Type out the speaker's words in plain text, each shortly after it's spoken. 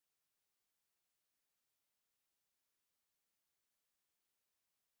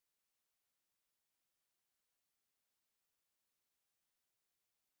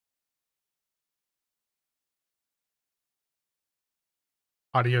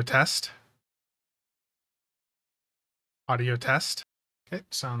Audio test. Audio test. Okay,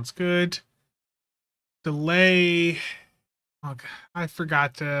 sounds good. Delay. Okay, I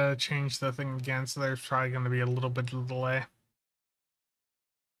forgot to change the thing again, so there's probably going to be a little bit of delay.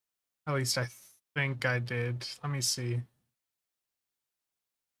 At least I think I did. Let me see.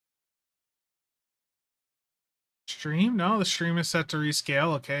 Stream? No, the stream is set to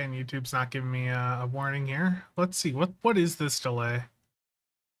rescale. Okay, and YouTube's not giving me a warning here. Let's see. What is this delay?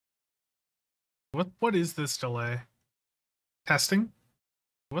 What is this delay? Testing?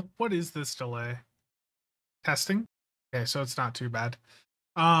 What is this delay? Testing? Okay, so it's not too bad.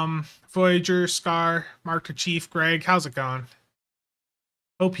 Voyager, Scar, Marker Chief, Greg, how's it going?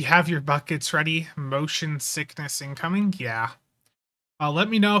 Hope you have your buckets ready. Motion sickness incoming? Yeah. Let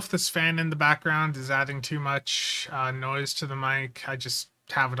me know if this fan in the background is adding too much noise to the mic. I just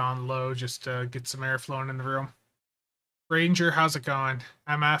have it on low just to get some air flowing in the room. Ranger, how's it going?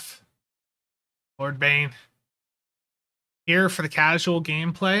 MF, Lord Bane. Here for the casual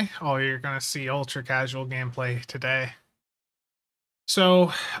gameplay. Oh, you're going to see ultra casual gameplay today.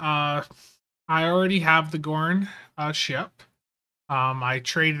 So, I already have the Gorn ship. I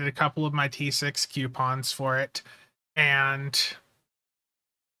traded a couple of my T6 coupons for it, and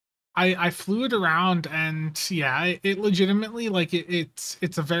I flew it around, and yeah, it legitimately, like,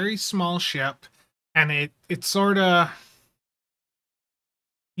 it's a very small ship, and it sort of,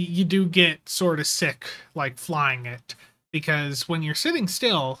 you do get sort of sick like flying it, because when you're sitting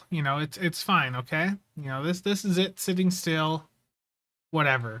still, you know, it's fine, okay? You know, this is it, sitting still,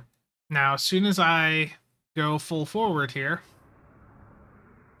 whatever. Now, as soon as I go full forward here,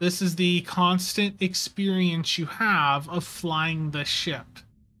 this is the constant experience you have of flying the ship.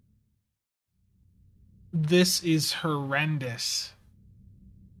 This is horrendous.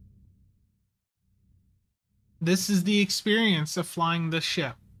 This is the experience of flying the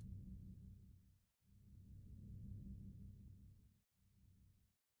ship.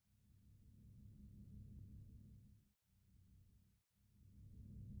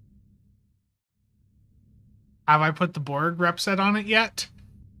 Have I put the Borg rep set on it yet?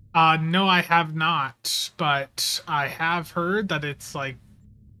 No, I have not, but I have heard that it's like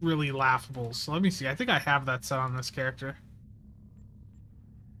really laughable. So let me see. I think I have that set on this character.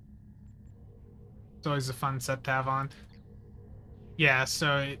 It's always a fun set to have on. Yeah,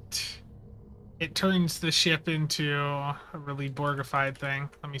 so it turns the ship into a really Borgified thing.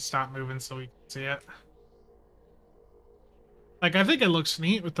 Let me stop moving so we can see it. Like, I think it looks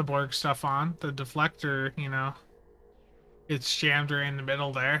neat with the Borg stuff on. The deflector, you know, it's jammed right in the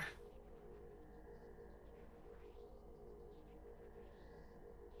middle there.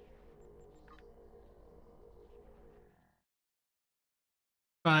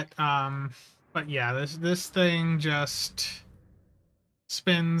 But yeah, this thing just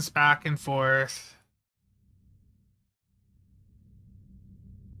spins back and forth.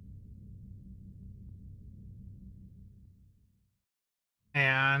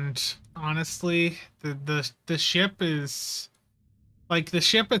 And honestly, the ship is, like, the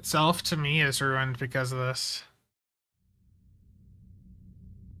ship itself to me is ruined because of this.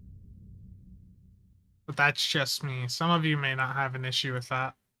 But that's just me. Some of you may not have an issue with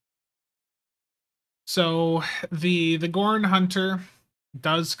that. So the Gorn Hunter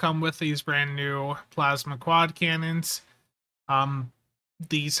does come with these brand new plasma quad cannons.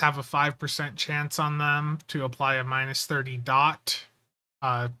 These have a 5% chance on them to apply a -30 dot,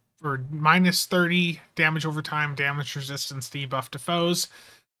 or -30 damage over time, damage resistance debuff to foes.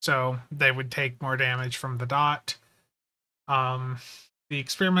 So they would take more damage from the dot. The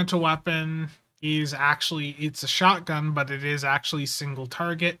experimental weapon is actually, it's a shotgun, but it is actually single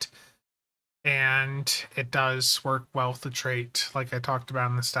target. And it does work well with the trait, like I talked about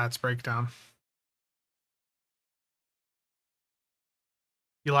in the stats breakdown.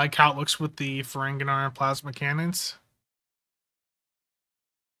 You like how it looks with the Ferenginar plasma cannons?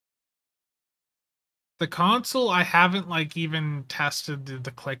 The console, I haven't like even tested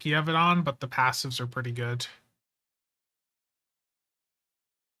the clicky of it on, but the passives are pretty good.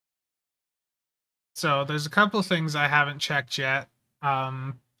 So there's a couple of things I haven't checked yet.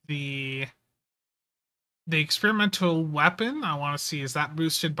 The experimental weapon, I want to see, is that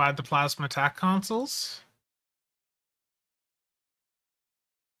boosted by the plasma attack consoles?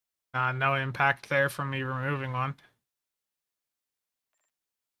 No impact there from me removing one.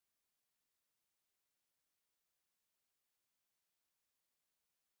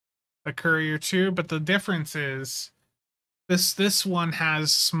 The courier too, but the difference is this one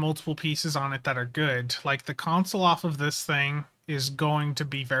has multiple pieces on it that are good. Like, the console off of this thing is going to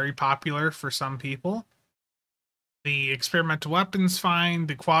be very popular for some people. The experimental weapon's fine,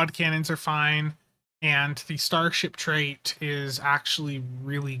 the quad cannons are fine, and the starship trait is actually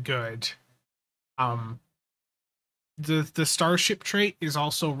really good. The starship trait is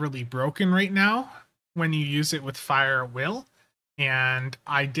also really broken right now when you use it with fire at will. And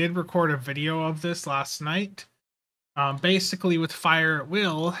I did record a video of this last night. Basically, with fire at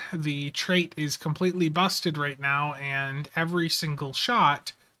will, the trait is completely busted right now, and every single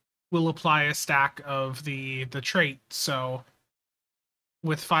shot will apply a stack of the trait. So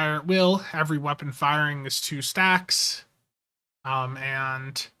with fire at will, every weapon firing is 2 stacks,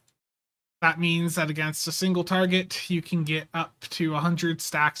 and that means that against a single target, you can get up to 100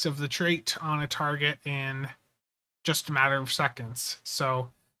 stacks of the trait on a target in just a matter of seconds. So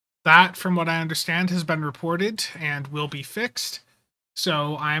that, from what I understand, has been reported and will be fixed.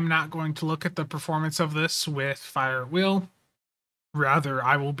 So I'm not going to look at the performance of this with fire at will. Rather,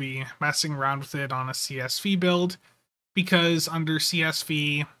 I will be messing around with it on a CSV build, because under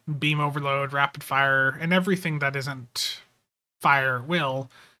CSV, beam overload, rapid fire, and everything that isn't fire at will,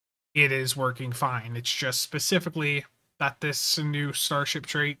 it is working fine. It's just specifically that this new starship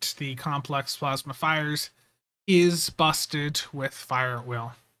trait, the complex plasma fires, is busted with fire at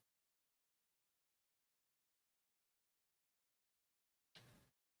will.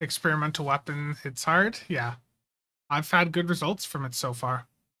 Experimental weapon hits hard? Yeah. I've had good results from it so far.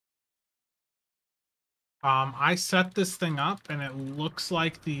 I set this thing up and it looks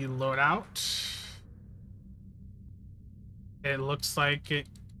like the loadout. It looks like it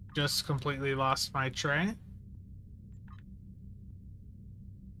just completely lost my tray.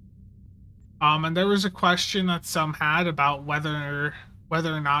 And there was a question that some had about whether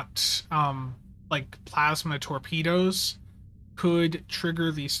or not like plasma torpedoes could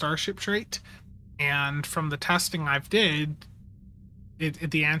trigger the starship trait. And from the testing I've did,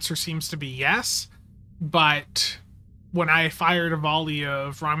 the answer seems to be yes. But when I fired a volley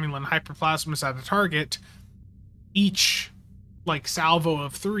of Romulan hyperplasmas at a target, each like salvo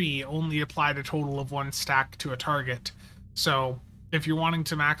of 3 only applied a total of 1 stack to a target. So if you're wanting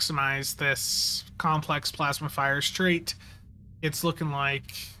to maximize this complex plasma fires trait, it's looking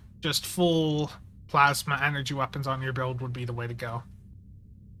like just full plasma energy weapons on your build would be the way to go.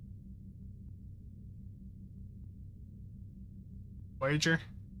 Voyager,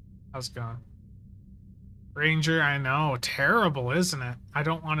 how's it going? Ranger, I know. Terrible, isn't it? I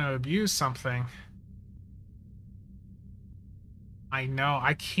don't want to abuse something. I know.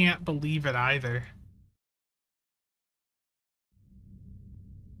 I can't believe it either.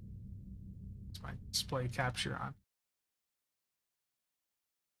 It's my display capture on.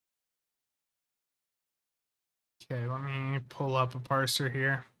 Okay, let me pull up a parser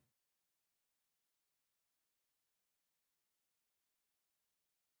here.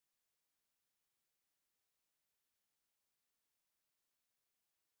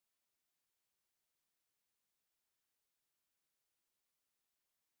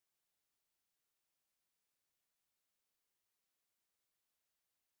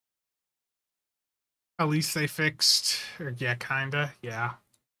 At least they fixed, or yeah, kinda, yeah.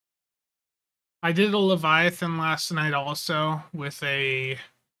 I did a Leviathan last night also with a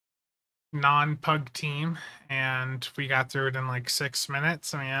non-pug team, and we got through it in like 6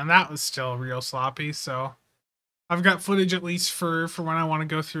 minutes. I mean, that was still real sloppy, so I've got footage at least for when I want to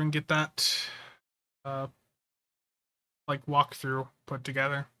go through and get that like walkthrough put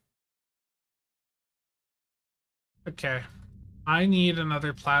together. Okay, I need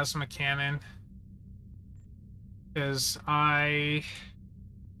another plasma cannon because I'm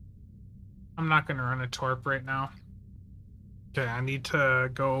not going to run a torp right now. Okay, I need to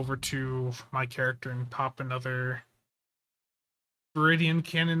go over to my character and pop another Viridian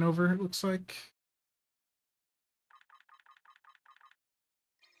cannon over, it looks like.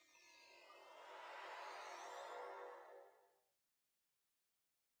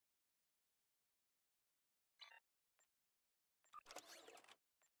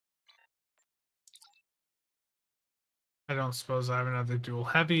 I don't suppose I have another dual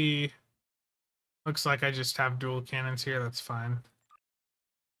heavy. Looks like I just have dual cannons here, that's fine.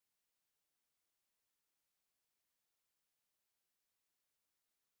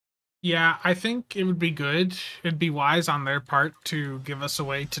 Yeah, I think it would be good. It'd be wise on their part to give us a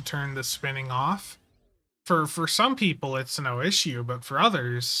way to turn the spinning off. For some people, it's no issue, but for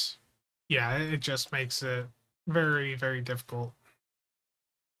others, yeah, it just makes it very, very difficult.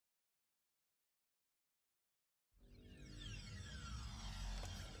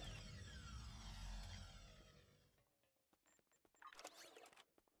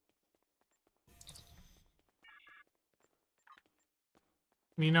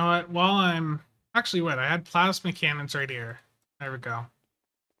 You know what? While I'm Actually, wait, I had plasma cannons right here. There we go.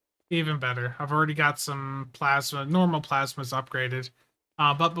 Even better. I've already got some plasma, normal plasmas upgraded.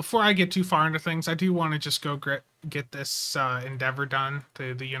 But before I get too far into things, I do want to just go get this endeavor done,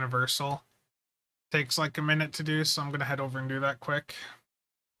 the universal. Takes like a minute to do, so I'm gonna head over and do that quick.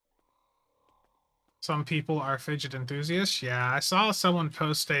 Some people are fidget enthusiasts. Yeah, I saw someone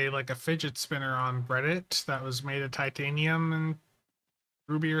post a fidget spinner on Reddit that was made of titanium and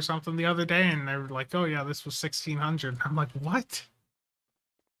ruby or something the other day, and they were like, "Oh yeah, this was 1,600." I'm like, "What?"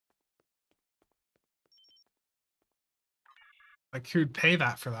 Like, who'd pay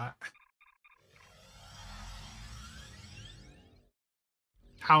that for that?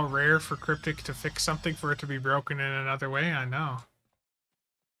 How rare for Cryptic to fix something for it to be broken in another way, I know.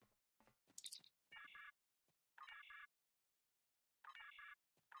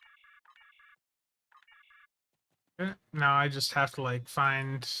 Now I just have to like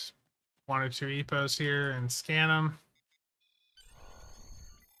find one or two EPOs here and scan them.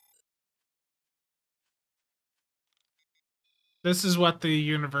 This is what the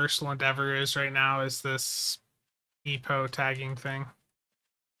Universal Endeavor is right now, is this EPO tagging thing.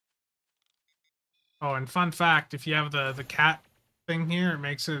 Oh, and fun fact, if you have the cat thing here, it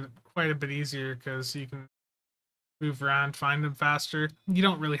makes it quite a bit easier because you can move around, find them faster. You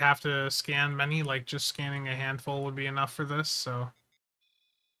don't really have to scan many, like just scanning a handful would be enough for this, so.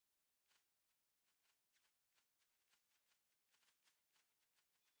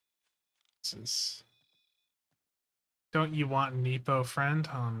 This is... Don't you want an EPO friend?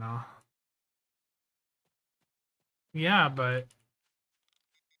 Oh no. Yeah, but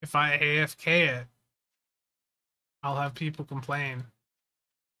if I AFK it, I'll have people complain.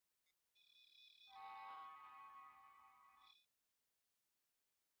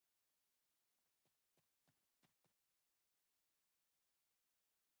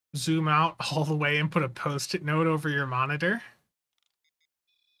 Zoom out all the way and put a post-it note over your monitor.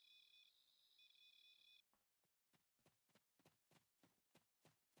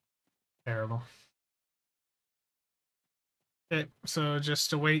 Terrible. Okay, so just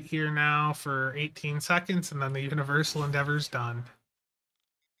to wait here now for 18 seconds and then the Universal Endeavor's done.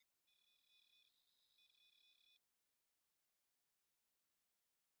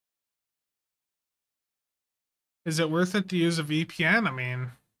 Is it worth it to use a VPN? I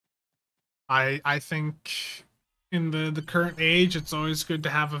mean, I think in the current age, it's always good to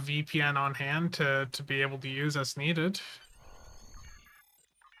have a VPN on hand to be able to use as needed.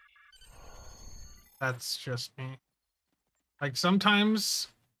 That's just me. Like sometimes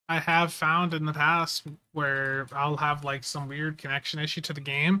I have found in the past where I'll have like some weird connection issue to the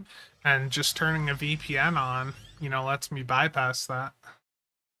game, and just turning a VPN on, lets me bypass that.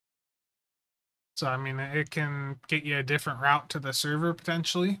 So I mean, it can get you a different route to the server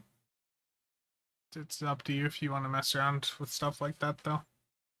potentially. It's up to you if you want to mess around with stuff like that though.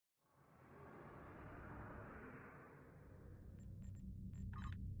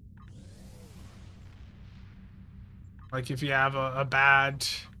 Like if you have a bad,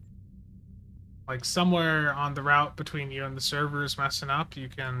 like somewhere on the route between you and the server is messing up, you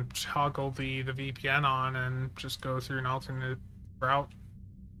can toggle the VPN on and just go through an alternate route.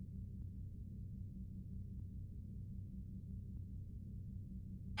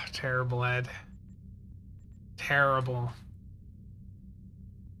 Terrible, Ed. Terrible.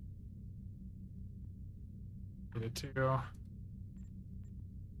 Did it too.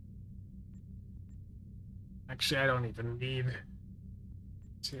 Actually, I don't even need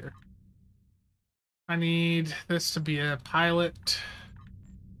this here. I need this to be a pilot.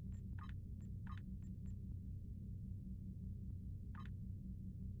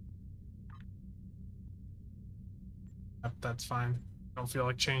 Yep, that's fine. Don't feel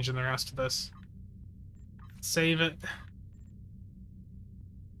like changing the rest of this. Save it.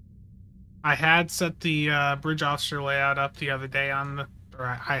 I had set the bridge officer layout up the other day on the, or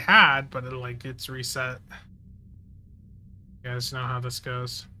I had, but it's reset. You guys know how this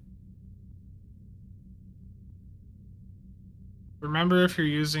goes. Remember, if you're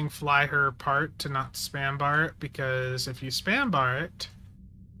using fly her part, to not spam bar it, because if you spam bar it,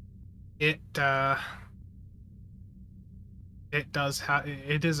 it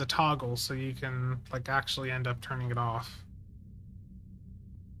it is a toggle, so you can like actually end up turning it off.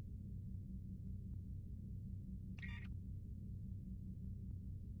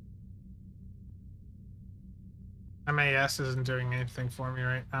 MAS isn't doing anything for me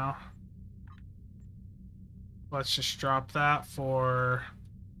right now. Let's just drop that for...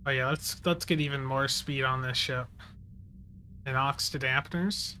 Oh yeah, let's get even more speed on this ship. Inox to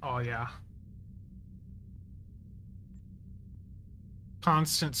dampeners? Oh yeah.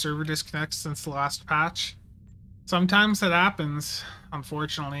 constant server disconnects since the last patch. Sometimes that happens,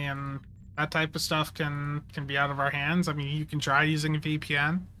 unfortunately, and that type of stuff can be out of our hands. I mean, you can try using a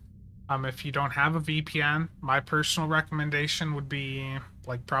VPN. If you don't have a VPN, my personal recommendation would be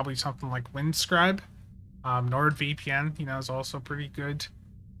like probably something like Windscribe. NordVPN, you know, is also pretty good.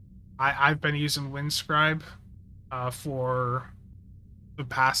 I've been using Windscribe for the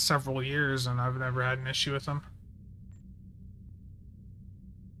past several years, and I've never had an issue with them.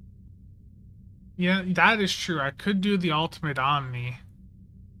 Yeah, that is true. I could do the Ultimate Omni,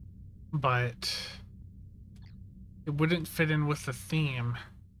 but it wouldn't fit in with the theme.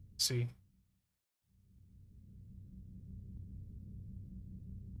 Let's see.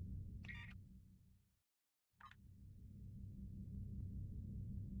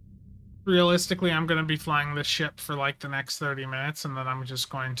 Realistically, I'm going to be flying this ship for like the next 30 minutes, and then I'm just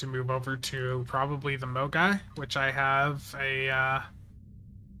going to move over to probably the Mogai, which I have a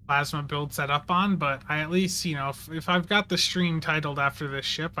plasma build set up on, but I at least, you know, if I've got the stream titled after this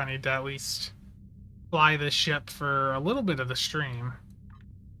ship, I need to at least fly this ship for a little bit of the stream.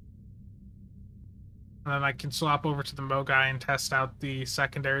 And then I can swap over to the Mogai and test out the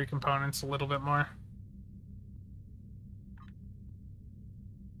secondary components a little bit more.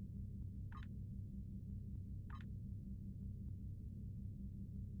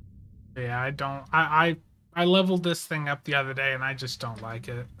 Yeah, I leveled this thing up the other day and I just don't like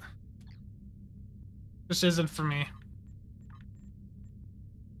it. Just isn't for me.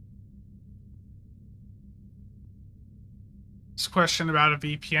 This question about a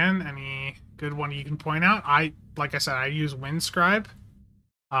VPN, any good one you can point out? Like I said, I use Windscribe.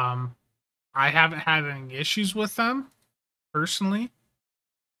 I haven't had any issues with them personally.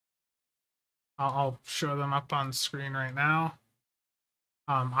 I'll show them up on screen right now.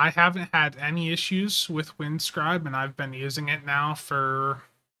 I haven't had any issues with Windscribe, and I've been using it now for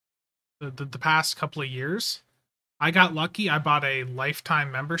the past couple of years. I got lucky. I bought a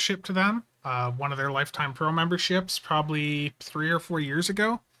lifetime membership to them, one of their Lifetime Pro memberships, probably 3 or 4 years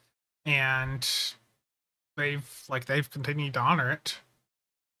ago, and they've continued to honor it.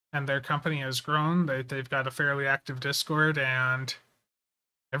 And their company has grown. They've got a fairly active Discord, and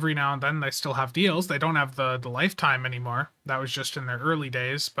every now and then they still have deals. They don't have the lifetime anymore. That was just in their early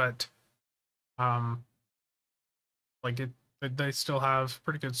days, but they still have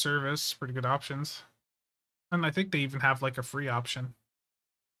pretty good service, pretty good options. And I think they even have like a free option.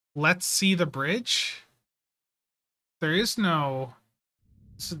 Let's see the bridge. There is no...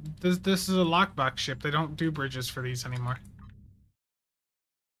 This is a lockbox ship. They don't do bridges for these anymore.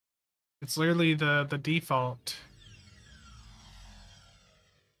 It's literally the default.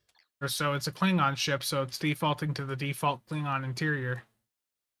 Or so it's a Klingon ship, so it's defaulting to the default Klingon interior.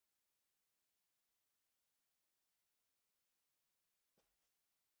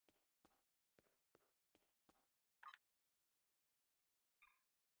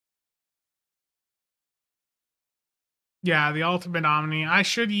 Yeah, the Ultimate Omni. I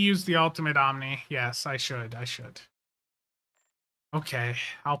should use the Ultimate Omni. Yes, I should. Okay,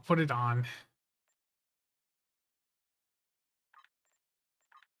 I'll put it on.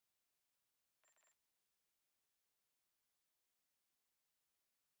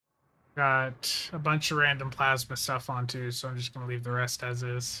 Got a bunch of random plasma stuff on too, so I'm just gonna leave the rest as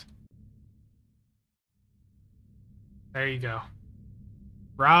is. There you go.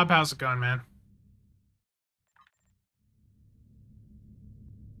 Rob, how's it going, man?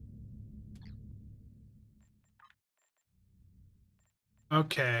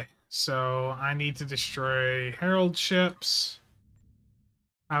 Okay, so I need to destroy Herald ships.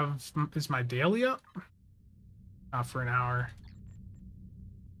 Is my daily up? Not for an hour.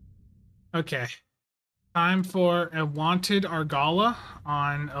 Okay. Time for a wanted Argala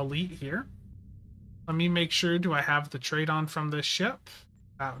on Elite here. Let me make sure, do I have the trade on from this ship?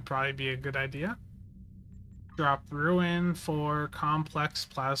 That would probably be a good idea. Drop Ruin for complex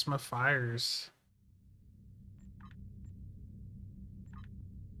plasma fires.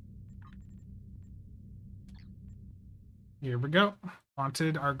 Here we go.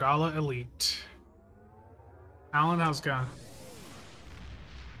 Wanted Argala Elite. Alan, how's it going?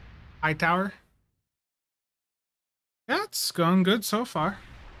 High Tower? Yeah, it's going good so far.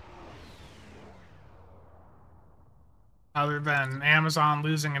 Other than Amazon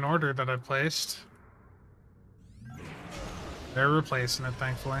losing an order that I placed. They're replacing it,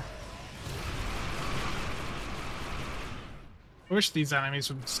 thankfully. I wish these enemies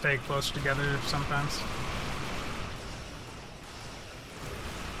would stay close together sometimes.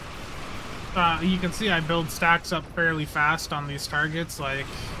 You can see I build stacks up fairly fast on these targets, like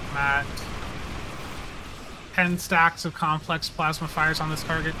I'm at 10 stacks of complex plasma fires on this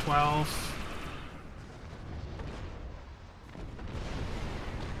target. 12.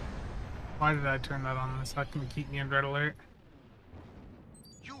 Why did I turn that on? Is that going to keep me in red alert?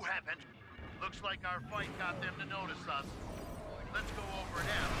 You haven't. Looks like our fight got them to notice us. Let's go over and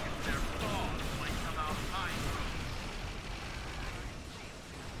ask if their claws might come out behind us.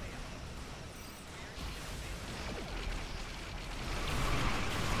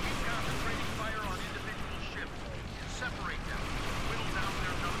 Keep concentrating fire on individual ships. Separate them. Whittle down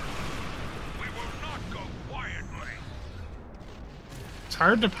their numbers. We will not go quietly. It's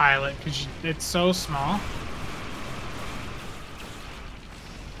hard to pilot because it's so small.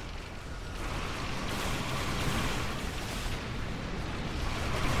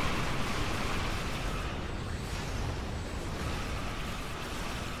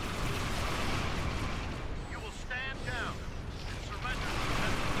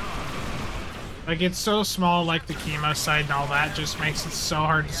 Like, it's so small, like the chemo site and all that just makes it so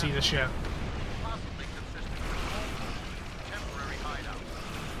hard to see the ship.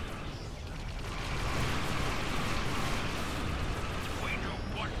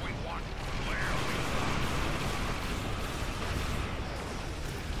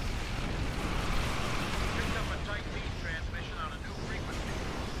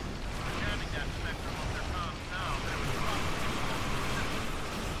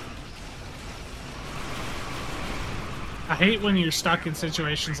 I hate when you're stuck in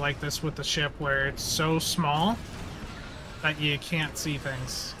situations like this with the ship where it's so small that you can't see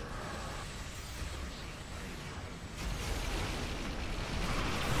things.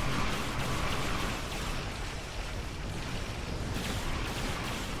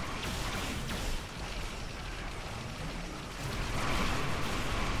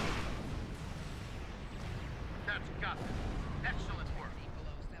 That's got it. Excellent work.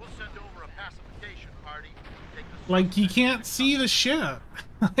 We'll send over a pacification party. Like, you can't see the ship.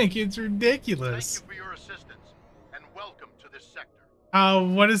 Like, it's ridiculous. Thank you for your assistance, and welcome to this sector.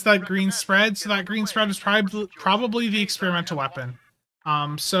 What is that green spread? So that green spread is probably the experimental weapon.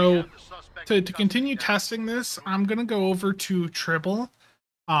 So to continue testing this, I'm gonna go over to Tribble,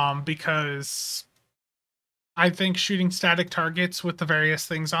 because I think shooting static targets with the various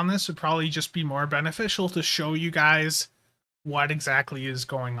things on this would probably just be more beneficial to show you guys what exactly is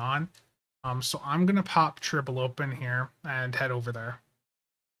going on. So I'm gonna pop Tribble open here and head over there.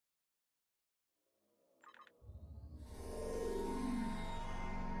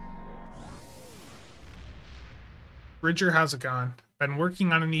 Bridger, how's it going? Been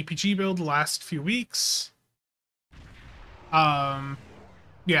working on an EPG build the last few weeks.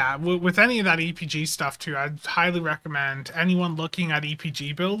 Yeah, with any of that EPG stuff too, I'd highly recommend anyone looking at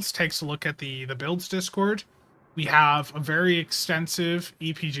EPG builds takes a look at the builds Discord. We have a very extensive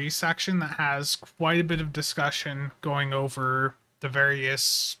EPG section that has quite a bit of discussion going over the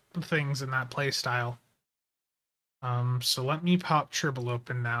various things in that playstyle. So let me pop Tribble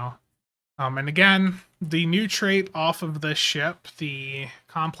open now. And again, the new trait off of this ship, the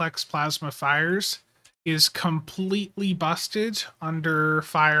complex plasma fires, is completely busted under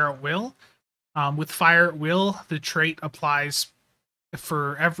fire at will. With fire at will, the trait applies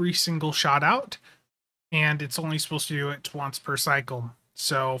for every single shot out, and it's only supposed to do it once per cycle.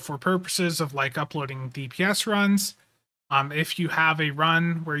 So for purposes of like uploading DPS runs, if you have a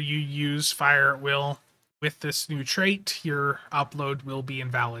run where you use fire at will with this new trait, your upload will be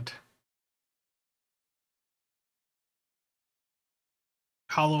invalid.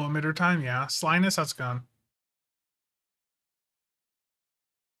 Hollow emitter time, yeah. Slyness, how's it going?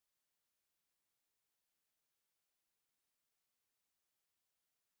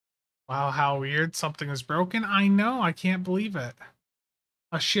 Wow, how weird. Something is broken. I know, I can't believe it.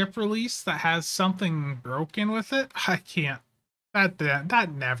 A ship release that has something broken with it? I can't. That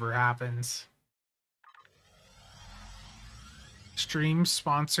never happens. Stream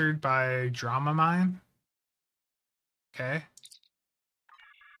sponsored by Dramamine? Okay.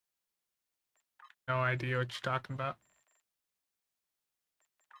 No idea what you're talking about.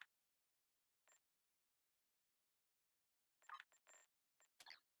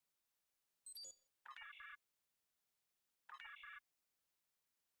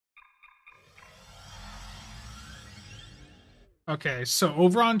 Okay, so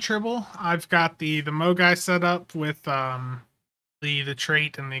over on Tribble, I've got the Mogai set up with the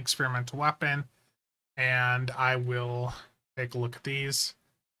trait and the experimental weapon, and I will take a look at these.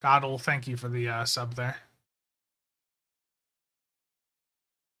 Goddle, thank you for the sub there.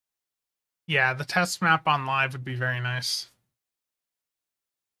 Yeah, the test map on live would be very nice.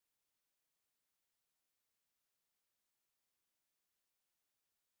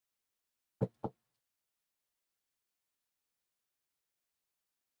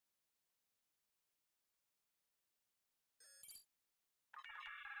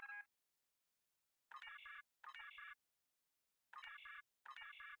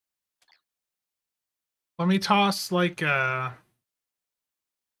 Let me toss like I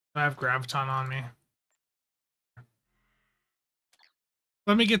have graviton on me.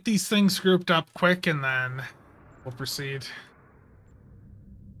 Let me get these things grouped up quick and then we'll proceed.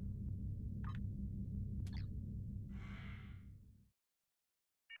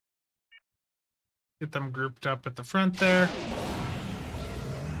 Get them grouped up at the front there.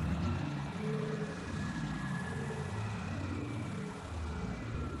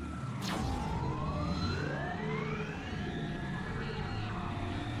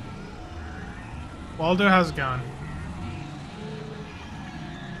 Waldo, how's it going?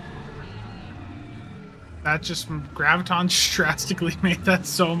 That just graviton just drastically made that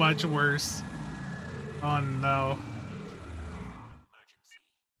so much worse. Oh no.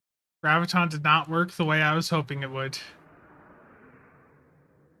 Graviton did not work the way I was hoping it would.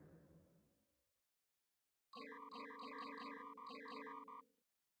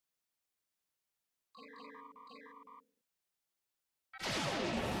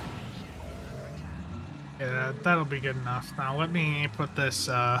 Yeah, that'll be good enough. Now let me put this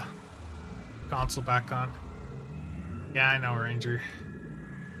console back on. Yeah, I know, Ranger.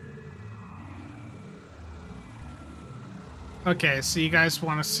 Okay, so you guys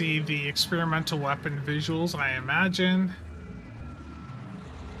want to see the experimental weapon visuals, I imagine.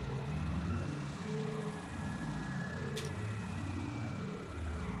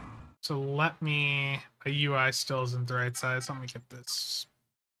 So let me... A UI still isn't the right size. Let me get this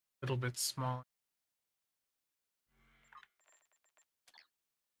a little bit smaller.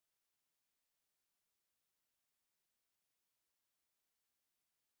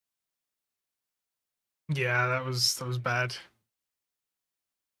 Yeah, that was bad.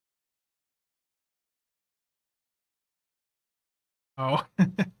 Oh.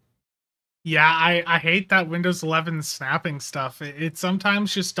 Yeah, I hate that Windows 11 snapping stuff. It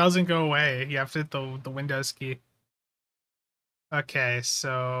sometimes just doesn't go away. You have to hit the Windows key. Okay,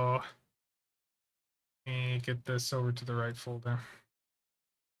 so let me get this over to the right folder.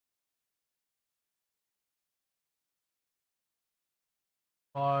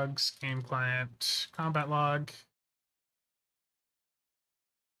 Logs, game client, combat log.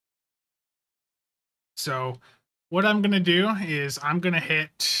 So what I'm going to do is I'm going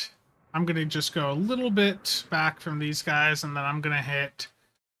to just go a little bit back from these guys, and then I'm going to hit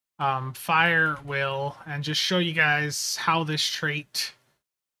fire will and just show you guys how this trait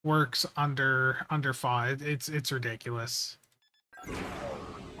works under FAW. It's ridiculous.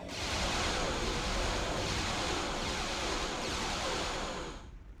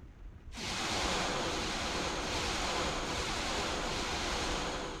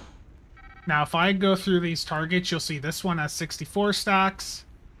 Now, if I go through these targets, you'll see this one has 64 stacks,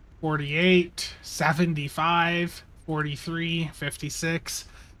 48, 75, 43, 56.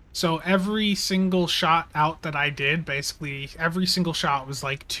 So every single shot out that I did, basically every single shot was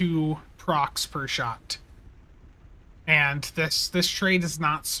like 2 procs per shot. And this trait is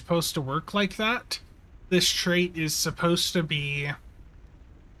not supposed to work like that. This trait is supposed to be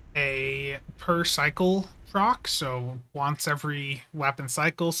a per cycle proc, so once every weapon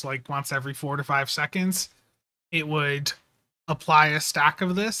cycle, so like once every 4 to 5 seconds, it would apply a stack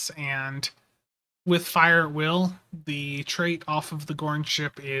of this. And with fire at will, the trait off of the Gorn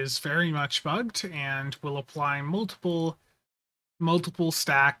ship is very much bugged and will apply multiple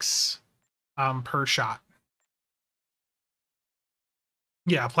stacks per shot.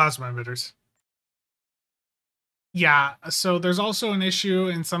 Yeah, plasma emitters. Yeah, so there's also an issue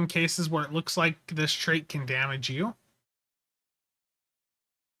in some cases where it looks like this trait can damage you.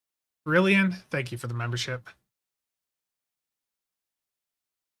 Brilliant, thank you for the membership.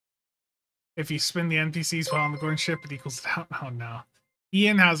 If you spin the NPCs while on the Gorn ship, it equals it out. Oh no.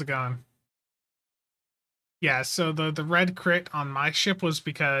 Ian, how's it going? Yeah, so the red crit on my ship was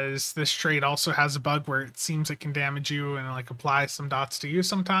because this trait also has a bug where it seems it can damage you and like apply some dots to you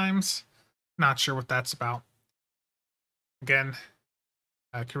sometimes. Not sure what that's about. Again,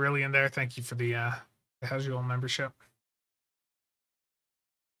 Carillion there, thank you for the casual membership.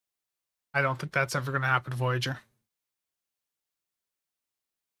 I don't think that's ever going to happen to Voyager.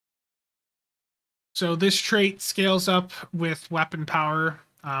 So this trait scales up with weapon power.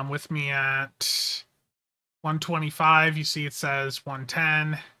 With me at 125, you see it says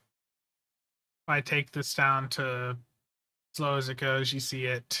 110. If I take this down to as low as it goes, you see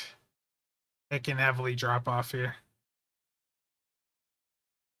it can heavily drop off here.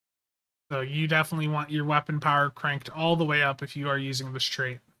 So you definitely want your weapon power cranked all the way up if you are using this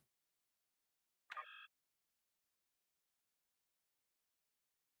trait.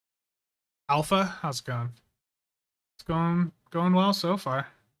 Alpha, how's it going? It's going well so far.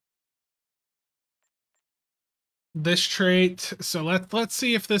 this trait. So let's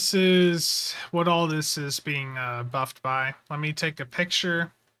see if this is what all this is being buffed by. Let me take a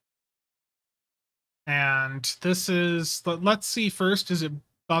picture. And this is, let's see first, is it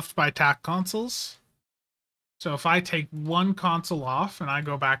buffed by TAC consoles? So if I take one console off and I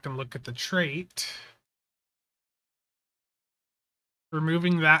go back and look at the trait,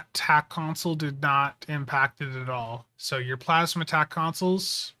 removing that TAC console did not impact it at all. So your plasma TAC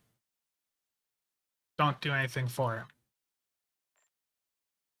consoles don't do anything for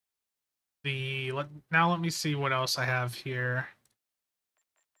it. Now let me see what else I have here.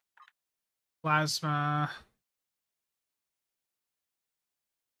 Plasma.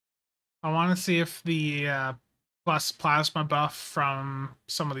 I want to see if the plus plasma buff from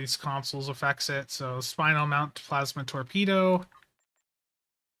some of these consoles affects it. So spinal mount plasma torpedo.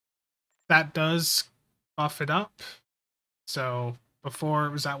 That does buff it up. So before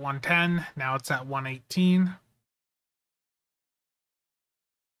it was at 110, now it's at 118.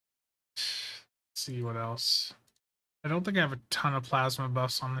 Let's see what else. I don't think I have a ton of plasma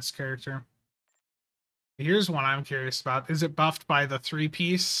buffs on this character. Here's one I'm curious about. Is it buffed by the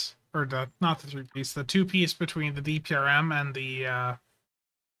 3-piece? Or not the 3-piece, the 2-piece between the DPRM and the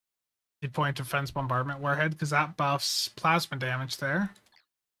point defense bombardment warhead? Because that buffs plasma damage there.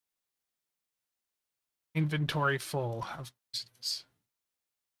 Inventory full. Of course it is.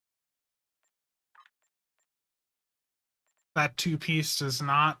 That 2-piece does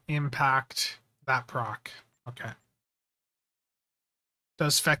not impact that proc. Okay.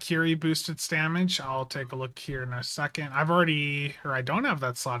 Does Fakiri boost its damage? I'll take a look here in a second. I don't have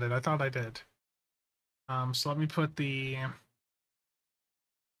that slotted. I thought I did. So let me put the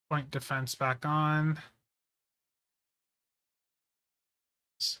point defense back on.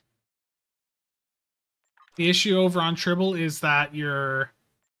 The issue over on Tribble is that you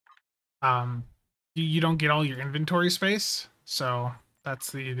don't get all your inventory space. So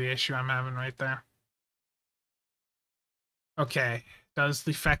that's the issue I'm having right there. Okay. Does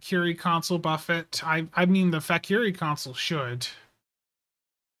the Fakiri console buff it? I mean, the Fakiri console should.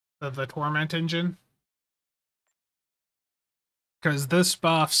 The Torment engine. Because this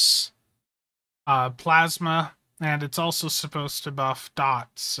buffs plasma, and it's also supposed to buff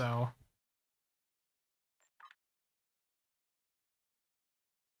dots, so.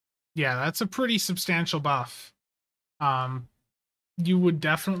 Yeah, that's a pretty substantial buff. You would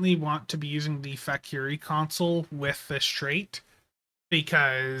definitely want to be using the Fakiri console with this trait.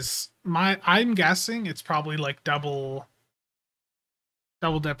 Because I'm guessing it's probably like double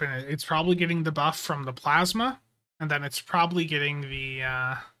dipping it. It's probably getting the buff from the plasma, and then it's probably getting the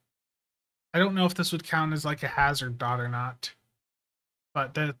I don't know if this would count as like a hazard dot or not.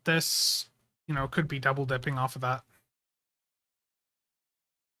 But this, could be double dipping off of that.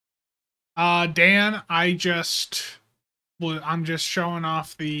 Dan, I'm just showing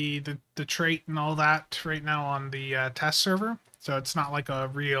off the trait and all that right now on the test server. So it's not like a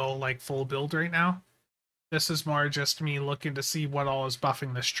real like full build right now. This is more just me looking to see what all is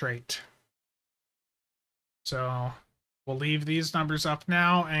buffing this trait. So we'll leave these numbers up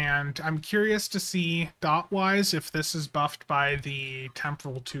now, and I'm curious to see dot-wise if this is buffed by the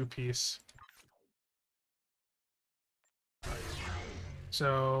temporal 2-piece.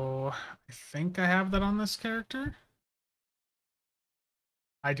 So I think I have that on this character.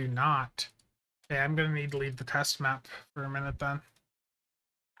 I do not. Okay, I'm going to need to leave the test map for a minute then.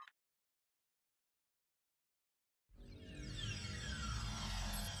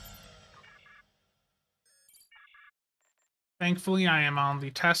 Thankfully, I am on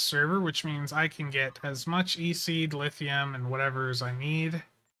the test server, which means I can get as much E-seed, lithium, and whatever as I need.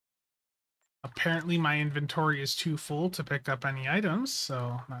 Apparently, my inventory is too full to pick up any items,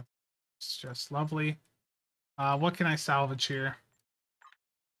 so that's just lovely. What can I salvage here?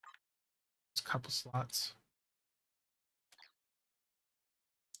 Just a couple slots.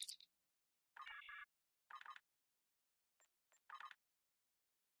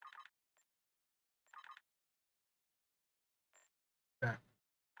 Okay.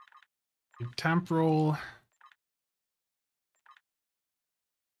 Temporal.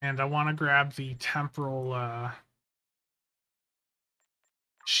 And I want to grab the temporal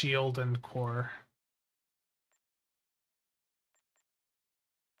shield and core.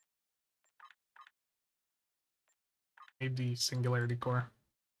 Need the singularity core.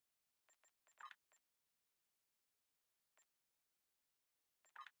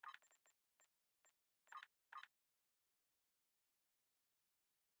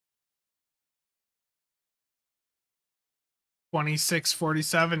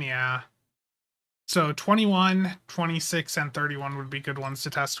 $26.47, yeah. So 21, 26, and 31 would be good ones to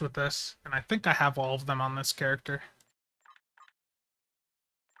test with this. And I think I have all of them on this character.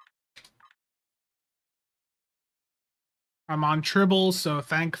 I'm on Tribble, so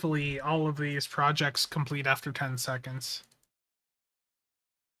thankfully all of these projects complete after 10 seconds.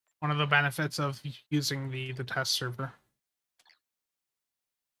 One of the benefits of using the test server.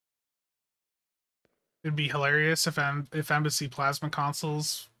 It'd be hilarious if Embassy Plasma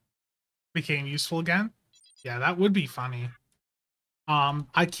consoles became useful again. Yeah, that would be funny.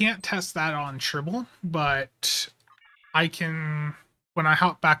 I can't test that on Tribble, but I can, when I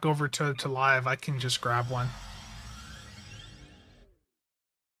hop back over to live, I can just grab one.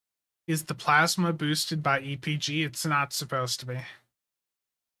 Is the plasma boosted by EPG? It's not supposed to be.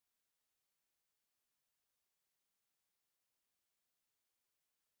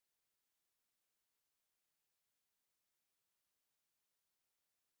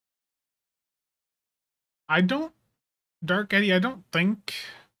 I don't, Dark Eddie, I don't think,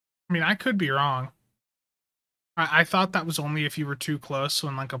 I mean, I could be wrong. I thought that was only if you were too close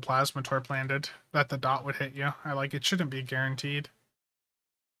when like a plasma torp landed, that the dot would hit you. It shouldn't be guaranteed.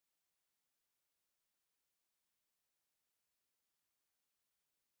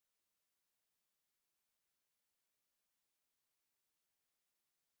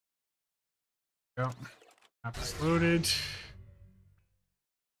 Go. Map is loaded.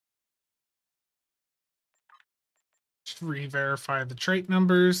 Just re-verify the trait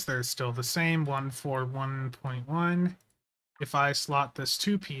numbers. They're still the same, 141.1. If I slot this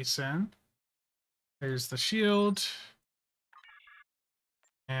 2-piece in, there's the shield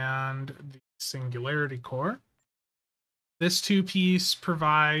and the singularity core. This 2-piece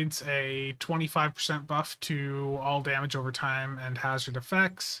provides a 25% buff to all damage over time and hazard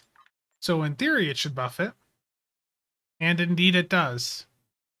effects. So in theory, it should buff it. And indeed it does.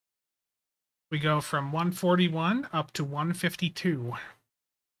 We go from 141 up to 152.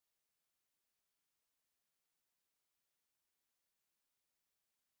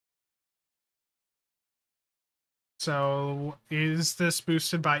 So is this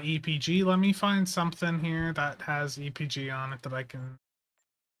boosted by EPG? Let me find something here that has EPG on it that I can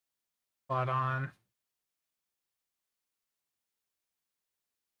plot on.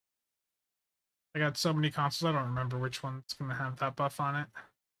 I got so many consoles, I don't remember which one's going to have that buff on it.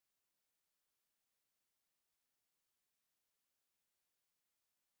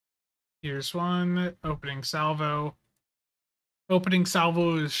 Here's one, opening salvo. Opening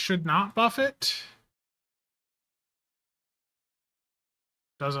salvo should not buff it.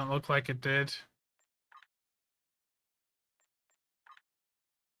 Doesn't look like it did.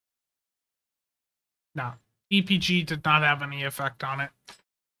 No, EPG did not have any effect on it.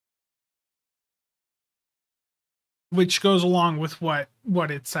 Which goes along with what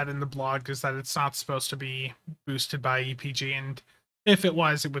it said in the blog, is that it's not supposed to be boosted by EPG, and if it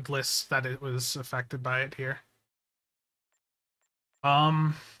was, it would list that it was affected by it here.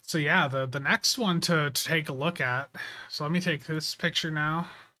 So yeah, the next one to take a look at. So let me take this picture now.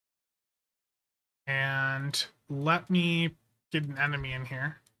 And let me get an enemy in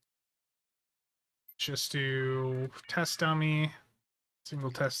here. Just do test dummy. Single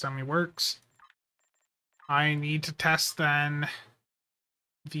test dummy works. I need to test then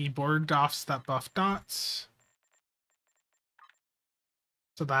the Borgdoffs that buff dots.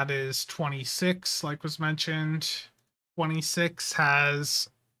 So that is 26, like was mentioned. 26 has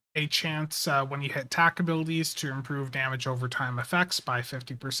a chance when you hit attack abilities to improve damage over time effects by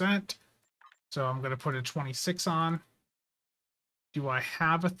 50%. So I'm going to put a 26 on. Do I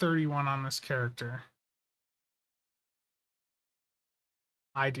have a 31 on this character?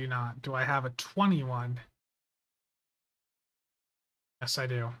 I do not. Do I have a 21? Yes, I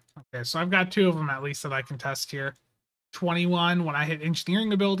do. Okay, so I've got 2 of them at least that I can test here. 21, when I hit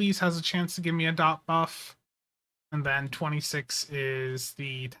engineering abilities, has a chance to give me a dot buff. And then 26 is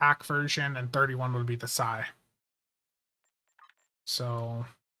the attack version, and 31 would be the psi. So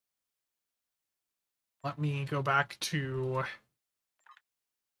let me go back to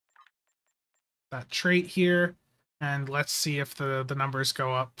that trait here, and let's see if the numbers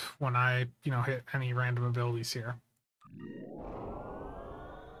go up when I, hit any random abilities here.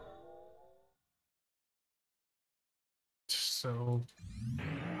 So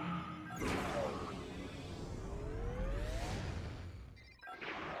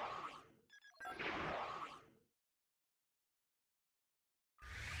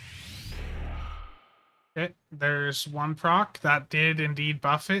okay, there's one proc that did indeed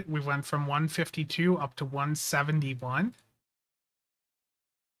buff it. We went from 152 up to 171.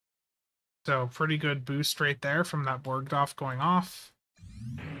 So pretty good boost right there from that Borgdoff going off.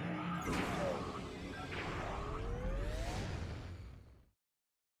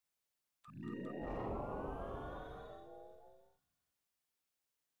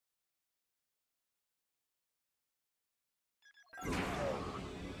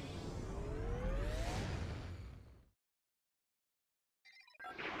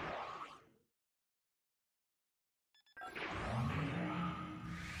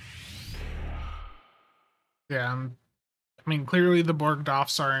 Yeah, I mean, clearly the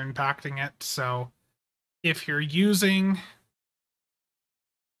Borgdoffs are impacting it, so if you're using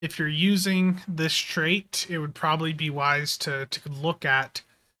this trait, it would probably be wise to look at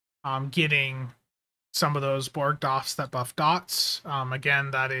getting some of those Borgdoffs that buff dots.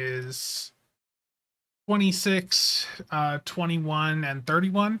 Again, that is 26, 21, and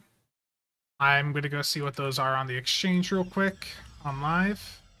 31. I'm going to go see what those are on the exchange real quick on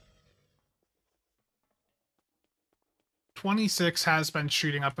live. 26 has been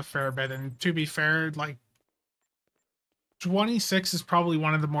shooting up a fair bit, and to be fair, like 26 is probably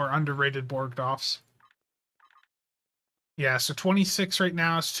one of the more underrated Borgdoffs. Yeah, so 26 right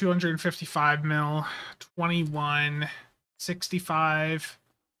now is 255 mil, 21, 65,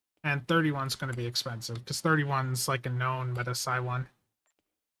 and 31's going to be expensive because 31's like a known meta psi one.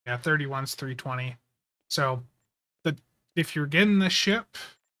 Yeah, 31's 320. So if you're getting this ship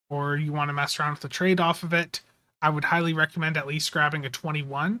or you want to mess around with the trade off of it, I would highly recommend at least grabbing a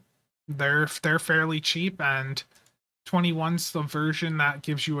 21. They're fairly cheap, and 21's the version that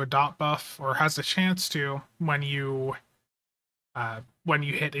gives you a dot buff or has a chance to when you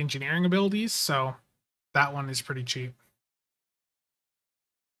hit engineering abilities. So that one is pretty cheap.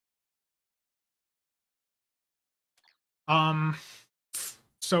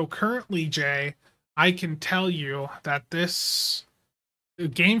 So currently, Jay, I can tell you that this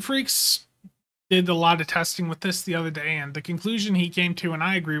Game Freaks did a lot of testing with this the other day, and the conclusion he came to, and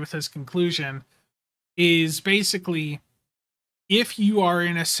I agree with his conclusion, is basically if you are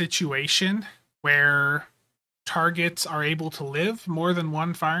in a situation where targets are able to live more than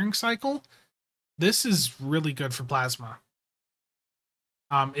one firing cycle, this is really good for plasma.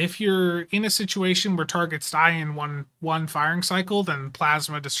 If you're in a situation where targets die in one firing cycle, then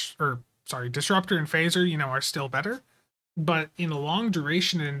plasma disruptor and phaser, are still better. But in a long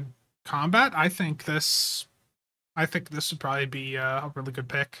duration in combat, I think this would probably be a really good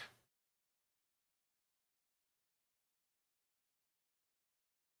pick.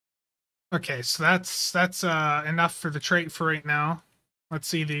 Okay, so that's enough for the trait for right now. Let's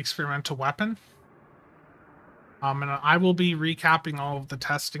see the experimental weapon. And I will be recapping all of the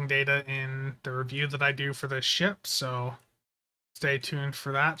testing data in the review that I do for this ship, so stay tuned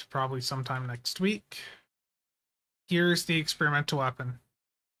for that, probably sometime next week. Here's the experimental weapon.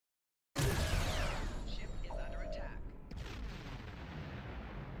 Ship is under attack.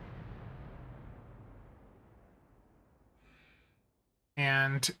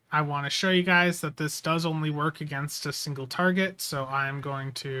 And I want to show you guys that this does only work against a single target, so I'm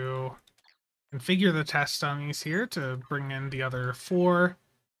going to configure the test dummies here to bring in the other 4.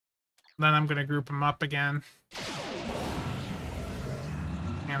 Then I'm going to group them up again.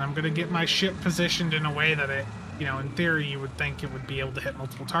 And I'm going to get my ship positioned in a way that it, in theory, you would think it would be able to hit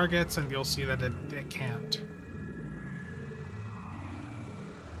multiple targets, and you'll see that it can't.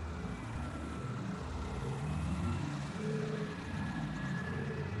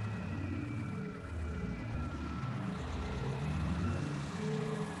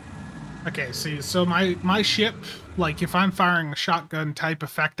 Okay, so my ship, like if I'm firing a shotgun type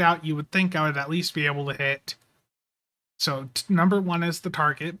effect out, you would think I would at least be able to hit. So number 1 is the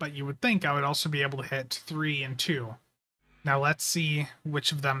target, but you would think I would also be able to hit 3 and 2. Now let's see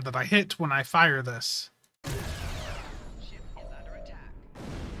which of them that I hit when I fire this. Ship is under attack.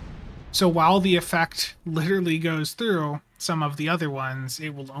 So while the effect literally goes through some of the other ones,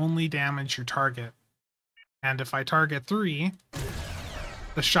 it will only damage your target. And if I target 3,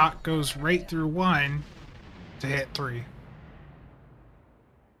 the shot goes right through 1 to hit 3.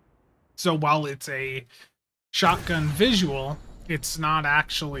 So while it's a shotgun visual, it's not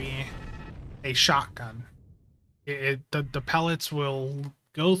actually a shotgun. The pellets will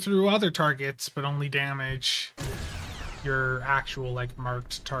go through other targets, but only damage your actual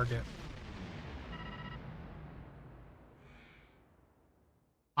marked target.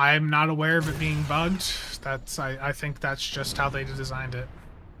 I'm not aware of it being bugged. I think that's just how they designed it.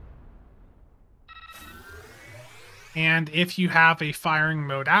 And if you have a firing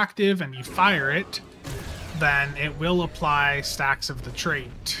mode active and you fire it, then it will apply stacks of the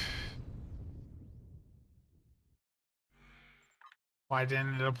trait. Why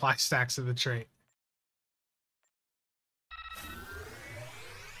didn't it apply stacks of the trait?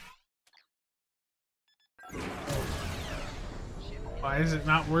 Why is it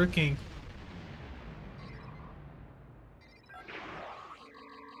not working?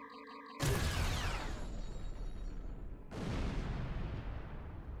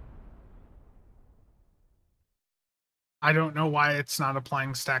 I don't know why it's not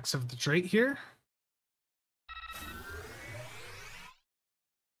applying stacks of the trait here.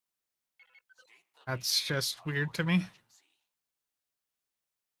 That's just weird to me.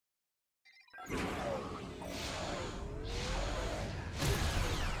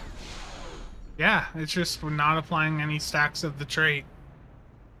 Yeah, it's just we're not applying any stacks of the trait,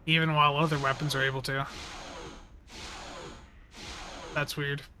 even while other weapons are able to. That's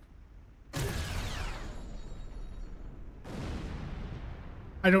weird.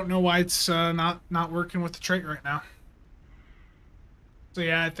 I don't know why it's not working with the trait right now. So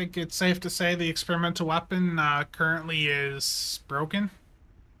yeah, I think it's safe to say the experimental weapon currently is broken.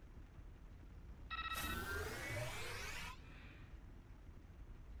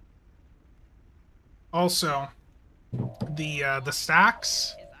 Also, the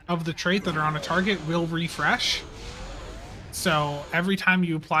stacks of the trait that are on a target will refresh. So every time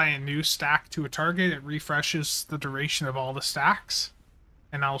you apply a new stack to a target, it refreshes the duration of all the stacks.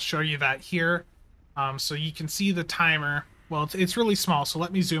 And I'll show you that here. So you can see the timer. Well, it's really small, so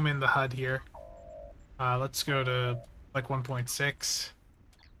let me zoom in the HUD here. Let's go to like 1.6.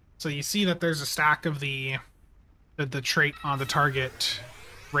 So you see that there's a stack of the trait on the target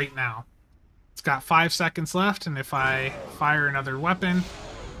right now. It's got 5 seconds left, and if I fire another weapon,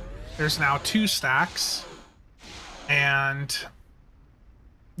 there's now 2 stacks. And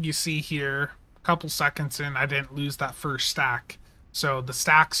you see here, a couple seconds in, I didn't lose that first stack. So the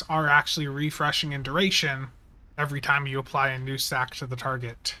stacks are actually refreshing in duration every time you apply a new stack to the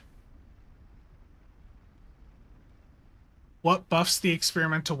target. What buffs the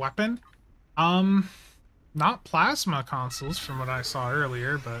experimental weapon? Not plasma consoles from what I saw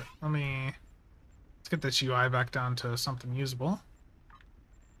earlier, but let's get this UI back down to something usable.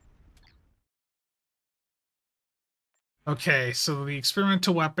 Okay, so the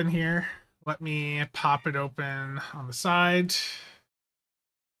experimental weapon here, let me pop it open on the side.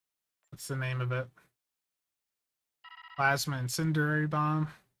 What's the name of it? Plasma Incendiary Bomb.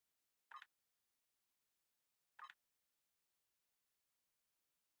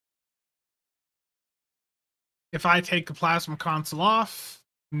 If I take the plasma console off,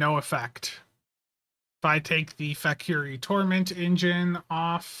 no effect. If I take the Fakiri Torment engine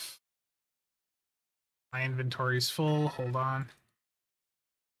off, my inventory's full. Hold on.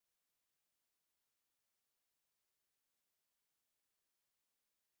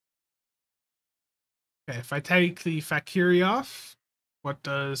 Okay, if I take the Fakiri off, what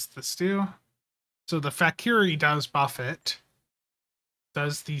does this do? So the Fakiri does buff it.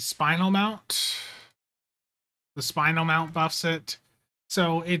 Does the Spinal Mount? The Spinal Mount buffs it.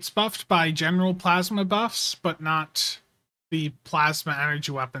 So it's buffed by general plasma buffs, but not the plasma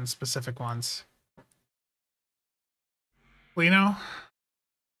energy weapon specific ones. Lino,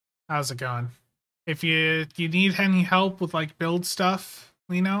 how's it going? If you need any help with like build stuff,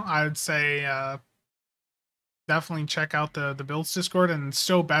 Lino, I would say definitely check out the builds Discord, and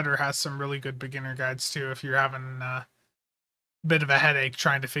So Better has some really good beginner guides too if you're having a bit of a headache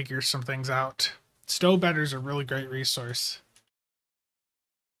trying to figure some things out. So Better's a really great resource.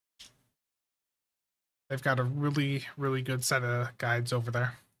 They've got a really, really good set of guides over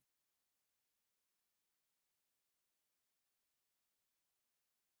there.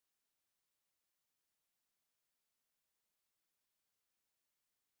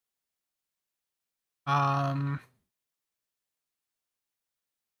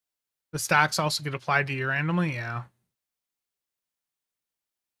 The stacks also get applied to you randomly, yeah.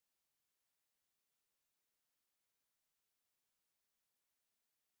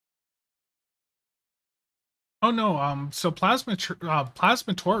 Oh no, so plasma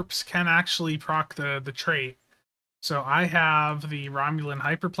torps can actually proc the trait. So I have the Romulan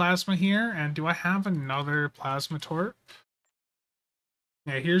hyperplasma here, and do I have another plasma torp?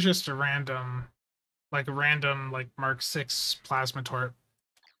 Yeah, here's just a random like Mark 6 plasma torp.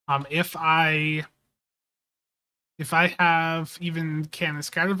 If I have even cannon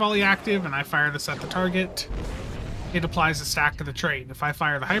scatter volley active and I fire this at the target, it applies a stack of the trait. If I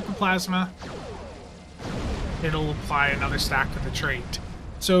fire the hyperplasma, it'll apply another stack of the trait.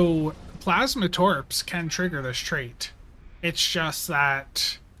 So plasma torps can trigger this trait. It's just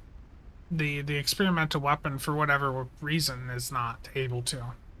that the experimental weapon, for whatever reason, is not able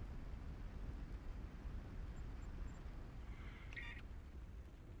to.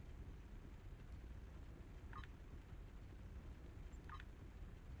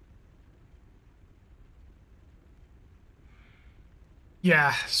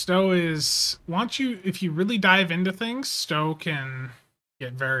 Yeah, Stow is if you really dive into things, Stow can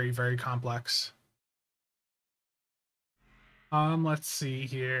get very, very complex. Let's see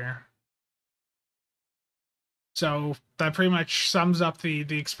here. So that pretty much sums up the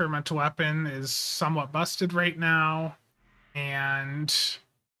experimental weapon is somewhat busted right now, and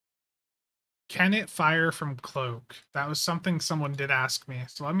can it fire from cloak? That was something someone did ask me.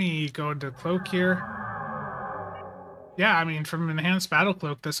 So let me go into cloak here. Yeah, I mean, from enhanced battle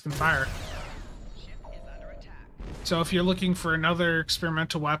cloak, this can fire. Ship is under attack. So if you're looking for another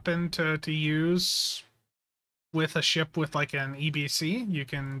experimental weapon to use with a ship with like an EBC, you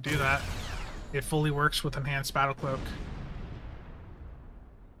can do that. It fully works with enhanced battle cloak.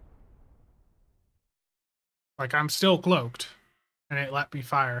 Like, I'm still cloaked, and it let me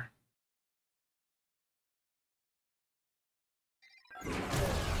fire.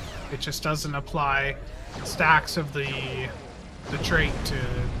 It just doesn't apply stacks of the trait to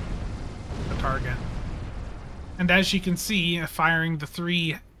the target. And as you can see, firing the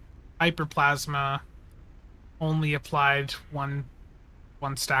 3 hyperplasma only applied one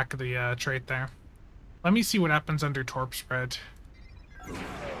stack of the trait there. Let me see what happens under torp spread.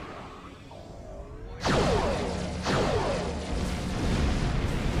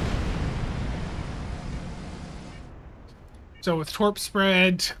 So with torp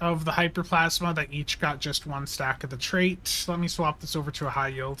spread of the hyperplasma, they each got just 1 stack of the trait. Let me swap this over to a high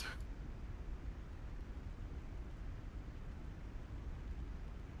yield.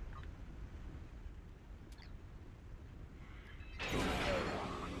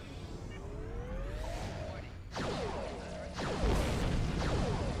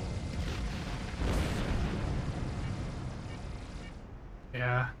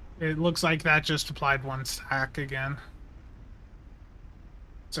 Yeah, it looks like that just applied 1 stack again.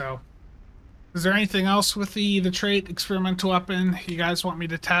 So, is there anything else with the trait experimental weapon you guys want me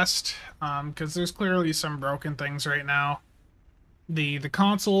to test? Because there's clearly some broken things right now. The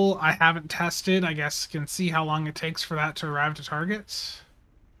console I haven't tested. I guess can see how long it takes for that to arrive to targets.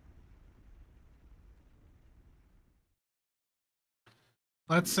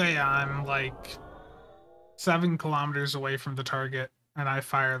 Let's say I'm like 7 kilometers away from the target and I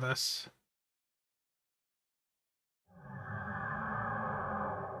fire this.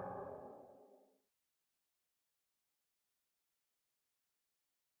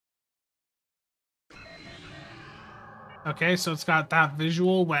 Okay, so it's got that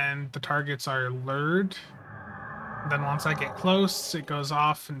visual when the targets are lured. Then once I get close, it goes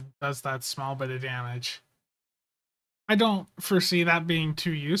off and does that small bit of damage. I don't foresee that being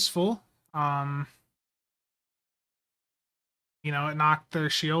too useful. You know, it knocked their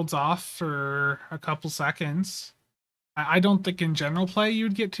shields off for a couple seconds. I don't think in general play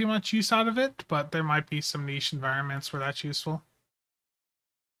you'd get too much use out of it, but there might be some niche environments where that's useful.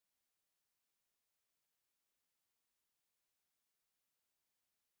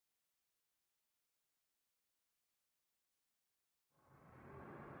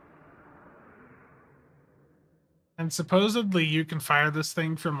 And supposedly you can fire this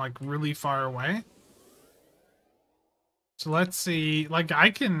thing from like really far away. So let's see, like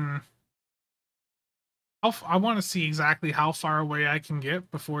I want to see exactly how far away I can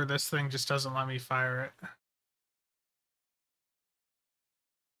get before this thing just doesn't let me fire it.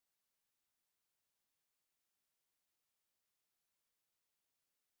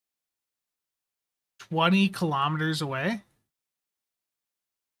 "20 kilometers away?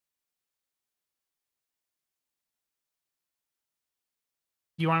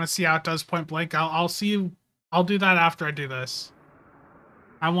 You want to see how it does point blank? I'll see. I'll do that after I do this.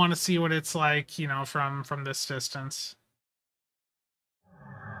 I want to see what it's like, you know, from this distance.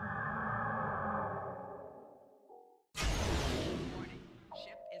 Warning.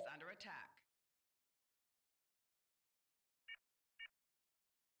 Ship is under attack.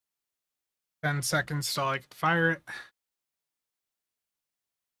 10 seconds till I can fire it.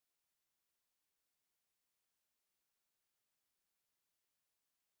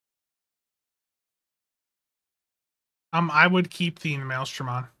 I would keep the Maelstrom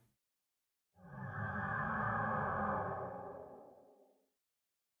on.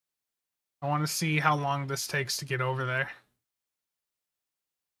 I want to see how long this takes to get over there.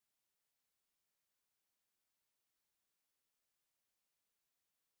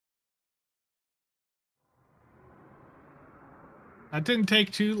 That didn't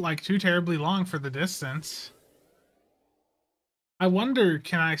take too terribly long for the distance. I wonder,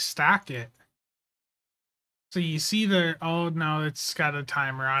 can I stack it? So you see the, oh no, it's got a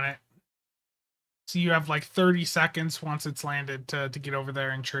timer on it. So you have like 30 seconds once it's landed to get over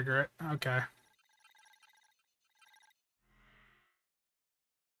there and trigger it. Okay.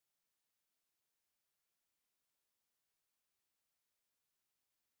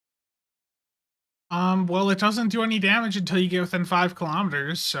 Well, it doesn't do any damage until you get within 5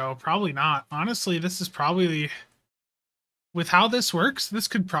 kilometers, so probably not. Honestly, this is probably, with how this works, this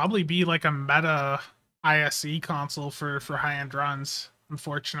could probably be like a meta ISE console for high-end runs,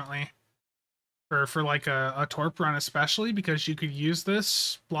 unfortunately. for like a torp run, especially because you could use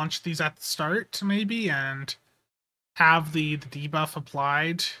this, launch these at the start maybe, and have the debuff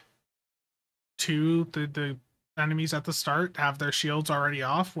applied to the enemies at the start, have their shields already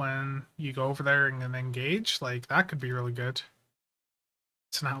off when you go over there and then engage. Like, that could be really good.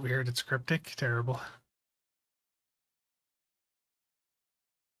 It's not weird, it's cryptic. Terrible.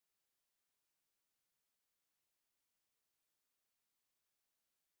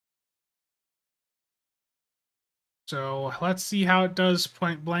 So let's see how it does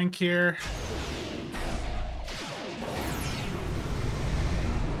point blank here.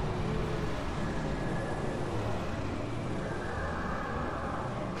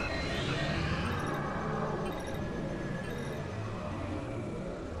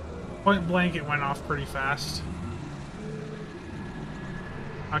 Point blank, it went off pretty fast.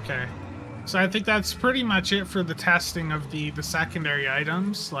 Okay. So I think that's pretty much it for the testing of the secondary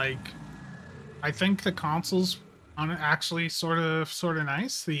items. Like, I think the console's actually sort of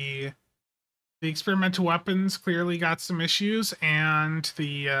nice. The experimental weapons clearly got some issues, and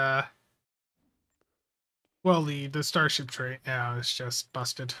the well, the starship trait, yeah, it's just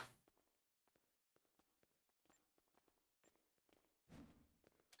busted.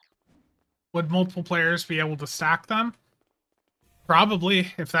 Would multiple players be able to stack them?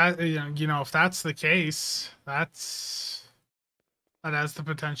 Probably. If that, if that's the case, that has the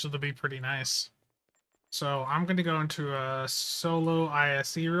potential to be pretty nice. So I'm gonna go into a solo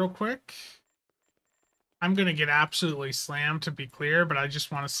ISE real quick. I'm gonna get absolutely slammed, to be clear, but I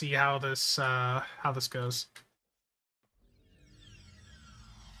just want to see how this goes.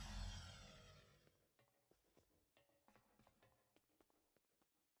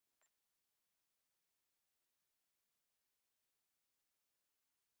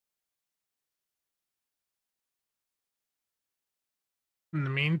 In the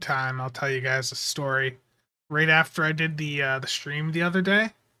meantime, I'll tell you guys a story. Right after I did the stream the other day,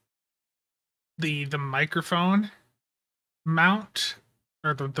 the microphone mount,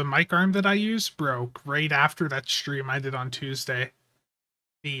 or the mic arm that I use, broke right after that stream I did on Tuesday.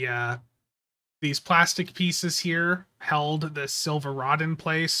 These plastic pieces here held the silver rod in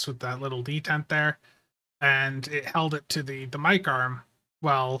place with that little detent there, and it held it to the mic arm.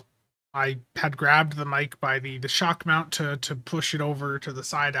 Well, I had grabbed the mic by the shock mount to push it over to the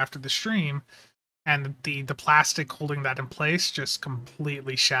side after the stream, and the plastic holding that in place just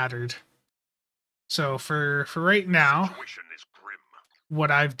completely shattered. So for right now,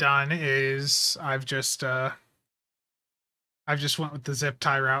 what I've done is I've just went with the zip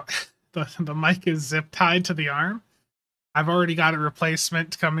tie route. The mic is zip tied to the arm. I've already got a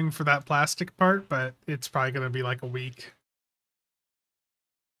replacement coming for that plastic part, but it's probably going to be like a week.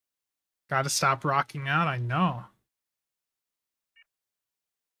 Got to stop rocking out, I know.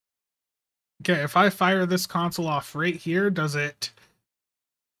 Okay, if I fire this console off right here, does it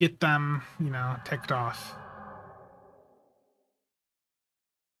get them, ticked off?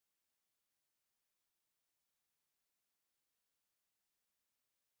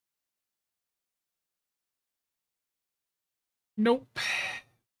 Nope.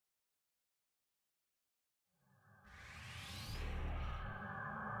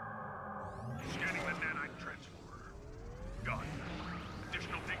 Scanning the nanite transformer. Got it.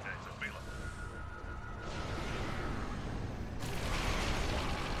 Additional data is available.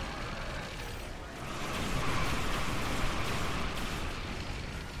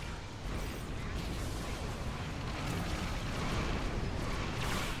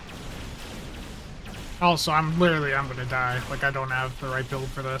 Also, I'm gonna die. Like, I don't have the right build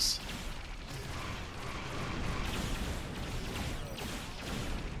for this.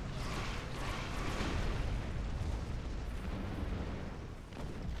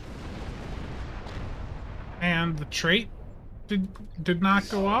 And the trait did not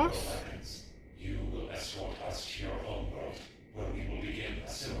go off. You will escort us to your homeworld, where we will begin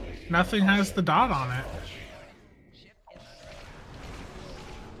assimilating. Nothing has the dot on it.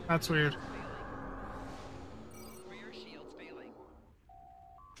 That's weird. Rear shields failing.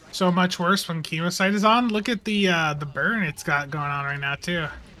 So much worse when Chemosite is on. Look at the burn it's got going on right now too.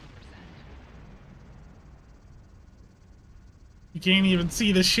 You can't even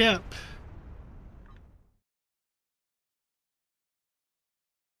see the ship.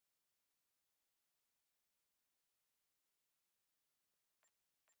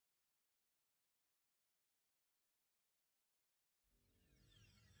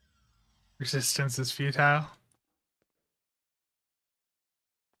 Resistance is futile.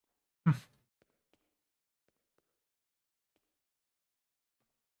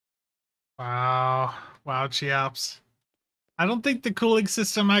 Wow. Wow, Chiaps. I don't think the cooling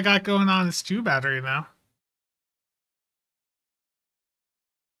system I got going on is too bad right now.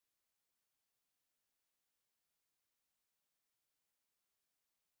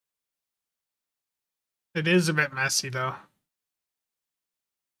 It is a bit messy though.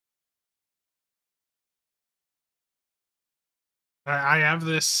 I have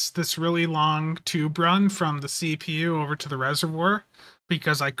this really long tube run from the CPU over to the reservoir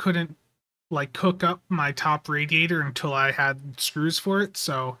because I couldn't like hook up my top radiator until I had screws for it.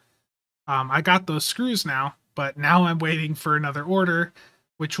 So I got those screws now, but now I'm waiting for another order,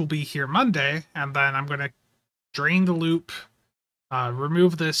 which will be here Monday, and then I'm gonna drain the loop,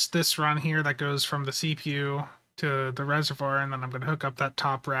 remove this run here that goes from the CPU to the reservoir, and then I'm gonna hook up that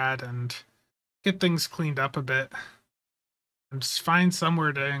top rad and get things cleaned up a bit. And just find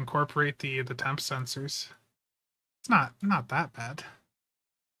somewhere to incorporate the temp sensors. It's not that bad.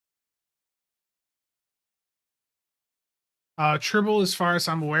 Tribble, as far as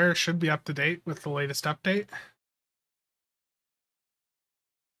I'm aware, should be up to date with the latest update.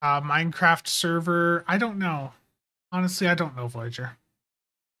 Minecraft server, I don't know. Honestly, I don't know, Voyager.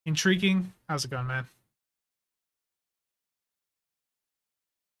 Intriguing? How's it going, man?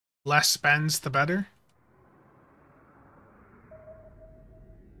 Less spends, the better.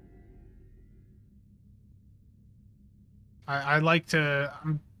 I like to...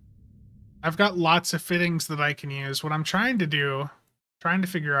 I've got lots of fittings that I can use. What I'm trying to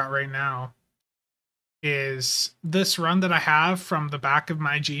figure out right now, is this run that I have from the back of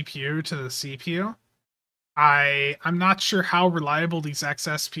my GPU to the CPU. I'm not sure how reliable these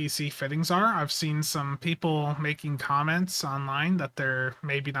XSPC fittings are. I've seen some people making comments online that they're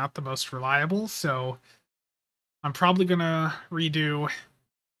maybe not the most reliable, so I'm probably gonna redo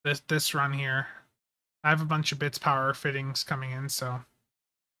this run here. I have a bunch of bits power fittings coming in, so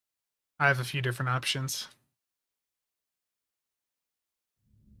I have a few different options.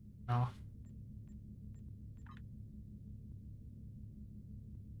 Oh.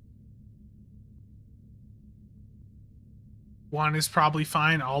 One is probably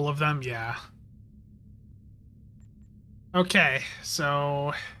fine, all of them, yeah. Okay,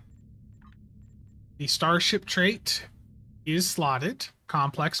 so the Starship trait is slotted.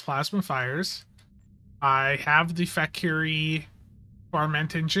 Complex plasma fires. I have the Fekiri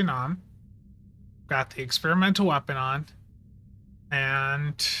Barment engine on. Got the experimental weapon on.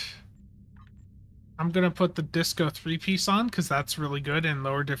 And I'm going to put the Disco 3-piece on because that's really good in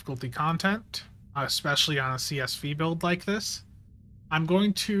lower difficulty content, especially on a CSV build like this. I'm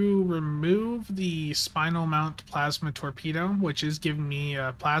going to remove the Spinal Mount Plasma Torpedo, which is giving me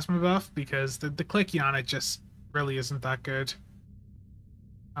a plasma buff because the clicky on it just really isn't that good.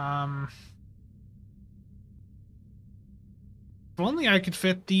 If only I could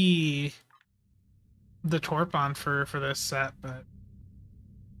fit the torp on for this set, but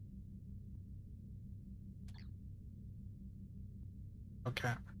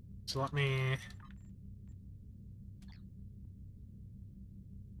okay. So let me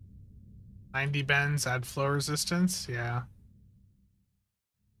 90 bends, add flow resistance, yeah.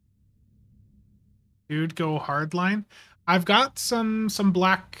 Dude, go hardline. I've got some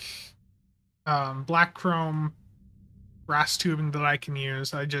black chrome brass tubing that I can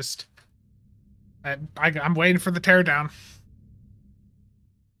use. I'm waiting for the teardown.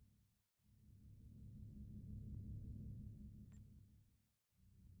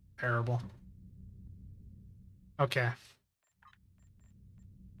 Terrible. Okay.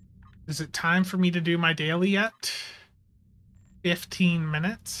 Is it time for me to do my daily yet? 15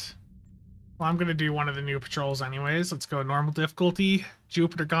 minutes. Well, I'm going to do one of the new patrols anyways. Let's go normal difficulty.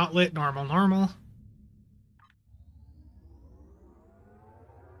 Jupiter Gauntlet, normal.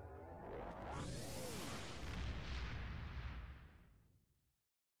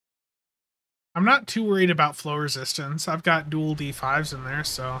 I'm not too worried about flow resistance. I've got dual D5s in there,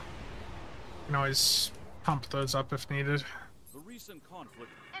 so I can always pump those up if needed. The recent conflict.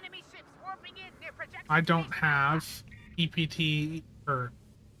 Enemy ships swarming in near projection. I don't have EPT or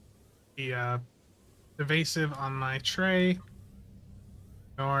the evasive on my tray,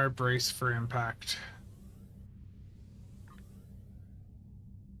 nor brace for impact.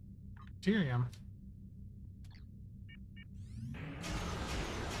 Deuterium.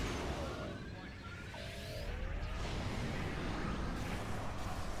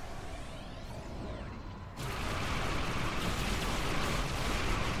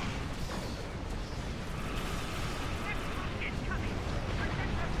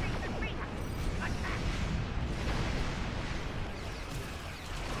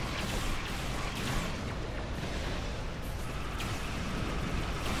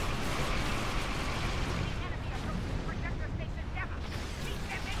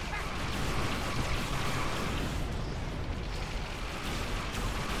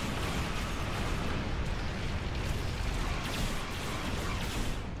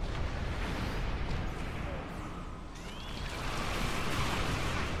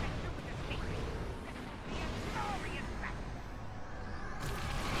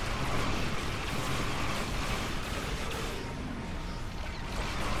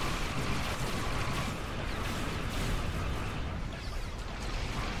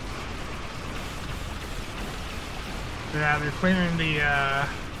 Yeah, they're clearing the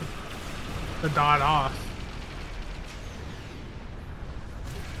dot off.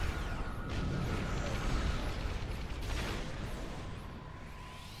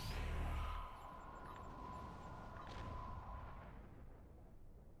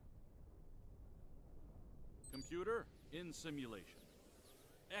 Computer, in simulation.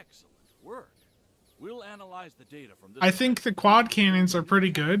 Excellent work. We'll analyze the data from this. I think the quad cannons are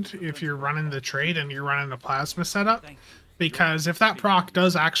pretty good if you're running the trade and you're running a plasma setup, because if that proc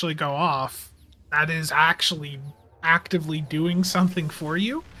does actually go off, that is actually actively doing something for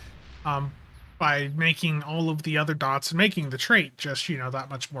you, by making all of the other dots and making the trait just, you know, that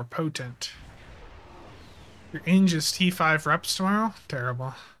much more potent. Your Inge is T5 reps tomorrow?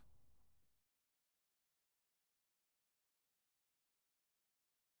 Terrible.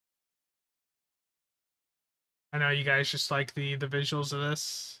 I know you guys just like the visuals of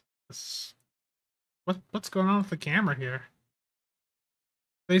this. What's going on with the camera here?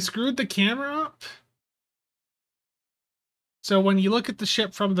 They screwed the camera up? So when you look at the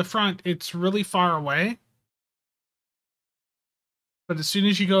ship from the front, it's really far away. But as soon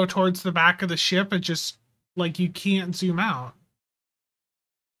as you go towards the back of the ship, it just, like, you can't zoom out.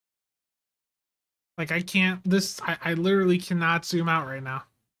 Like, I can't, I literally cannot zoom out right now.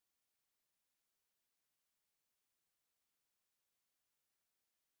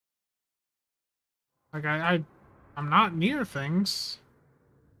 Like, I'm not near things.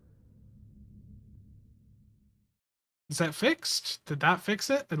 Is that fixed? Did that fix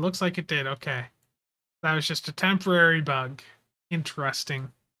it? It looks like it did. Okay. That was just a temporary bug.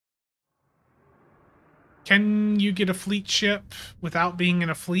 Interesting. Can you get a fleet ship without being in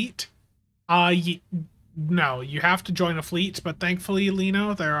a fleet? No, you have to join a fleet, but thankfully,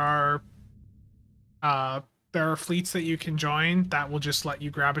 Lino, there are fleets that you can join that will just let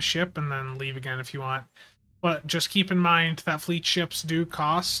you grab a ship and then leave again if you want. But just keep in mind that fleet ships do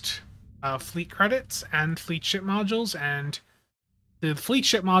cost fleet credits and fleet ship modules, and the fleet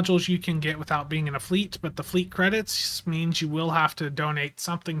ship modules you can get without being in a fleet, but the fleet credits means you will have to donate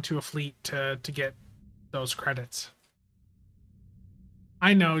something to a fleet to get those credits.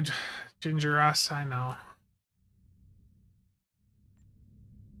 I know, Ginger Us, I know.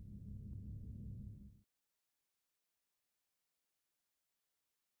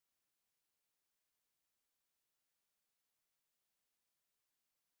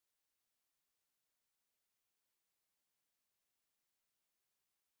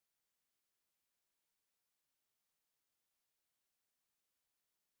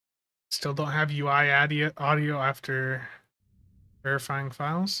 Still don't have UI audio after verifying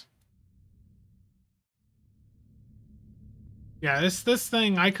files. Yeah, this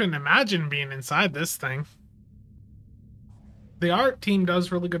thing, I couldn't imagine being inside this thing. The art team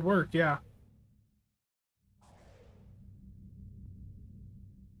does really good work, yeah.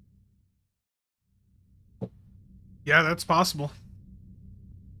 Yeah, that's possible.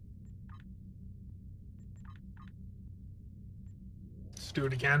 Let's do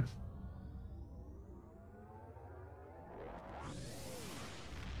it again.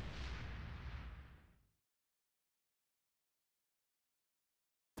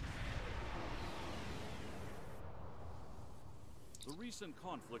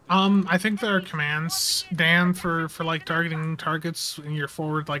 I think there are commands, Dan, for like targeting targets in your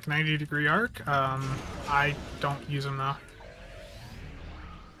forward like 90-degree arc. I don't use them though.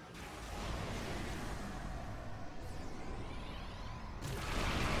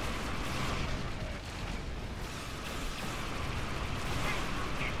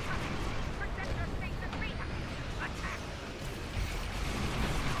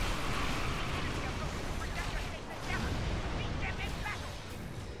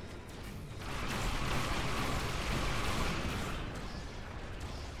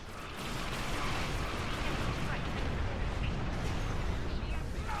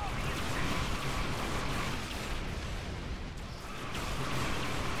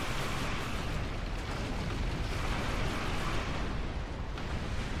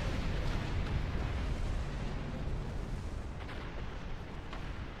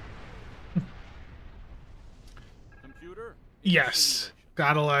 Yes,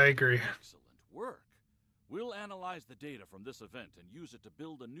 I agree. Excellent work. We'll analyze the data from this event and use it to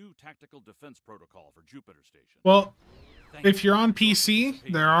build a new tactical defense protocol for Jupiter Station. Well, if you're on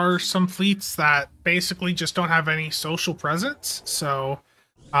PC, there are some fleets that basically just don't have any social presence. So,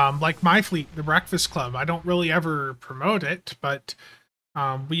 like my fleet, the Breakfast Club, I don't really ever promote it, but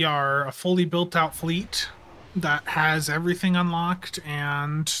we are a fully built out fleet that has everything unlocked,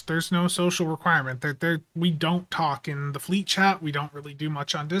 and there's no social requirement. We don't talk in the fleet chat. We don't really do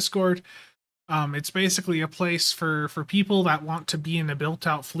much on Discord. It's basically a place for people that want to be in a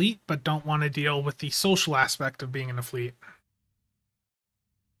built-out fleet but don't want to deal with the social aspect of being in a fleet.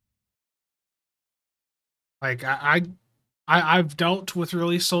 Like I've dealt with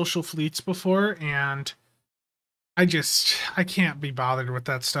really social fleets before, and I can't be bothered with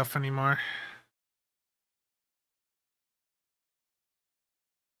that stuff anymore.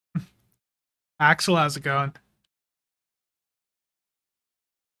 Axel, how's it going?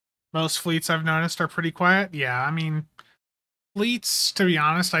 Most fleets I've noticed are pretty quiet. Yeah, I mean, fleets, to be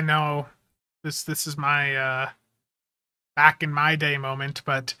honest, I know this is my back in my day moment,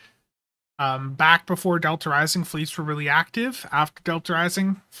 but back before Delta Rising, fleets were really active. After Delta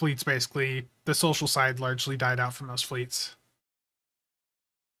Rising, fleets basically, the social side largely died out from those fleets.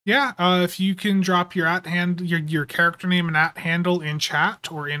 Yeah, if you can drop your your character name and at handle in chat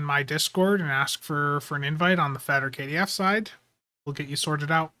or in my Discord and ask for an invite on the Fed or KDF side, we'll get you sorted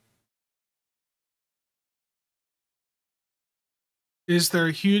out. Is there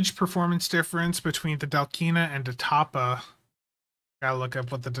a huge performance difference between the Dalkina and the Tapa? Gotta look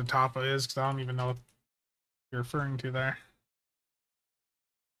up what the Tapa is because I don't even know what you're referring to there.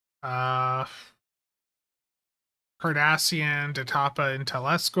 Cardassian, Datapa,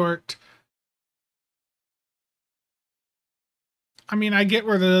 Intel Escort. I mean, I get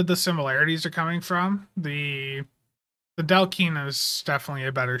where the similarities are coming from. The Dalkina is definitely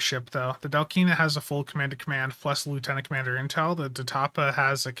a better ship, though. The Dalkina has a full command to command plus lieutenant commander intel. The Datapa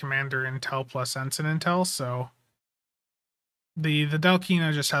has a commander intel plus ensign intel, so the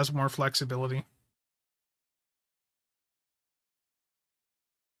Dalkina just has more flexibility.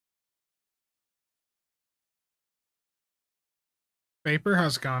 Vapor,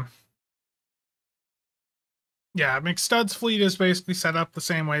 how's it going? Yeah, McStud's fleet is basically set up the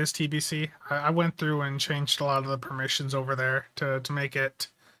same way as TBC. I went through and changed a lot of the permissions over there to make it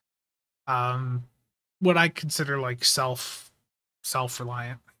what I consider like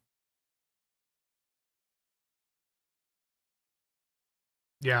self-reliant.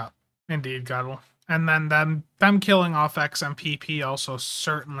 Yeah, indeed, Godwell. And then them killing off XMPP also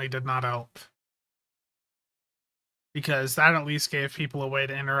certainly did not help. Because that at least gave people a way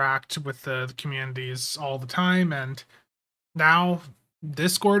to interact with the communities all the time, and now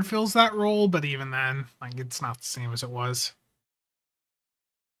Discord fills that role, but even then, like, it's not the same as it was.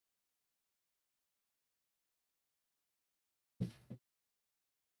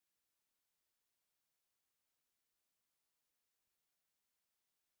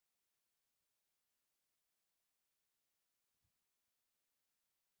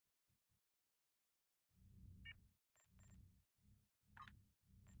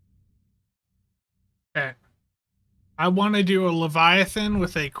 Okay. I want to do a Leviathan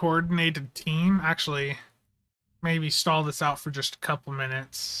with a coordinated team. Actually, maybe stall this out for just a couple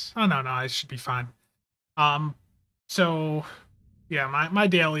minutes. Oh, no, I should be fine. So yeah, my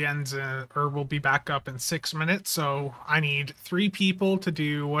daily ends or will be back up in 6 minutes, so I need 3 people to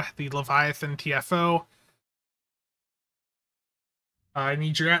do the Leviathan TFO. I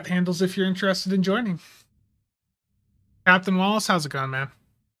need your at handles if you're interested in joining. Captain Wallace, how's it going, man?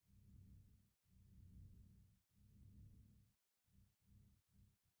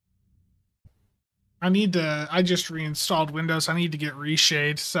 I just reinstalled Windows. I need to get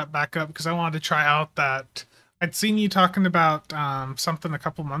Reshade set back up because I wanted to try out that. I'd seen you talking about something a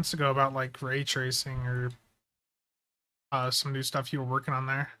couple months ago about like ray tracing or some new stuff you were working on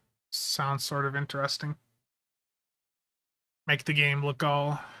there. Sounds sort of interesting. Make the game look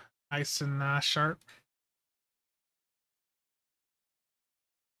all nice and sharp.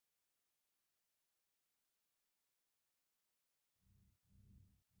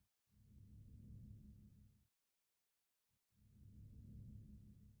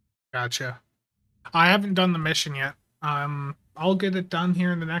 Gotcha. I haven't done the mission yet. I'll get it done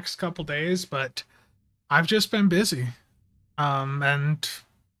here in the next couple days, but I've just been busy. And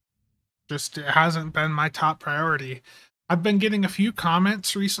just it hasn't been my top priority. I've been getting a few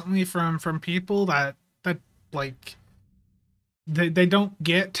comments recently from people that like they don't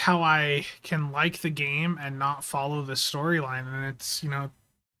get how I can like the game and not follow the storyline, and it's, you know,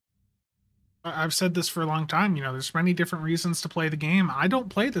 I've said this for a long time, you know, there's many different reasons to play the game. I don't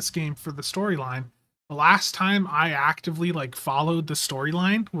play this game for the storyline. The last time I actively like followed the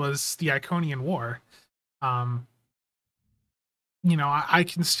storyline was the Iconian War. You know, I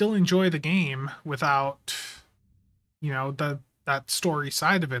can still enjoy the game without, you know, that story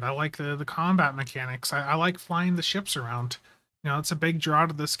side of it. I like the combat mechanics. I like flying the ships around. You know, it's a big draw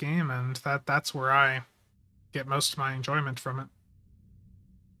to this game, and that's where I get most of my enjoyment from it.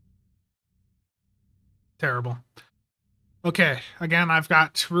 Terrible. Okay, again, I've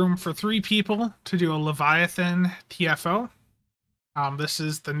got room for 3 people to do a Leviathan TFO. This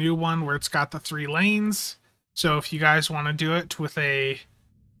is the new one where it's got the 3 lanes. So if you guys want to do it with a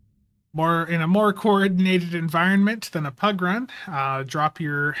more coordinated environment than a pug run, drop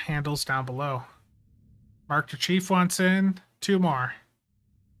your handles down below. Mark the Chief wants in, 2 more.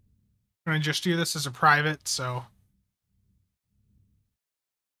 I'm gonna just do this as a private, so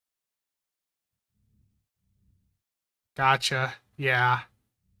gotcha. Yeah.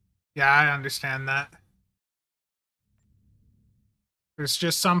 Yeah, I understand that. There's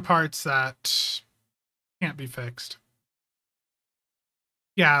just some parts that can't be fixed.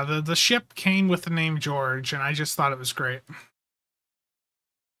 Yeah, the ship came with the name George, and I just thought it was great.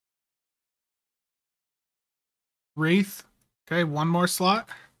 Wraith. Okay, 1 more slot.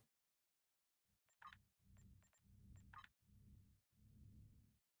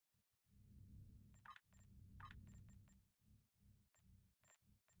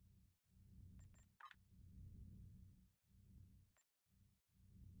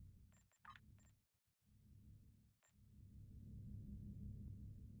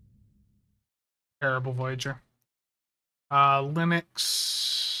 Terrible Voyager.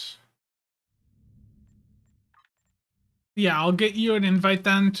 Linux. Yeah, I'll get you an invite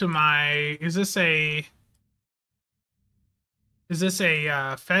then to my... Is this a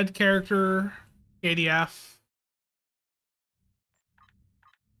Fed character? ADF?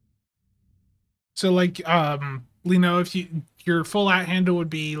 So like, Lino, if your full @ handle would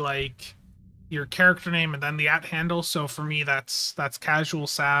be like your character name and then the @ handle. So for me, that's Casual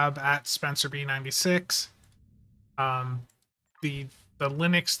Sab at Spencer B96. The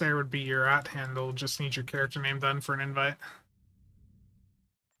Linux there would be your @ handle. Just need your character name then for an invite.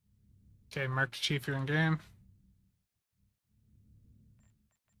 Okay, Mark the Chief, you're in game.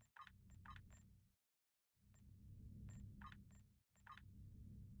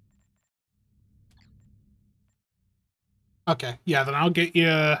 Okay, yeah, then I'll get you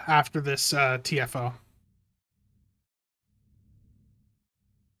after this TFO.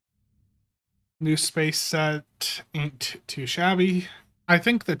 New space set ain't too shabby. I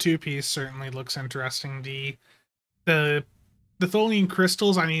think the 2-piece certainly looks interesting. The Tholian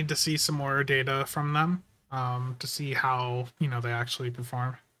crystals, I need to see some more data from them to see how, they actually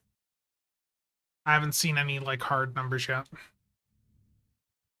perform. I haven't seen any like hard numbers yet.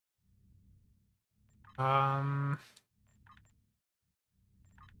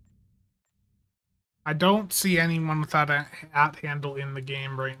 I don't see anyone without a @ handle in the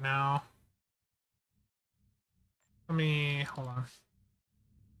game right now. Let me hold on.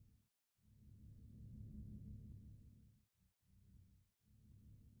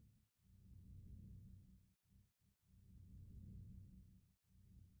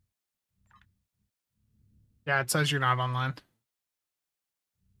 Yeah, it says you're not online.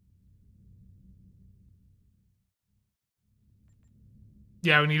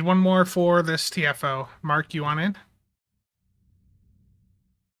 Yeah, we need 1 more for this TFO. Mark, you want in?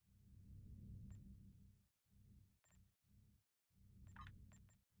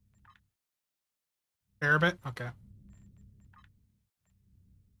 Arabit? Okay.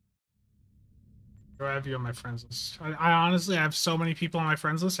 Do I have you on my friends list? I honestly have so many people on my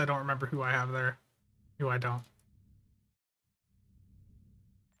friends list, I don't remember who I have there, who I don't.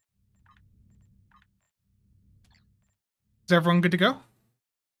 Is everyone good to go?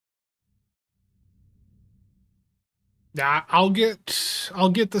 Yeah, I'll get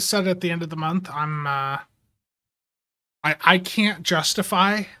the set at the end of the month. I can't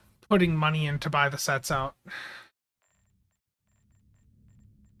justify putting money in to buy the sets out.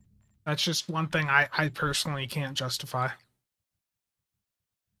 That's just one thing I personally can't justify.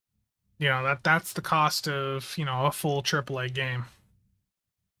 That's the cost of, a full AAA game.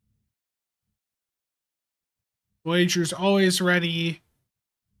 Voyager's always ready.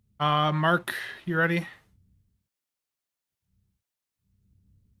 Mark, you ready?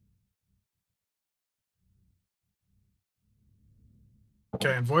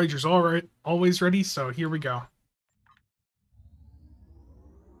 Okay, and Voyager's always ready, so here we go.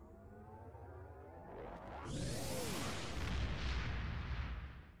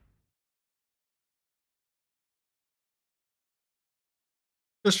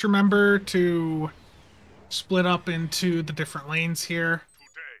 Just remember to split up into the different lanes here.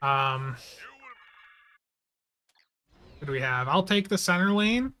 What do we have? I'll take the center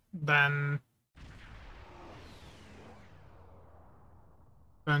lane, then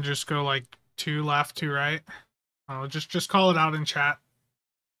just go like 2 left, 2 right. I'll just call it out in chat.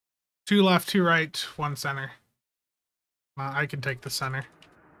 2 left, 2 right, 1 center. I can take the center.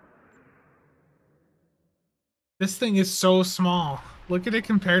 This thing is so small. Look at it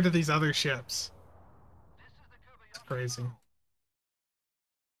compared to these other ships. It's crazy.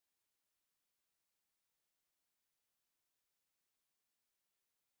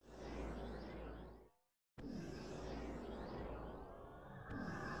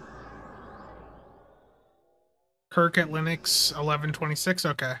 Kirk at Linux 1126.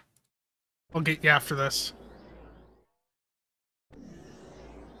 Okay. I'll get you after this.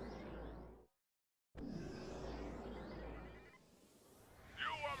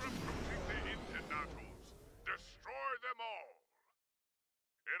 You are approaching the Internationals. Destroy them all.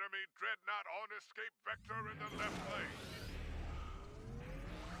 Enemy dreadnought on escape vector in the left lane.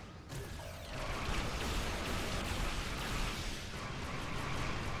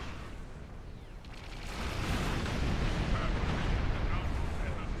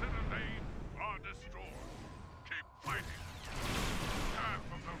 In the center lane are destroyed. Keep fighting. Half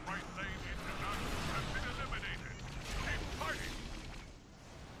of the right lane Internationals have been eliminated. Keep fighting.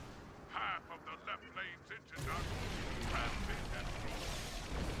 Half of the left lane's Internationals have been destroyed.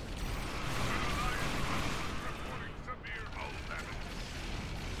 An alliance is reporting severe hull damage.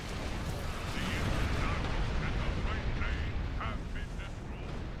 The Internationals and the right lane have been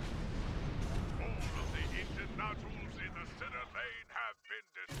destroyed. All of the Internationals in the center lane have been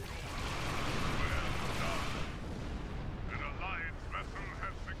destroyed. Well done. An alliance vessel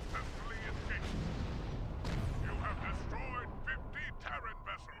has successfully escaped. You have destroyed 50 Terran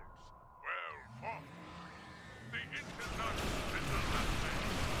vessels. Well fought. The Internationals in the left lane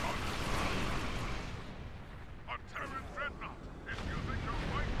are destroyed. A Terran dreadnought is using the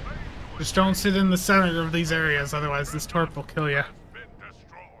right lane to Just don't sit in the center of these areas, otherwise this torp will kill you. been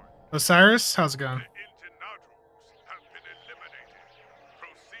destroyed. Osiris, how's it going? The Internationals have been eliminated.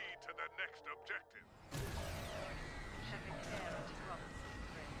 Proceed to the next objective.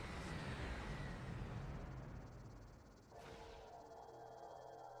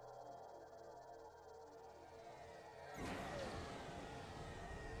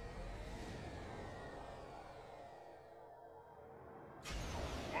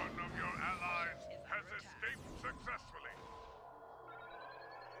 One of your allies has escaped successfully.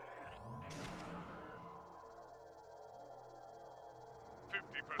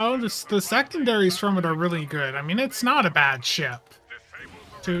 Oh, the secondaries from it are really good. I mean, it's not a bad ship.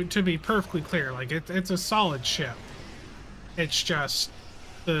 To be perfectly clear, like it's a solid ship. It's just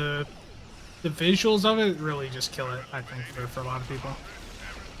the visuals of it really just kill it, I think, for a lot of people.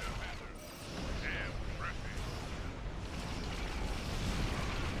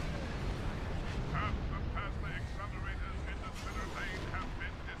 Half the plasma accelerators in the center lane have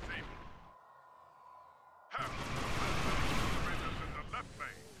been disabled. Half of the plasma accelerators in the left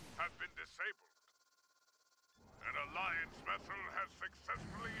lane have been disabled. An alliance vessel has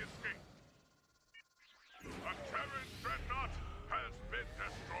successfully escaped. A Terran dreadnought has been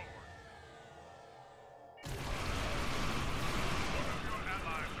destroyed. One of your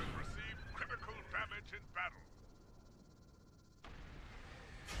allies has received critical damage in battle.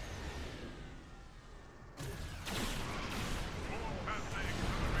 All plasma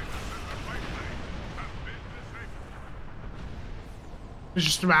accelerators in the right lane have been disabled. It's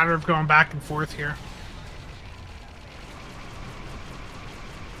just a matter of going back and forth here.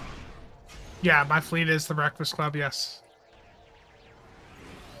 Yeah, my fleet is the Breakfast Club, yes.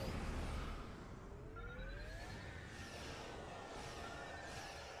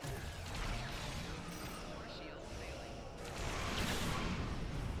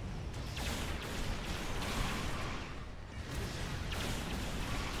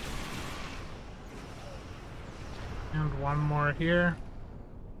 And one more here.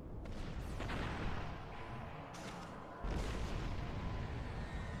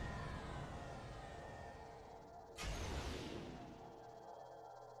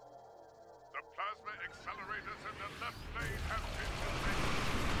 The plasma accelerators in the left lane have been disabled.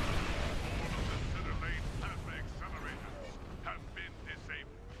 All of the center lane plasma accelerators have been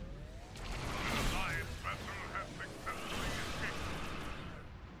disabled. An alliance vessel has successfully escaped.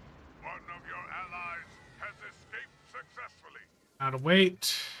 One of your allies has escaped successfully. Out of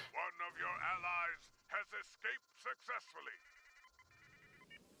weight. One of your allies has escaped successfully.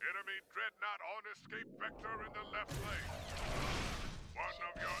 Enemy dreadnought on escape vector in the left lane. One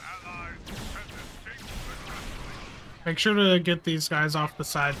of your allies has escaped successfully. Make sure to get these guys off the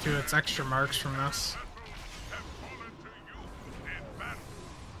side too. It's extra marks from this. Vessels have fallen to you in battle.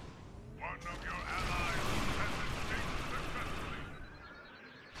 One of your allies has escaped successfully.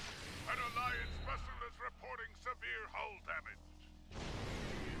 An alliance vessel is reporting severe hull damage.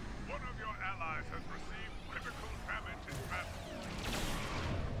 One of your allies has received critical damage in battle.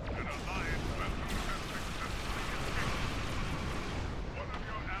 An alliance vessel has successfully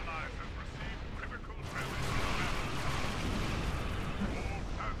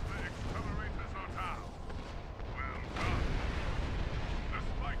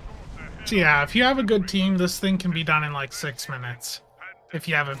Yeah, if you have a good team, this thing can be done in like 6 minutes. If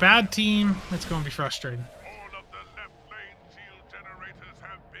you have a bad team, it's going to be frustrating. All of the left lane shield generators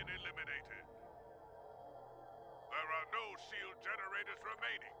have been eliminated. There are no shield generators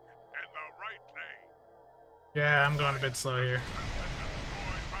remaining in the right lane. Yeah, I'm going a bit slow here.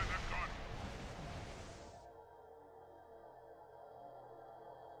 Destroyed by the Gorn.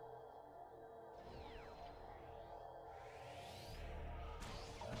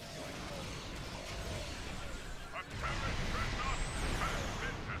 A Terran dreadnought has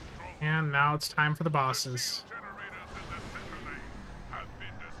been destroyed. And now it's time for the bosses. Generators in the center lane have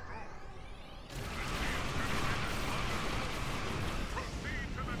been destroyed. The shield generators proceed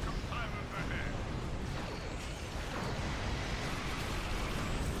to the compilers ahead.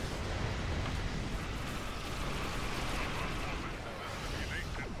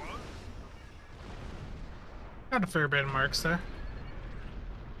 Simulation was Got a fair bit of marks there.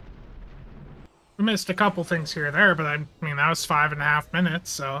 We missed a couple things here or there, but I mean, that was 5.5 minutes,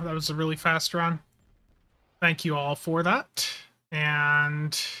 so that was a really fast run. Thank you all for that.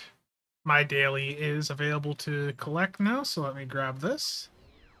 And my daily is available to collect now, so let me grab this.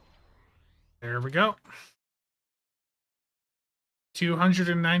 There we go.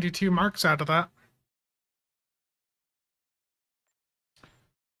 292 marks out of that.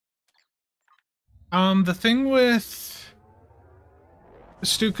 The thing with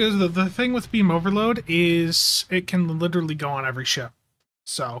Stuka, the thing with Beam Overload is it can literally go on every ship.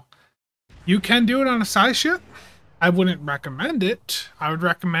 So you can do it on a size ship. I wouldn't recommend it. I would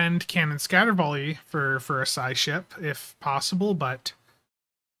recommend Cannon Scatter Volley for a size ship if possible, but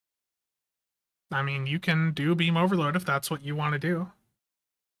I mean, you can do Beam Overload if that's what you want to do.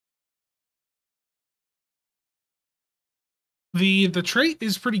 The trait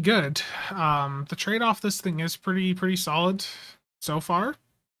is pretty good. The trade off this thing is pretty solid so far.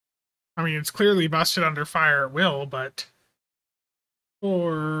 I mean, it's clearly busted under fire at will, but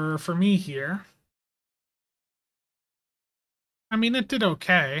for me here, I mean, it did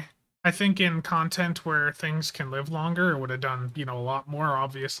okay. I think in content where things can live longer, it would have done, you know, a lot more,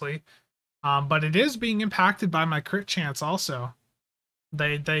 obviously. But it is being impacted by my crit chance also.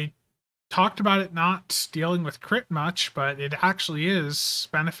 They talked about it not dealing with crit much, but it actually is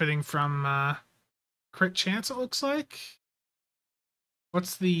benefiting from crit chance, it looks like.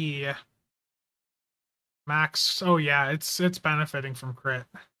 What's the max? Oh yeah, it's benefiting from crit.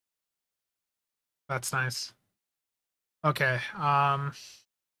 That's nice. Okay,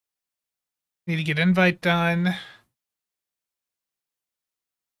 need to get invite done.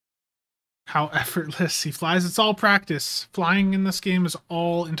 How effortless he flies. It's all practice. Flying in this game is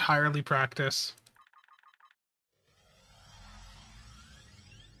all entirely practice.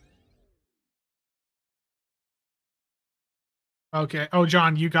 Okay. Oh,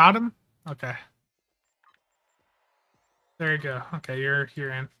 John, you got him? Okay. There you go. Okay, you're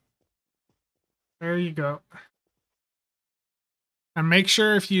in. There you go. And make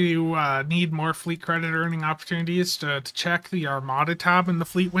sure if you need more fleet credit earning opportunities to check the Armada tab in the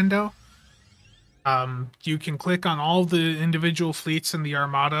fleet window. You can click on all the individual fleets in the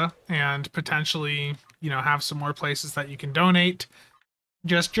Armada and potentially, you know, have some more places that you can donate.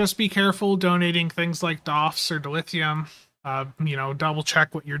 Just be careful donating things like DOFs or dilithium. You know, double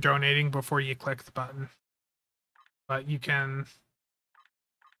check what you're donating before you click the button. But you can...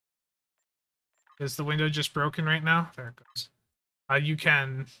 Is the window just broken right now? There it goes. You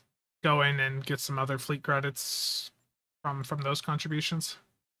can go in and get some other fleet credits from those contributions.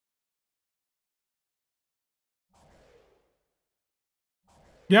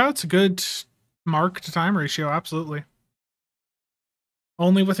 Yeah, it's a good mark to time ratio, absolutely.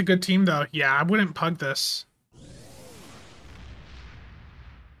 Only with a good team, though. Yeah, I wouldn't pug this.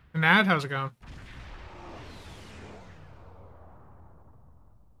 Nad, how's it going?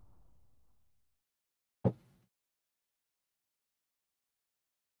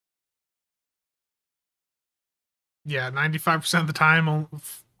 Yeah, 95% of the time,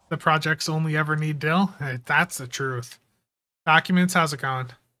 the projects only ever need dill. Hey, that's the truth. Documents, how's it going?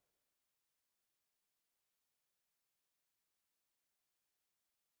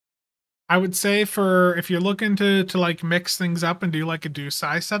 I would say for if you're looking to like mix things up and do like a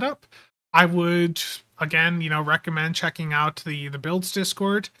Dusai setup, I would again, you know, recommend checking out the builds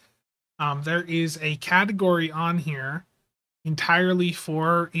Discord. There is a category on here entirely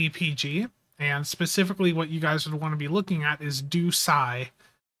for EPG, and specifically what you guys would want to be looking at is Dusai.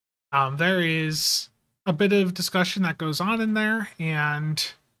 There is a bit of discussion that goes on in there,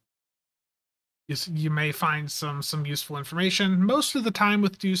 and you may find some useful information. Most of the time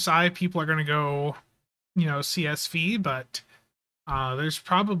with Dusai, people are going to go, you know, CSV, but There's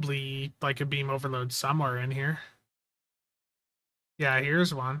probably like a beam overload somewhere in here. Yeah,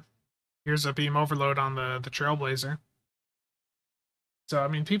 here's one. Here's a beam overload on the Trailblazer. So I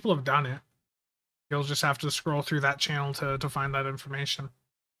mean, people have done it. You'll just have to scroll through that channel to find that information.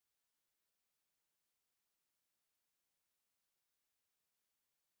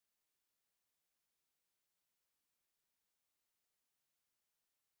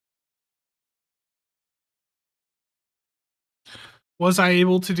 Was I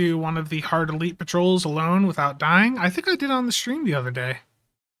able to do one of the hard elite patrols alone without dying? I think I did on the stream the other day.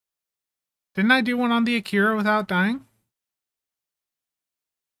 Didn't I do one on the Akira without dying?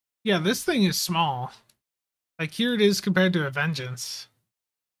 Yeah, this thing is small. Like, here it is compared to a Vengeance.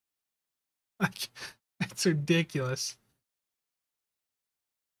 Like, it's ridiculous.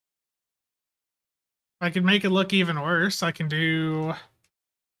 I can make it look even worse. I can do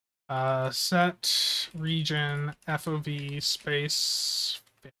set region FOV space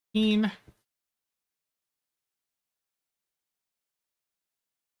 15.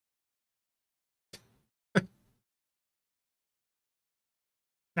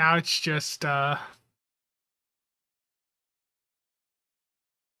 Now it's just yeah,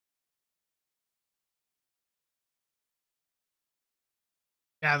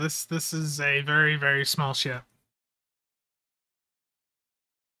 this is a very, very small ship.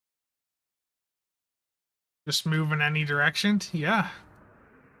 Just move in any direction? Yeah.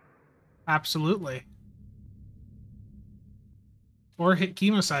 Absolutely. Or hit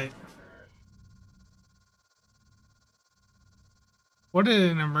Chemosite. What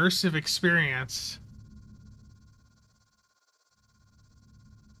an immersive experience.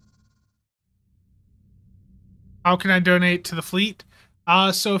 How can I donate to the fleet?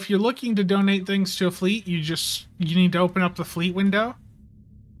 So if you're looking to donate things to a fleet, you need to open up the fleet window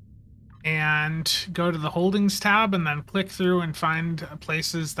and go to the holdings tab and then click through and find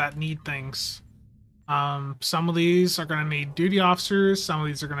places that need things. Some of these are going to need duty officers. Some of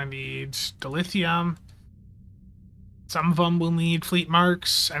these are going to need dilithium. Some of them will need fleet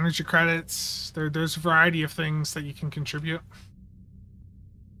marks, energy credits. There's a variety of things that you can contribute.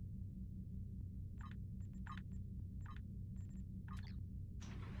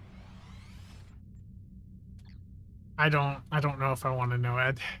 I don't know if I want to know,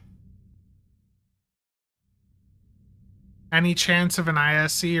 Ed. Any chance of an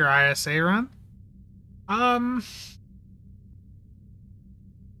ISC or ISA run?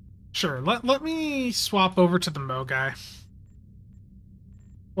 Sure. Let me swap over to the Mo guy.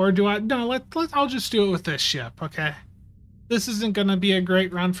 Or do I? No, I'll just do it with this ship, okay? This isn't gonna be a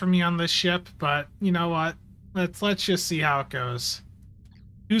great run for me on this ship, but you know what? Let's just see how it goes.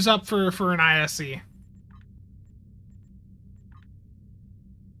 Who's up for an ISC?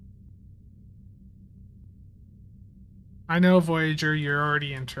 I know, Voyager, you're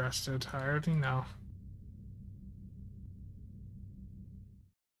already interested. I already know.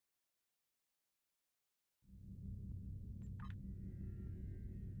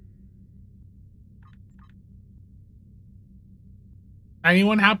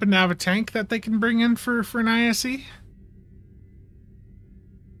 Anyone happen to have a tank that they can bring in for an ISC?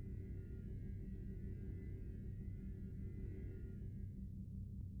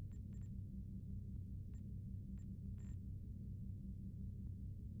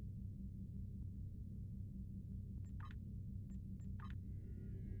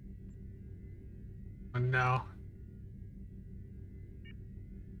 Oh, no.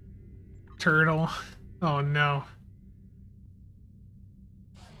 Turtle. Oh no.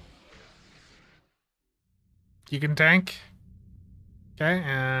 You can tank? Okay,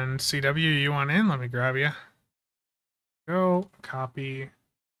 and CW, you want in? Let me grab you. Go, copy,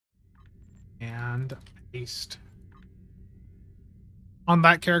 and paste. On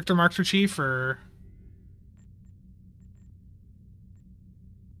that character, Master Chief, or...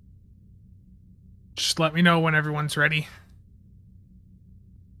 Just let me know when everyone's ready.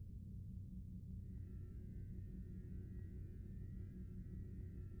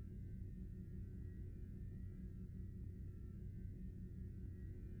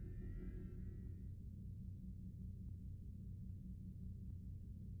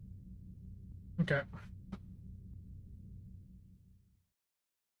 Okay.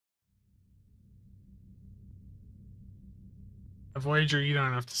 Voyager, you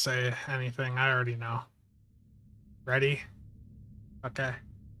don't have to say anything. I already know. Ready? Okay.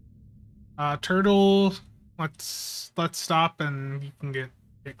 Turtle, let's stop and you can get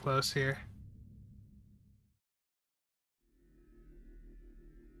close here.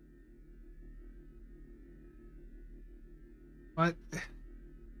 What?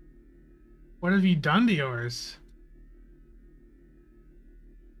 What have you done to yours?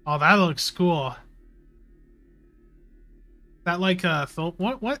 Oh, that looks cool. That like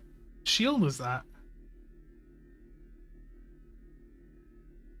what shield is that?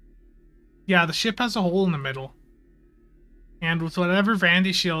 Yeah, the ship has a hole in the middle. And with whatever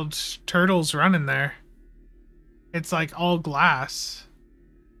Vandy shield turtles running there, it's like all glass.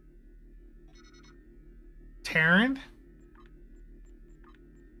 Terran?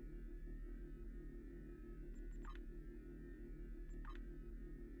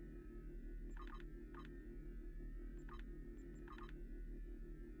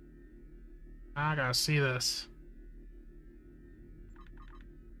 I gotta see this.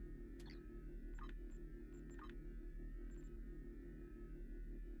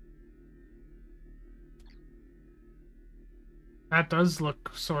 That does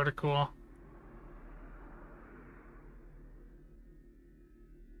look sort of cool.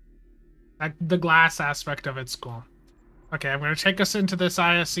 The glass aspect of it's cool. Okay, I'm gonna take us into this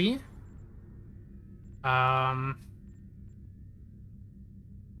ISE.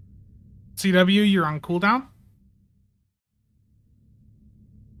 CW, you're on cooldown.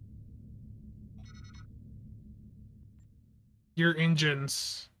 Your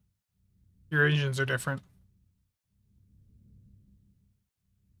engines are different.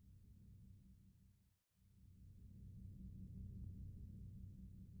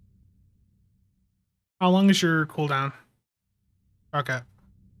 How long is your cooldown? Okay.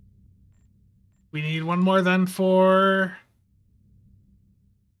 We need one more then for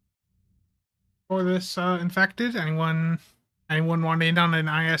this infected. Anyone want in on an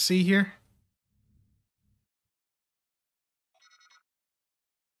ISE here?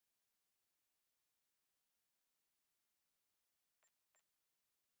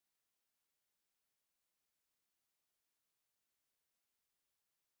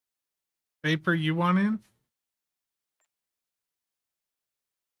 Vapor, you want in?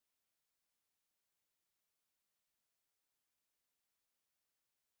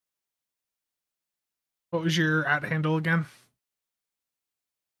 What was your @ handle again?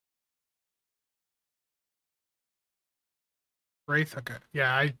 Wraith? Okay.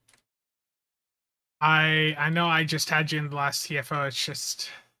 Yeah, I know I just had you in the last TFO. It's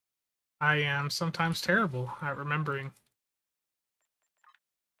just I am sometimes terrible at remembering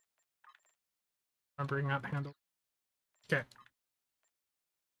 @ handle. Okay.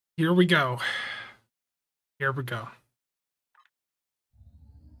 Here we go. Here we go.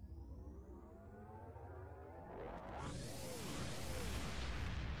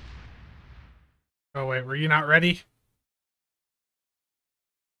 Oh wait, were you not ready?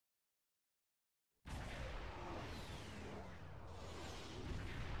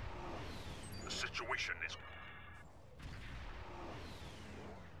 The situation is...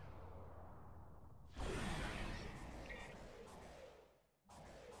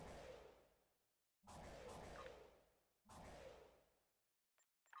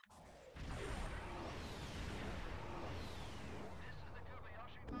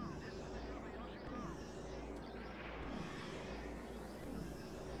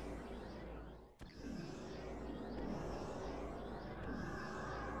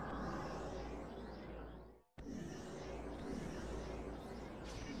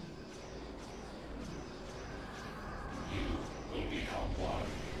 Will become one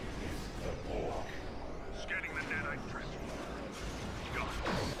with the Borg. Scanning the nanite drift. Got it.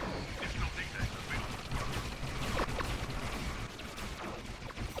 Additional data available.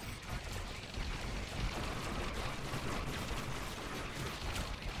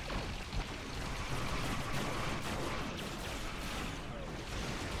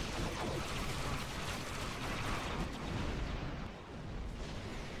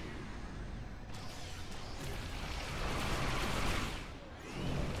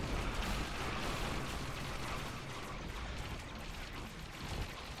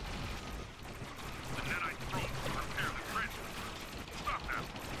 The nanite probe will repair the transmitter. Stop now.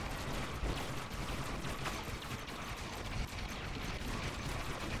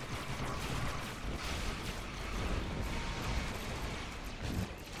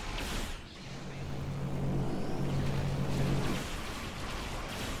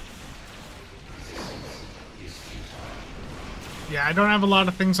 Yeah, I don't have a lot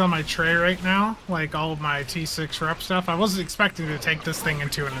of things on my tray right now, like all of my T6 rep stuff. I wasn't expecting to take this thing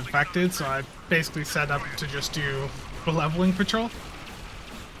into an infected, so I basically set up to just do the leveling patrol.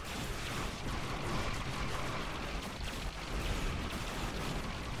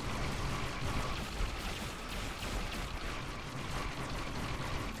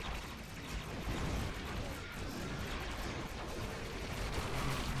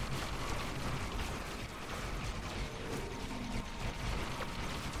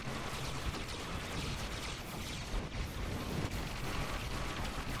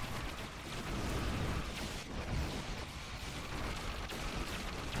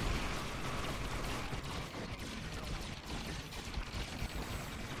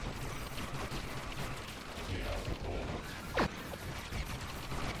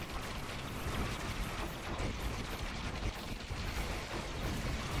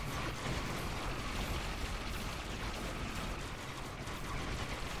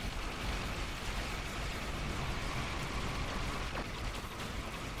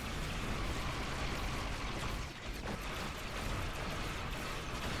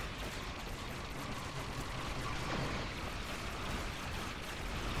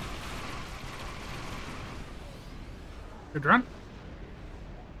 Good run.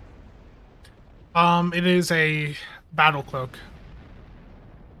 It is a battle cloak.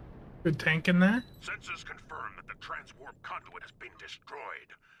 Good tank in there. Sensors confirm that the transwarp conduit has been destroyed.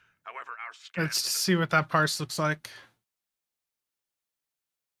 However, our Let's scans see what that parse looks like.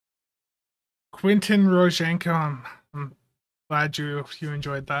 Quentin Rozhenko. I'm glad you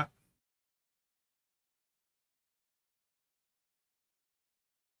enjoyed that.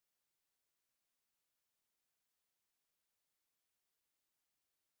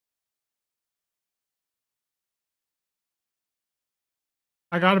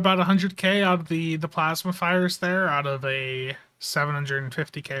 I got about 100k out of the plasma fires there, out of a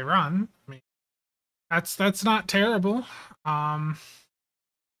 750k run. I mean, that's not terrible.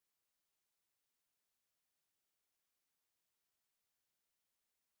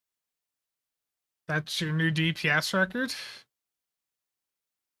 That's your new DPS record.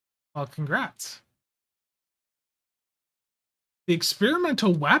 Well, congrats. The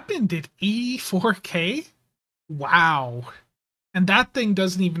experimental weapon did 84k. Wow. And that thing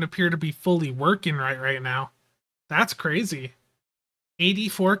doesn't even appear to be fully working right now. That's crazy.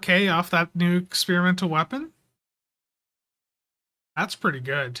 84k off that new experimental weapon? That's pretty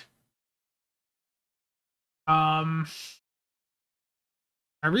good.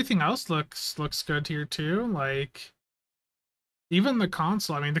 Everything else looks good here too. Like even the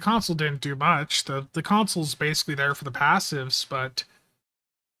console. I mean, the console didn't do much. The console's basically there for the passives, but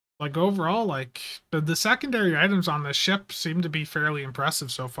like overall, like the secondary items on the ship seem to be fairly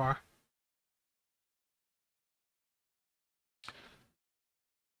impressive so far.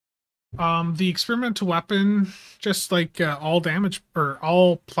 The experimental weapon, just like all damage or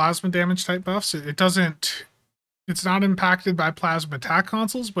all plasma damage type buffs, it doesn't. It's not impacted by plasma attack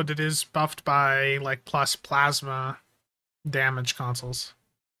consoles, but it is buffed by like plus plasma damage consoles.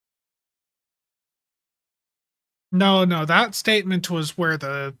 No, that statement was where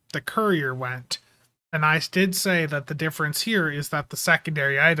the courier went. And I did say that the difference here is that the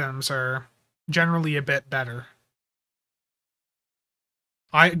secondary items are generally a bit better.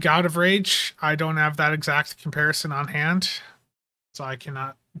 God of Rage, I don't have that exact comparison on hand, so I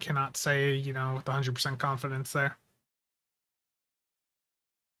cannot say, with 100% confidence there.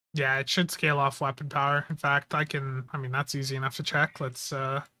 Yeah, it should scale off weapon power. In fact, I mean, that's easy enough to check. Let's,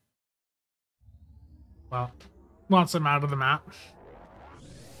 well, once I'm out of the map.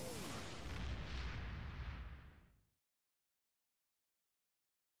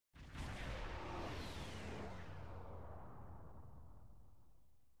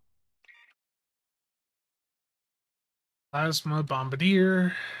 Plasma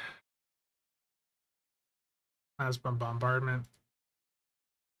Bombardier. Plasma Bombardment.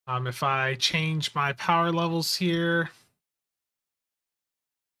 If I change my power levels here.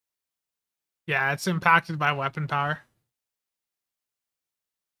 Yeah, it's impacted by weapon power.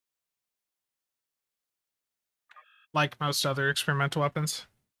 Like most other experimental weapons.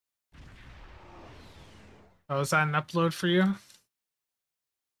 Oh, is that an upload for you?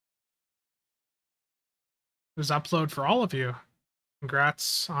 There's upload for all of you.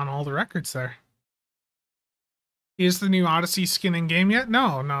 Congrats on all the records there. Is the new Odyssey skin in game yet?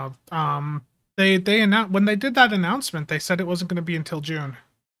 No. They announced when they did that announcement, they said it wasn't going to be until June.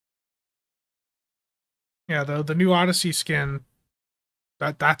 Yeah, the new Odyssey skin,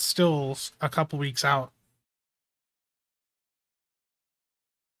 that's still a couple weeks out.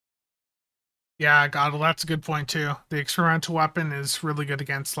 Yeah, God, well, that's a good point too. The experimental weapon is really good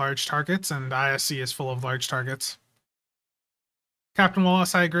against large targets, and ISC is full of large targets. Captain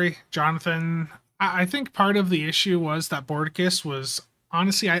Wallace, I agree. Jonathan, I think part of the issue was that Bordicus was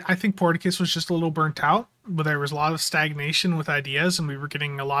honestly, I think Bordicus was just a little burnt out. But there was a lot of stagnation with ideas, and we were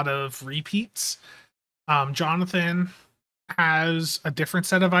getting a lot of repeats. Jonathan has a different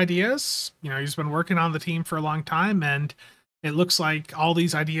set of ideas. He's been working on the team for a long time, and it looks like all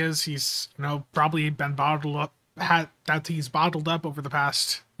these ideas he's probably been bottled up he's bottled up over the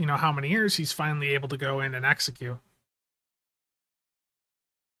past how many years, he's finally able to go in and execute.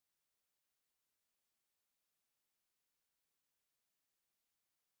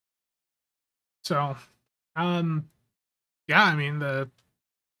 So yeah, I mean the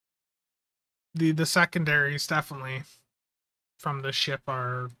secondaries definitely from the ship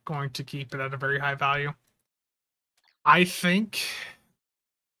are going to keep it at a very high value. I think,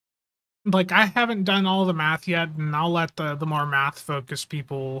 like, I haven't done all the math yet, and I'll let the more math focused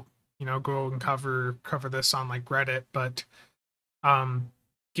people, go and cover this on like Reddit. But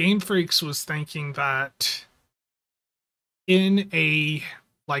Game Freaks was thinking that in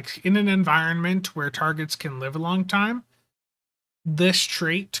an environment where targets can live a long time, this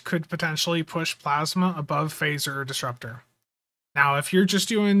trait could potentially push Plasma above Phaser or Disruptor. Now, if you're just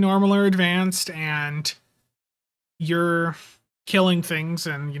doing normal or advanced and you're killing things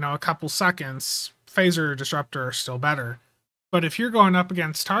in, a couple seconds, Phaser or Disruptor are still better. But if you're going up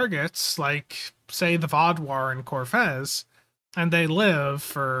against targets like, say, the VOD War and Corvez, and they live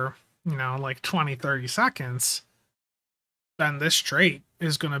for, like 20, 30 seconds, then this trait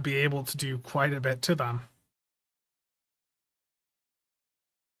is going to be able to do quite a bit to them.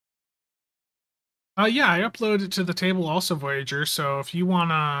 Yeah, I uploaded it to the table also, Voyager, so if you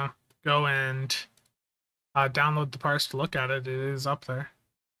want to go and download the parts to look at it, it is up there.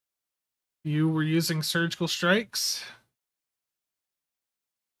 You were using surgical strikes?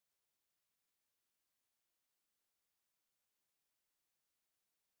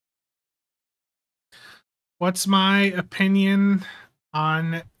 What's my opinion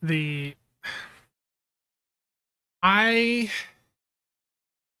on the... I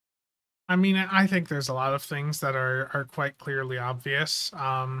mean, I think there's a lot of things that are quite clearly obvious.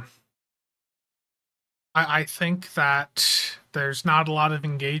 I think that there's not a lot of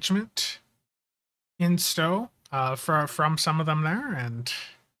engagement in Stowe from some of them there, and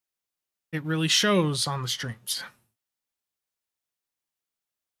it really shows on the streams.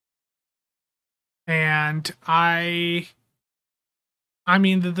 And I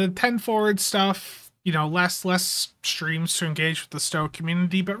mean, the 10 forward stuff, less streams to engage with the Stowe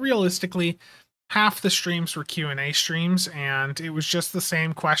community, but realistically, half the streams were Q&A streams, and it was just the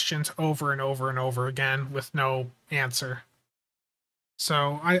same questions over and over and over again with no answer.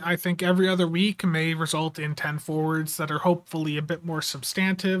 So I think every other week may result in 10 forwards that are hopefully a bit more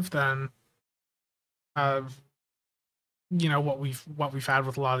substantive than what we've had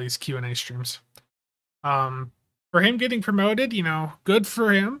with a lot of these Q&A streams. For him getting promoted, good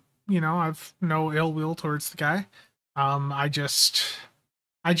for him. I've no ill will towards the guy. I just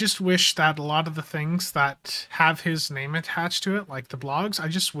wish that a lot of the things that have his name attached to it, like the blogs, I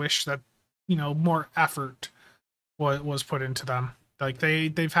just wish that, more effort was put into them. Like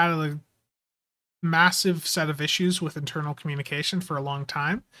they've had a massive set of issues with internal communication for a long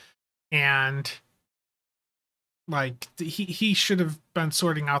time. And like he should have been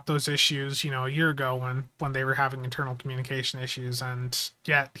sorting out those issues, a year ago when they were having internal communication issues, and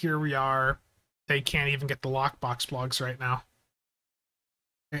yet here we are. They can't even get the lockbox blogs right now.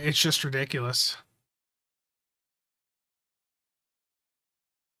 It's just ridiculous.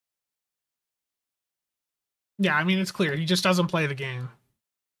 Yeah, I mean, it's clear he just doesn't play the game.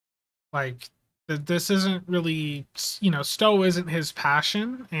 Like this isn't really, Stowe isn't his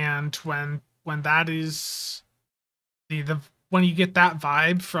passion, and when that is the when you get that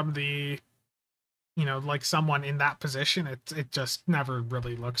vibe from the like someone in that position, it just never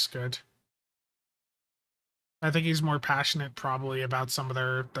really looks good. I think he's more passionate probably about some of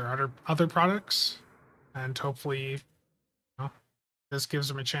their other products, and hopefully this gives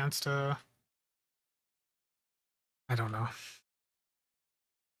him a chance to, I don't know.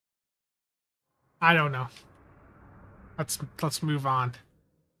 Let's move on.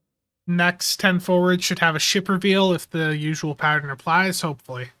 Next 10 forward should have a ship reveal if the usual pattern applies,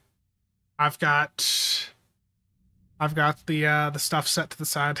 hopefully. I've got the stuff set to the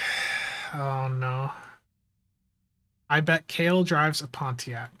side. Oh no. I bet Kale drives a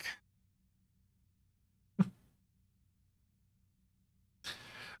Pontiac.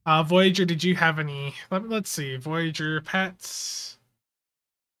 Voyager, did you have any? Let's see. Voyager pets.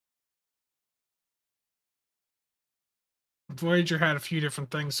 Voyager had a few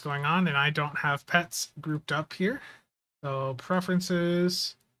different things going on, and I don't have pets grouped up here. So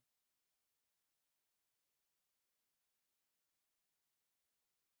preferences.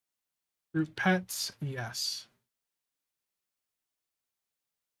 Group pets, yes.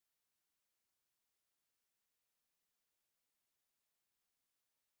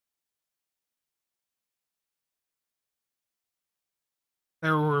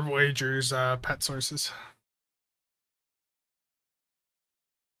 There were Voyager's pet sources.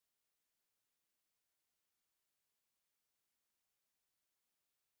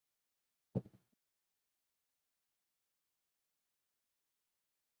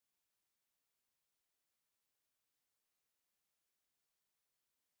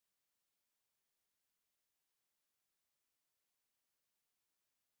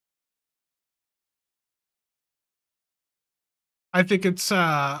 I think it's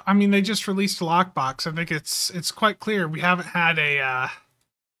I mean, they just released a lockbox. I think it's quite clear we haven't had a a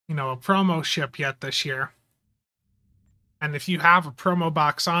promo ship yet this year. And if you have a promo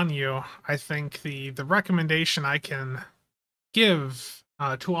box on you, I think the recommendation I can give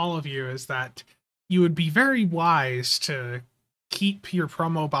to all of you is that you would be very wise to keep your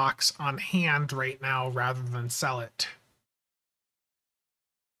promo box on hand right now rather than sell it.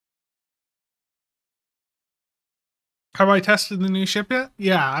 Have I tested the new ship yet?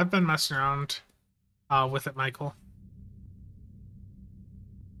 Yeah, I've been messing around with it, Michael.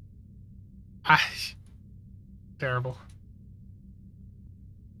 Terrible.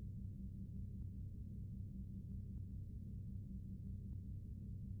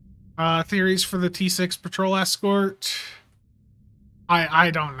 Theories for the T6 patrol escort.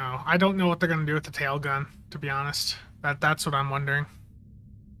 I don't know. I don't know what they're gonna do with the tail gun, to be honest. That's what I'm wondering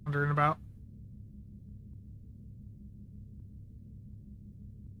about.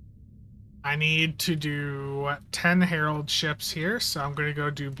 I need to do 10 Herald ships here, so I'm gonna go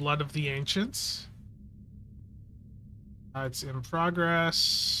do Blood of the Ancients. It's in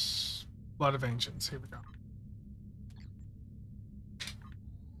progress. Blood of Ancients. Here we go.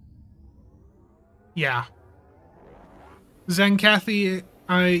 Yeah. Zenkathy,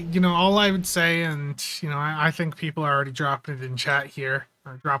 all I would say, and, I think people are already dropping it in chat here,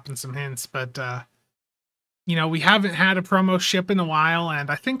 or dropping some hints, but, we haven't had a promo ship in a while, and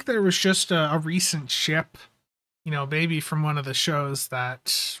I think there was just a recent ship, maybe from one of the shows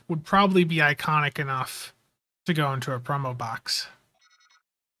that would probably be iconic enough to go into a promo box.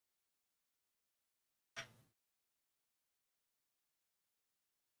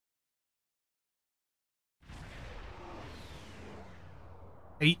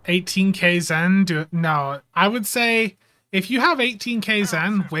 Eight, 18k Zen? No, I would say if you have 18k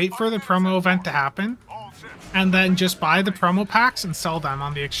Zen, wait for the promo event to happen, and then just buy the promo packs and sell them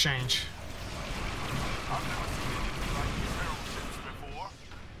on the exchange.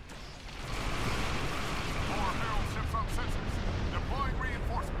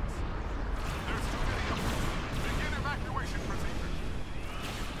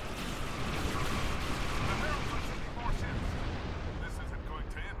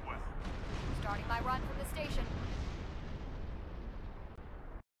 Starting my run from the station.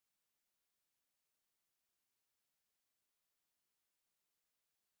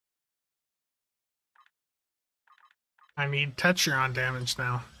 I need Tetron damage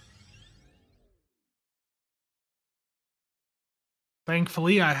now.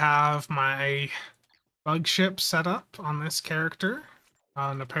 Thankfully, I have my bug ship set up on this character,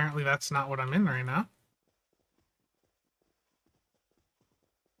 and apparently that's not what I'm in right now.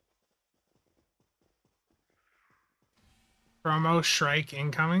 Promo Shrike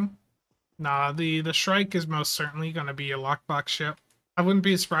incoming. Nah, the Shrike is most certainly going to be a lockbox ship. I wouldn't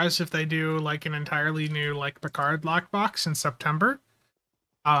be surprised if they do like an entirely new like Picard lockbox in September.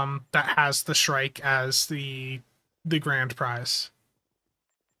 That has the Shrike as the grand prize.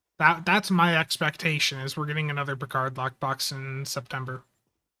 That's my expectation, is we're getting another Picard lockbox in September.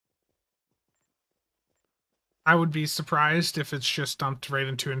 I would be surprised if it's just dumped right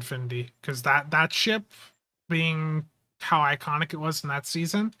into Infinity, because that ship, being how iconic it was in that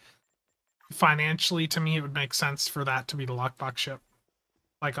season, financially to me it would make sense for that to be the lockbox ship,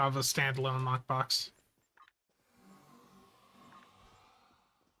 like of a standalone lockbox.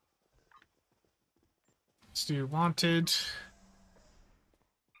 Let's do wanted.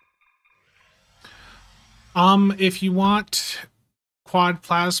 If you want quad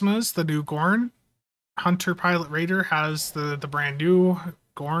plasmas, the new Gorn, Hunter Pilot Raider has the brand new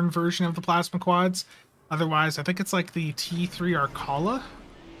Gorn version of the plasma quads. Otherwise, I think it's like the T3 Arcala.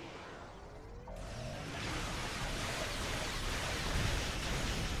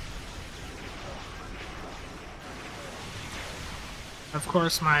 Of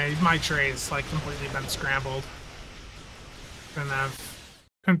course, my tray's like completely been scrambled.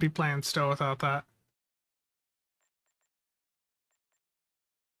 Couldn't be playing Stow without that.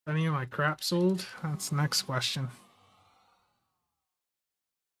 Any of my crap sold? That's the next question.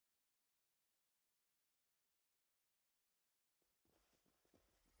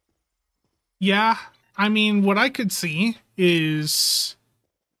 Yeah, I mean, what I could see is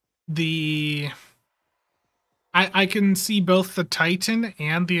I can see both the Titan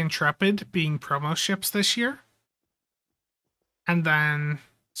and the Intrepid being promo ships this year. And then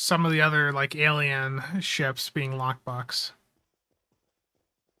some of the other, like, alien ships being lockbox.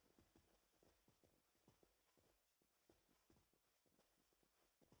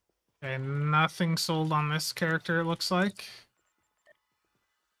 Okay, nothing sold on this character, it looks like.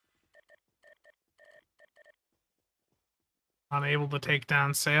 Unable to take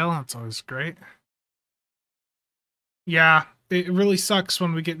down sale, that's always great. Yeah, it really sucks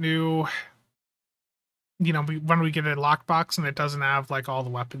when we get new, when we get a lockbox and it doesn't have, like, all the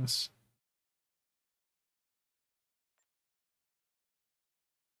weapons.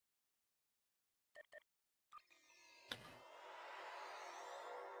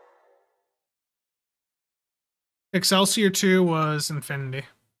 Excelsior 2 was Infinity.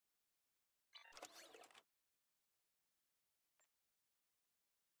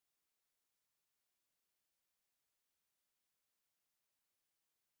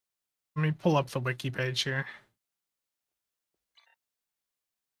 Let me pull up the wiki page here.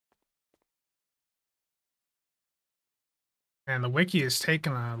 And the wiki is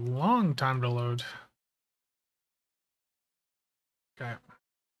taking a long time to load. Okay.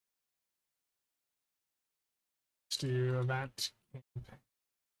 Let's do event.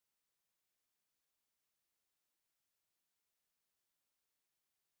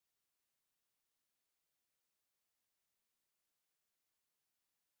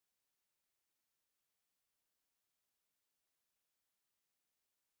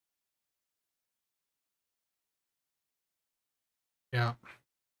 Yeah.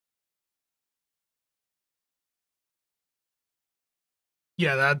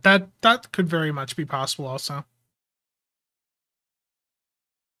 Yeah, that could very much be possible also.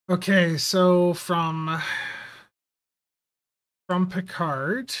 Okay, so from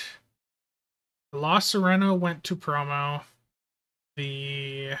Picard, La Serena went to promo.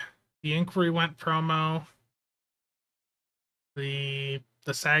 The Inquiry went promo. The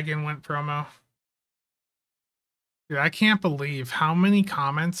Sagan went promo. Dude, I can't believe how many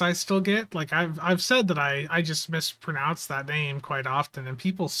comments I still get. Like I've said that I just mispronounce that name quite often, and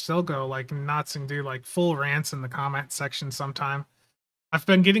people still go like nuts and do like full rants in the comment section sometime. I've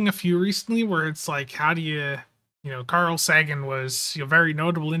been getting a few recently where it's like, how do you Carl Sagan was a very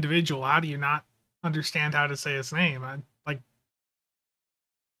notable individual. How do you not understand how to say his name? Like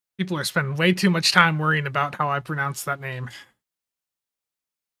people are spending way too much time worrying about how I pronounce that name.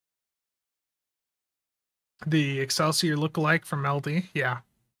 The Excelsior lookalike from LD, yeah.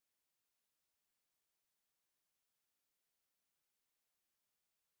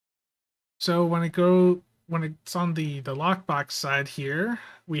 So when it's on the lockbox side here,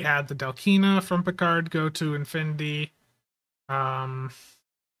 we had the Delkina from Picard go to Infinity. The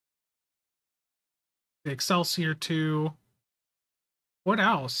Excelsior 2. What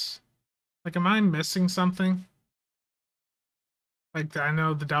else? Like, am I missing something? Like, I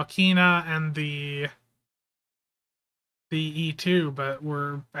know the Delkina and the E2, but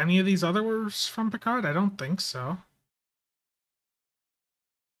were any of these others from Picard? I don't think so.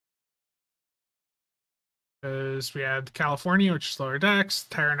 Because we had California, which is Lower Decks,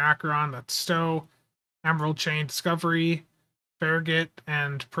 Terran Acheron, that's Stowe, Emerald Chain Discovery, Farragut,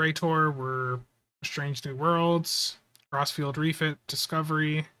 and Praetor were Strange New Worlds, Crossfield Refit,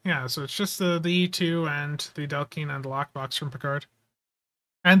 Discovery. Yeah, so it's just the E2 and the Delkina and the Lockbox from Picard.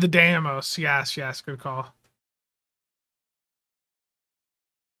 And the Deimos, yes, good call.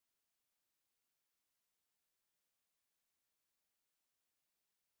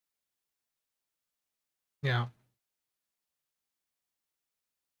 Yeah.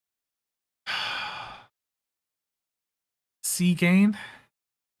 Sea Gain?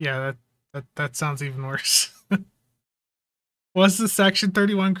 Yeah, that sounds even worse. Was the Section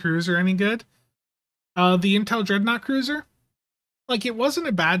 31 cruiser any good? The Intel Dreadnought cruiser? Like, it wasn't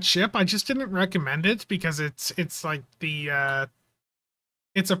a bad ship. I just didn't recommend it because it's like the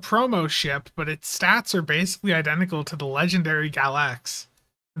it's a promo ship, but its stats are basically identical to the legendary Galax.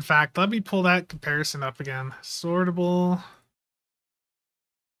 In fact, let me pull that comparison up again. Sortable.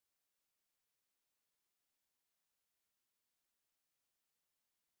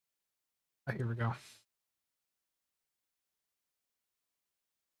 Here we go.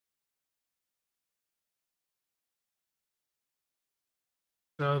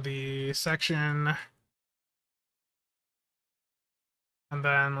 So the section, and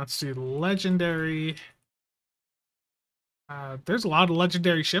then let's do legendary. There's a lot of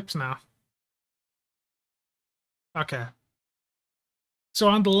legendary ships now. Okay. So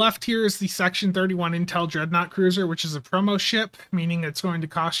on the left here is the Section 31 Intel Dreadnought Cruiser, which is a promo ship, meaning it's going to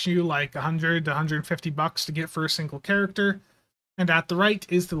cost you like 100 to 150 bucks to get for a single character. And at the right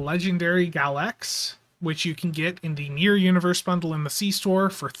is the legendary Galax, which you can get in the Near Universe bundle in the C-Store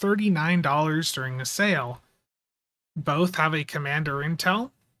for $39 during a sale. Both have a Commander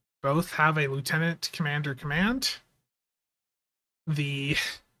Intel. Both have a Lieutenant Commander Command. The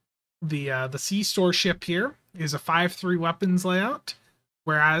C-Store ship here is a 5-3 weapons layout,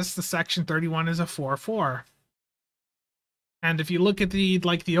 whereas the Section 31 is a 4-4. And if you look at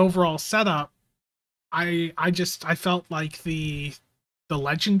the overall setup, I felt like the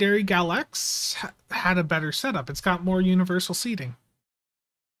legendary Galax had a better setup. It's got more universal seating.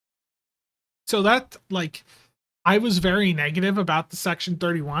 So that, like, I was very negative about the Section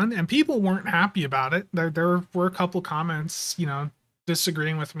 31, and people weren't happy about it. There were a couple comments,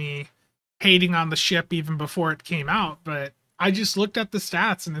 disagreeing with me hating on the ship even before it came out, but I just looked at the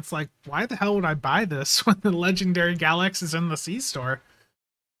stats and it's like, why the hell would I buy this when the Legendary Galax is in the C-store?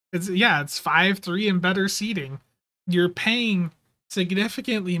 It's 5-3 and better seating. You're paying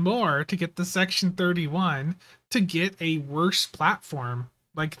significantly more to get the Section 31 to get a worse platform.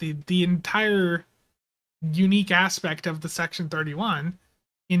 Like the entire unique aspect of the Section 31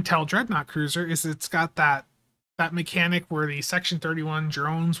 Intel Dreadnought Cruiser is it's got that mechanic where the Section 31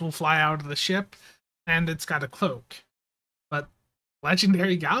 drones will fly out of the ship, and it's got a cloak. But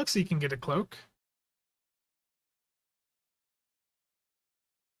Legendary Galaxy can get a cloak.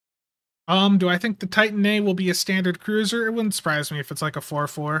 Do I think the Titan A will be a standard cruiser? It wouldn't surprise me if it's like a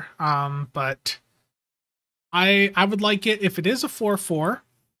 4-4. But I would like it if it is a 4-4.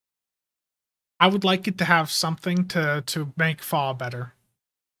 I would like it to have something to make fall better.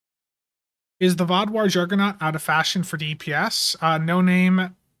 Is the Vodwar Juggernaut out of fashion for DPS? No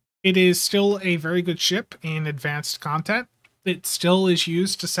name. It is still a very good ship in advanced content. It still is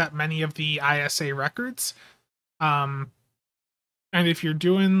used to set many of the ISA records. And if you're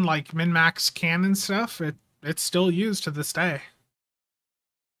doing like min-max cannon stuff, it's still used to this day.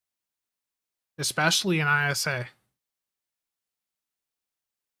 Especially in ISA.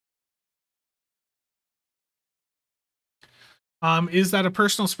 Is that a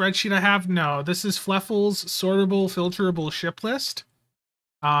personal spreadsheet I have? No, this is Fleffle's sortable, filterable ship list.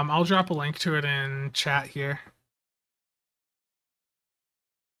 I'll drop a link to it in chat here.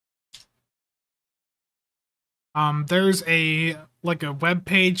 There's a web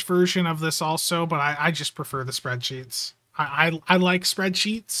page version of this also, but I just prefer the spreadsheets. I like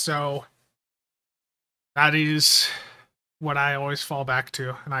spreadsheets, so that is what I always fall back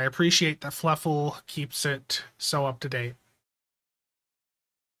to, and I appreciate that Fleffle keeps it so up to date.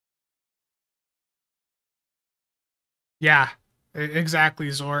 Yeah,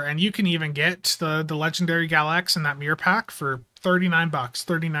 exactly, Zor. And you can even get the Legendary Galax in that mirror pack for $39,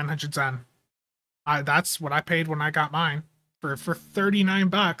 3,900 Zen. That's what I paid when I got mine. For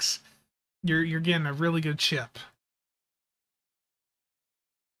 $39, you're getting a really good ship.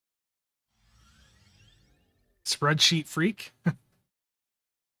 Spreadsheet freak.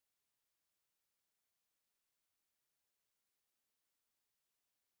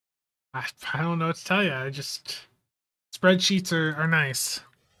 I don't know what to tell you. Spreadsheets are nice.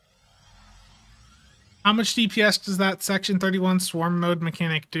 How much DPS does that Section 31 swarm mode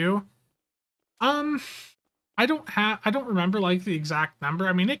mechanic do? I don't remember like the exact number.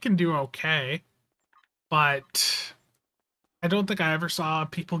 I mean, it can do okay, but I don't think I ever saw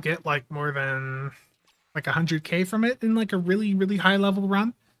people get like more than like 100k from it in like a really, really high level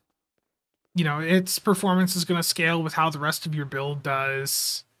run. You know, its performance is going to scale with how the rest of your build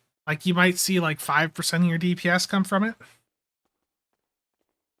does. Like you might see like 5% of your DPS come from it.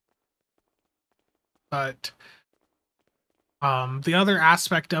 But the other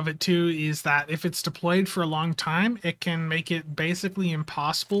aspect of it too is that if it's deployed for a long time, it can make it basically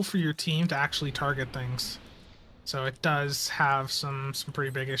impossible for your team to actually target things. So it does have some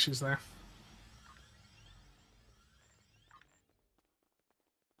pretty big issues there.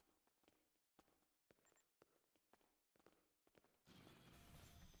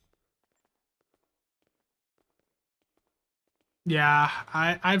 Yeah,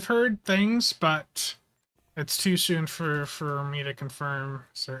 I've heard things, but it's too soon for me to confirm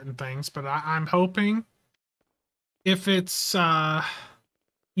certain things. But I'm hoping if it's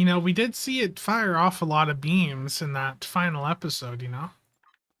you know, we did see it fire off a lot of beams in that final episode, you know.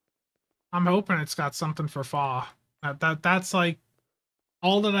 I'm hoping it's got something for fall. That's like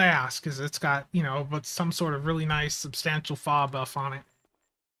all that I ask is it's got, you know, but some sort of really nice substantial fall buff on it.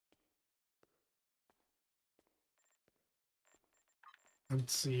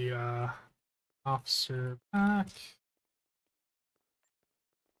 Let's see, officer back.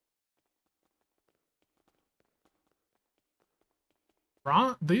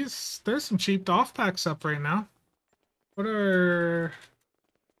 There's some cheap off packs up right now. What are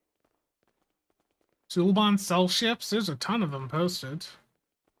Zulban cell ships? There's a ton of them posted.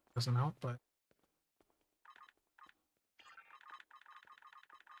 Doesn't help, but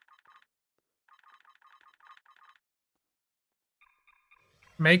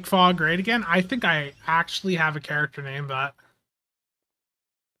make fog great again. I think I actually have a character named that.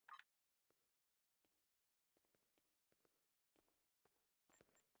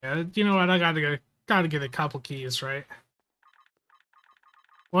 Yeah, you know what? I gotta get a couple keys, right?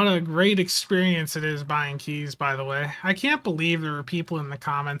 What a great experience it is buying keys, by the way. I can't believe there were people in the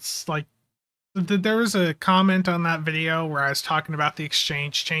comments, like, there was a comment on that video where I was talking about the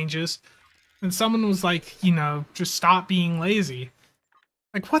exchange changes, and someone was like, you know, just stop being lazy.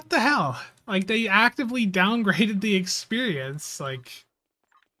 Like, what the hell? Like, they actively downgraded the experience. Like,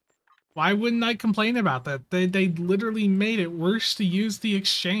 why wouldn't I complain about that? They literally made it worse to use the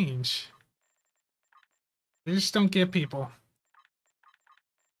exchange. They just don't get people.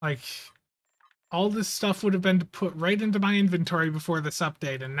 Like, all this stuff would have been put right into my inventory before this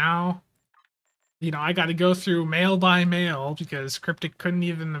update, and now, you know, I got to go through mail by mail because Cryptic couldn't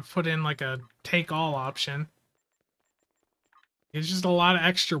even have put in like a take all option. It's just a lot of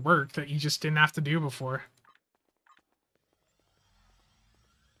extra work that you just didn't have to do before.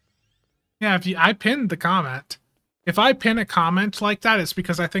 Yeah, I pinned the comment. If I pin a comment like that, it's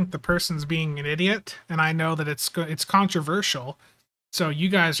because I think the person's being an idiot, and I know that it's controversial. So you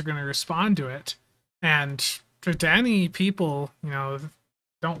guys are going to respond to it, and to any people, you know,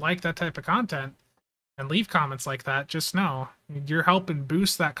 don't like that type of content and leave comments like that, just know you're helping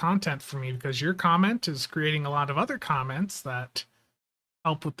boost that content for me because your comment is creating a lot of other comments that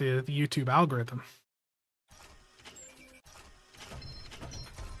help with the YouTube algorithm.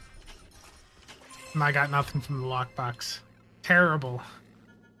 And I got nothing from the lockbox. Terrible.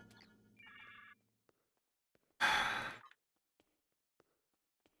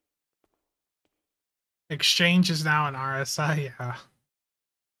 Exchange is now an RSI, yeah.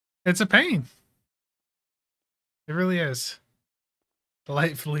 It's a pain. It really is.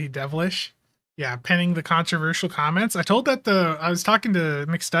 Delightfully devilish. Yeah, pinning the controversial comments. I was talking to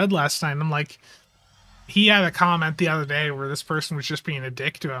McStud last night, and I'm like, he had a comment the other day where this person was just being a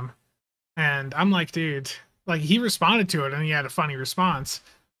dick to him. And I'm like, dude, like he responded to it and he had a funny response.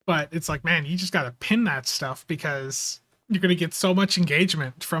 But it's like, man, you just gotta pin that stuff because you're gonna get so much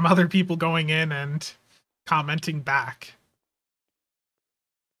engagement from other people going in and commenting back.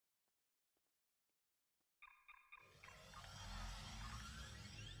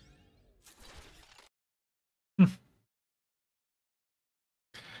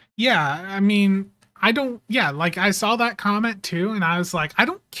 Yeah, I mean, I don't, yeah, like I saw that comment too, and I was like, I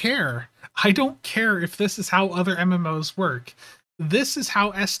don't care. I don't care if this is how other MMOs work. This is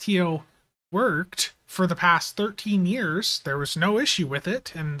how STO worked for the past 13 years. There was no issue with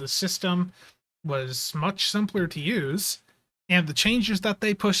it, and the system was much simpler to use. And the changes that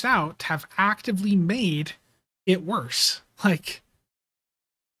they pushed out have actively made it worse. Like,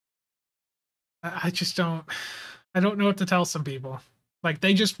 I just don't, I don't know what to tell some people. Like,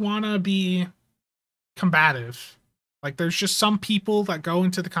 they just want to be combative. Like, there's just some people that go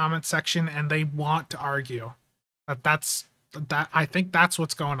into the comment section and they want to argue. I think that's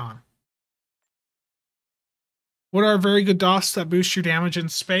what's going on. What are very good DOS that boost your damage in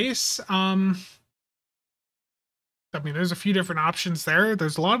space? I mean, there's a few different options there.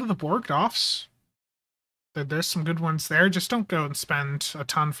 There's a lot of the Borg DOFs. There's some good ones there. Just don't go and spend a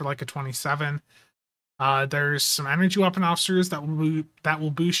ton for like a 27. There's some energy weapon officers that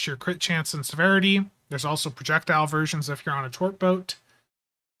will boost your crit chance and severity. There's also projectile versions if you're on a torp boat.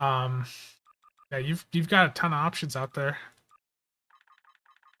 Yeah, you've got a ton of options out there.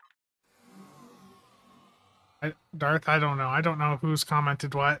 Darth, I don't know. I don't know who's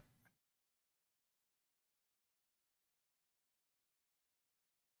commented what.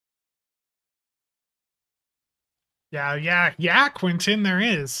 Yeah, Quentin, there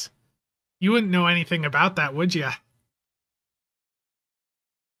is. You wouldn't know anything about that, would you?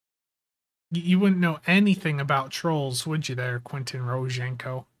 You wouldn't know anything about trolls, would you there, Quentin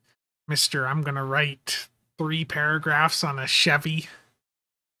Rozhenko? Mister, I'm gonna write 3 paragraphs on a Chevy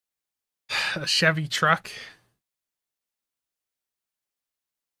truck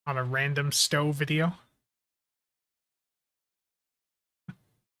on a random stow video.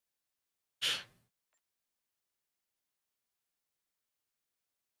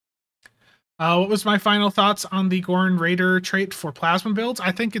 What was my final thoughts on the Gorn Raider trait for plasma builds?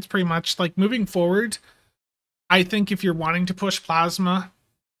 I think it's pretty much like moving forward. I think if you're wanting to push plasma,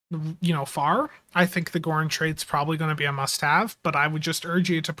 you know, far, I think the Gorn trait's probably going to be a must-have, but I would just urge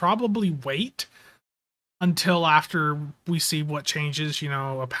you to probably wait until after we see what changes, you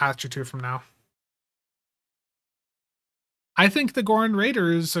know, a patch or 2 from now. I think the Gorn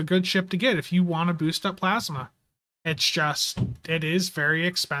Raider is a good ship to get if you want to boost up plasma. It's just, it is very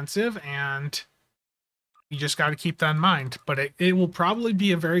expensive, and you just got to keep that in mind. But it will probably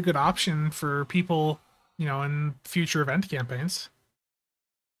be a very good option for people, you know, in future event campaigns.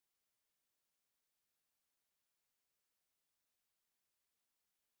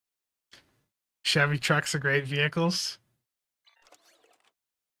 Chevy trucks are great vehicles.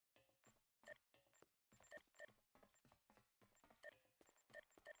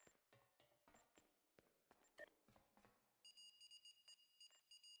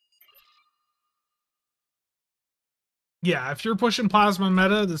 Yeah, if you're pushing plasma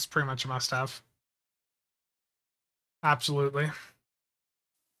meta, this is pretty much a must-have. Absolutely.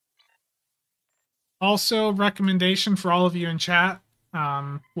 Also, recommendation for all of you in chat,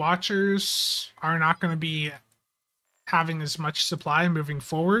 watchers are not going to be having as much supply moving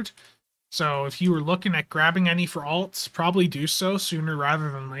forward. So if you were looking at grabbing any for alts, probably do so sooner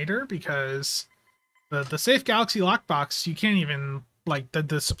rather than later, because the Safe Galaxy lockbox, you can't even, like,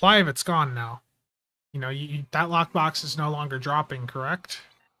 the supply of it's gone now. You know, that lockbox is no longer dropping, correct?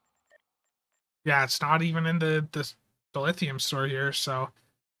 Yeah, it's not even in the lithium store here, so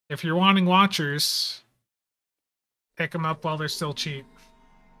if you're wanting watchers, pick them up while they're still cheap.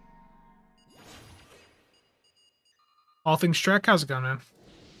 All things Trek, how's it going, man?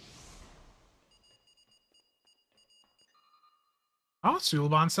 Oh,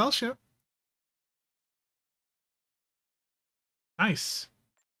 Suliban cell ship. Nice.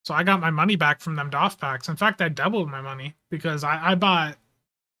 So I got my money back from them DOF packs. In fact, I doubled my money because I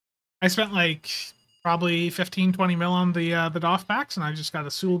spent like probably 15, 20 mil on the DOF packs, and I just got a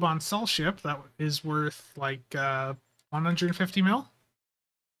Suliban cell ship that is worth like 150 mil.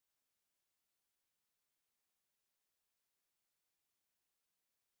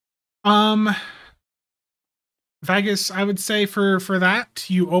 Vegas, I would say for that,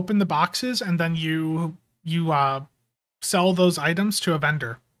 you open the boxes and then you sell those items to a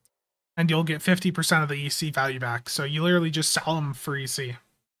vendor, and you'll get 50% of the EC value back. So you literally just sell them for EC.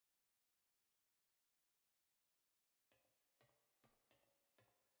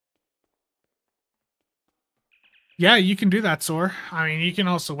 Yeah, you can do that, Sor. I mean, you can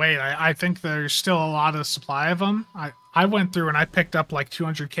also wait. I think there's still a lot of supply of them. I went through and I picked up like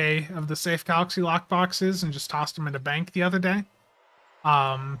 200k of the Safe Galaxy lock boxes and just tossed them in a bank the other day.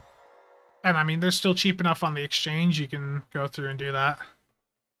 And I mean, they're still cheap enough on the exchange. You can go through and do that.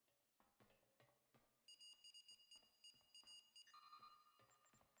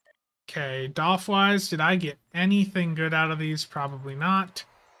 Okay, DOF-wise, did I get anything good out of these? Probably not.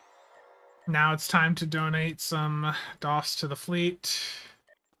 Now it's time to donate some DOS to the fleet.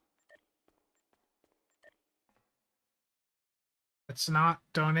 Let's not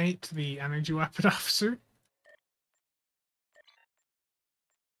donate to the energy weapon officer.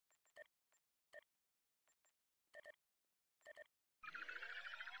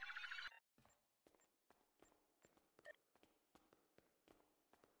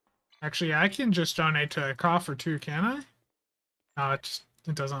 Actually, I can just donate to a coffer too, can I? No, it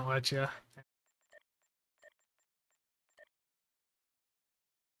doesn't let you.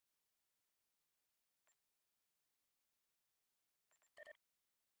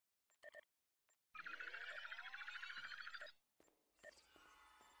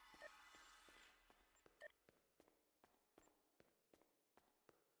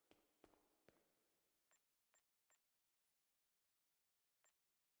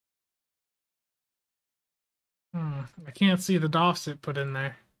 I can't see the DOFs it put in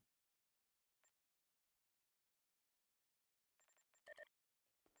there.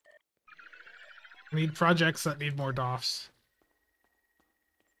 I need projects that need more DOFs.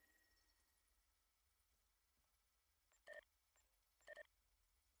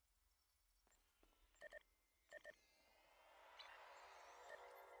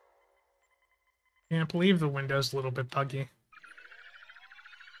 Can't believe the window's a little bit buggy.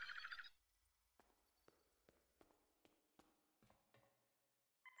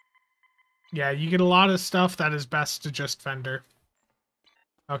 Yeah, you get a lot of stuff that is best to just vendor.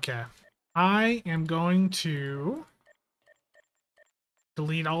 Okay. I am going to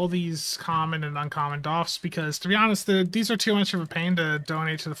delete all these common and uncommon DOFs because, to be honest, these are too much of a pain to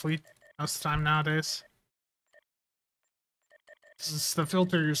donate to the fleet most of the time nowadays. The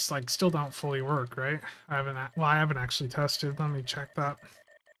filters like still don't fully work, right? I haven't actually tested. Let me check that.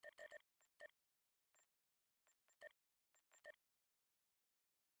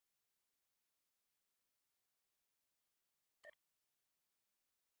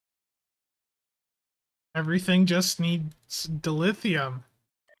 Everything just needs dilithium.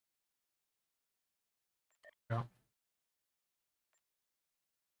 Yeah.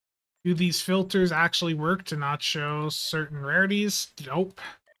 Do these filters actually work to not show certain rarities? Nope.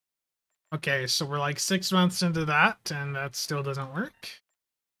 Okay, so we're like 6 months into that, and that still doesn't work.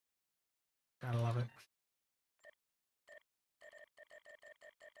 Gotta love it.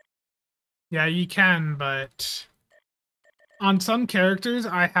 Yeah, you can, but on some characters,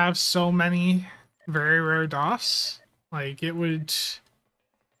 I have so many very rare DOFs. Like, it would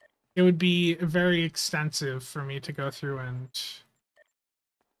be very extensive for me to go through and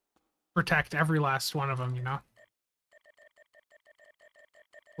protect every last one of them, you know?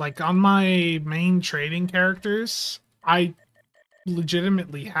 Like, on my main trading characters, I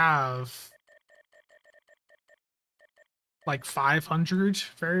legitimately have like 500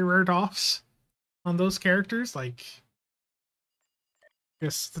 very rare doffs on those characters. Like,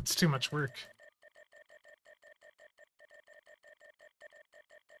 yes, that's too much work.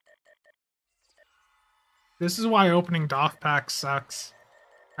 This is why opening doff packs sucks.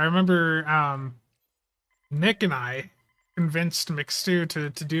 I remember Nick and I convinced McStew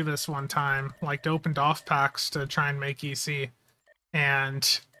to do this one time, like to open doff packs to try and make EC.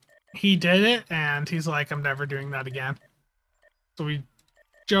 And he did it, and he's like, I'm never doing that again. So we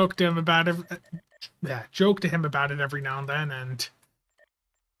joked to him about it. Yeah, joke to him about it every now and then, and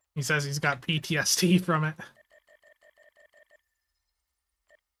he says he's got PTSD from it.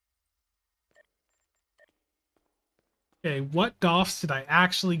 Okay, what doffs did I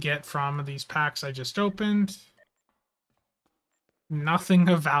actually get from these packs I just opened? Nothing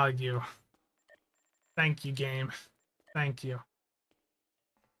of value. Thank you, game. Thank you.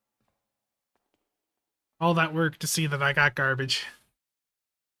 All that work to see that I got garbage.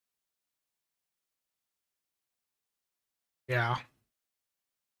 Yeah.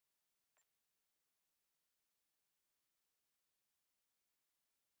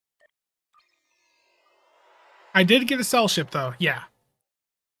 I did get a cell ship, though. Yeah.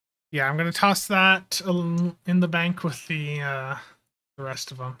 Yeah, I'm going to toss that in the bank with the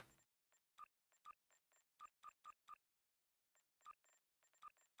rest of them.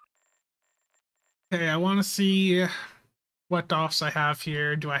 Okay, I want to see what doffs I have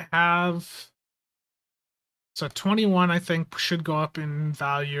here. Do I have... So 21, I think, should go up in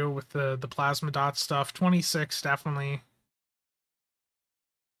value with the plasma dot stuff. 26, definitely.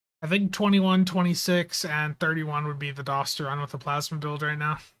 I think 21, 26, and 31 would be the doffs to run with the plasma build right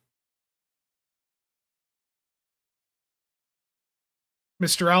now.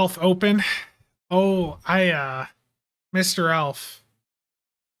 Mr. Elf, open. Oh, Mr. Elf.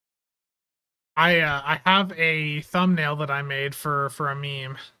 I have a thumbnail that I made for a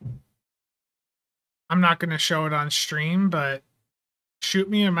meme. I'm not gonna show it on stream, but shoot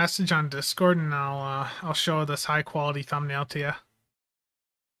me a message on Discord and I'll show this high quality thumbnail to you.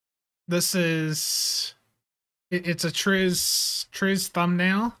 This is it's a Triz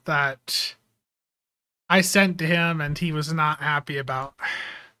thumbnail that I sent to him and he was not happy about.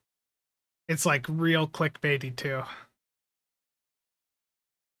 It's like real clickbaity too.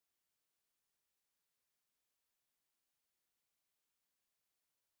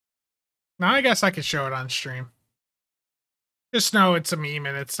 Now I guess I could show it on stream. Just know it's a meme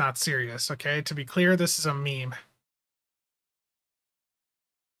and it's not serious, okay? To be clear, this is a meme.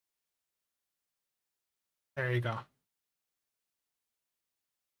 There you go.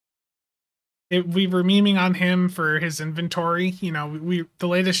 We were memeing on him for his inventory. You know, the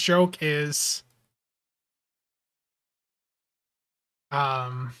latest joke is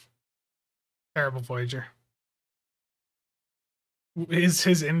terrible Voyager.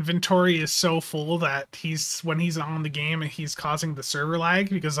 His inventory is so full that when he's on the game he's causing the server lag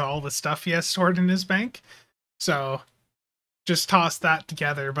because of all the stuff he has stored in his bank. So just toss that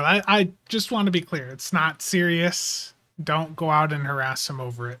together. But I just want to be clear, it's not serious. Don't go out and harass him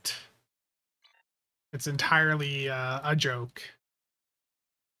over it. It's entirely a joke.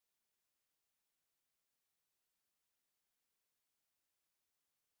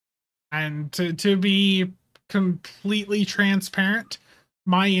 And to be completely transparent,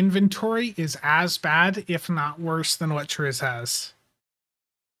 my inventory is as bad, if not worse, than what Triz has.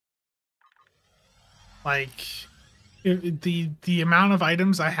 Like, the amount of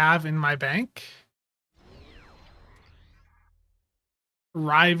items I have in my bank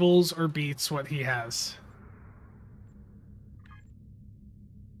rivals or beats what he has.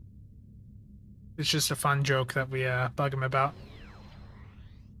 It's just a fun joke that we bug him about.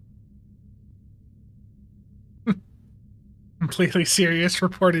 Completely serious,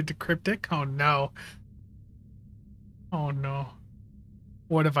 reported to Cryptic. Oh no. Oh no.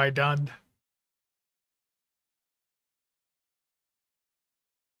 What have I done?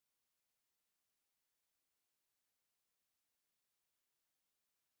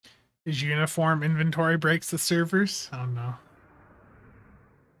 His uniform inventory breaks the servers? Oh no.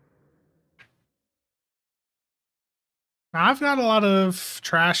 I've got a lot of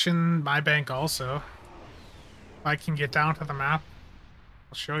trash in my bank also. If I can get down to the map,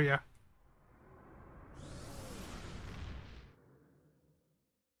 I'll show you.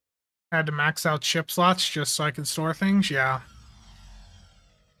 I had to max out ship slots just so I could store things. Yeah.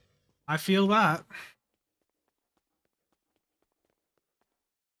 I feel that.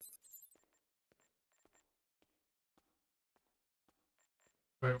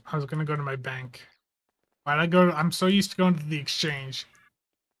 Wait, I was gonna go to my bank. I'm so used to going to the exchange.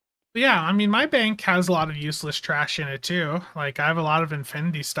 But yeah, I mean, my bank has a lot of useless trash in it too. Like, I have a lot of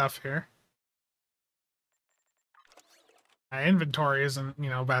Infinity stuff here. My inventory isn't,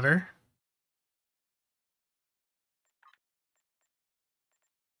 better.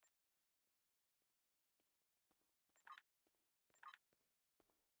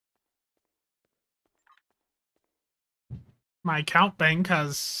 My account bank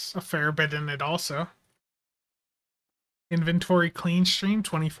has a fair bit in it also. Inventory clean stream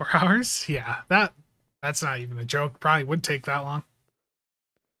 24 hours. Yeah, that's not even a joke. Probably would take that long.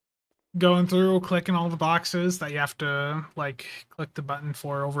 Going through, clicking all the boxes that you have to like click the button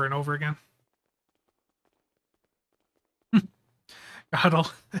for over and over again.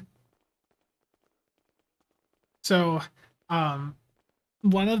 God'll. So, one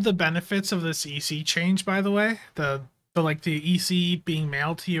of the benefits of this EC change, by the way, the like the EC being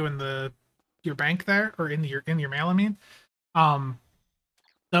mailed to you in your bank there, or in your mail, I mean,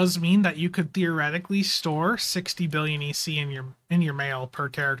 does mean that you could theoretically store 60 billion EC in your mail per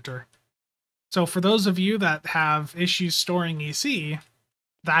character. So for those of you that have issues storing EC,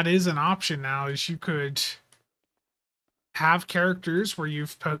 that is an option now. Is you could have characters where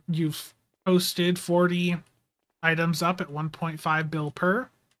you've posted 40 items up at 1.5 bill per,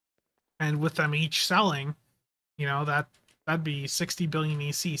 and with them each selling, that'd be 60 billion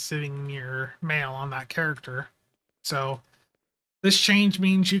EC sitting in your mail on that character. So this change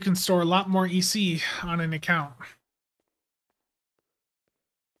means you can store a lot more EC on an account.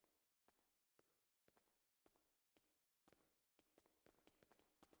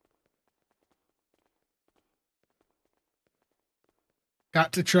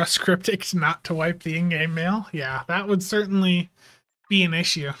 Got to trust cryptics not to wipe the in-game mail? Yeah, that would certainly be an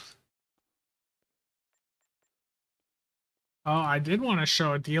issue. Oh, I did want to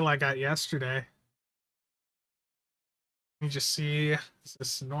show a deal I got yesterday. Let me just see. Is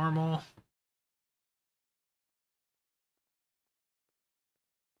this normal?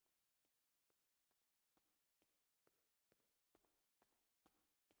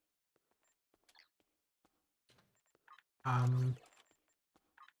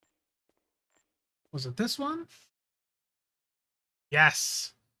 Was it this one?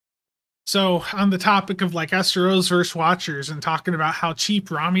 Yes. So, on the topic of like SROs versus Watchers and talking about how cheap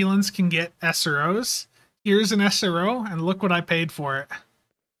Romulans can get SROs, here's an SRO and look what I paid for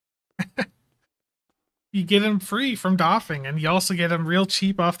it. You get them free from doffing, and you also get them real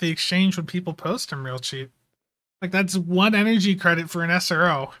cheap off the exchange when people post them real cheap. Like, that's 1 energy credit for an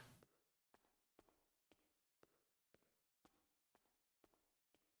SRO.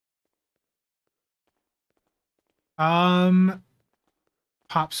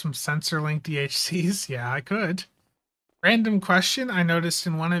 Pop some sensor link DHCs. Yeah, I could. Random question. I noticed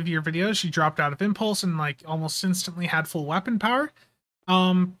in one of your videos you dropped out of Impulse and like almost instantly had full weapon power.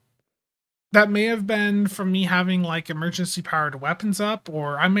 That may have been from me having like emergency powered weapons up,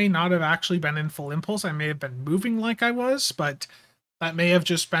 or I may not have actually been in full Impulse. I may have been moving like I was, but that may have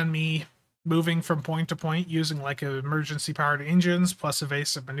just been me moving from point to point using like emergency powered engines plus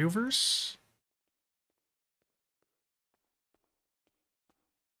evasive maneuvers.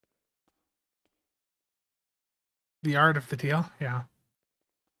 The art of the deal, yeah.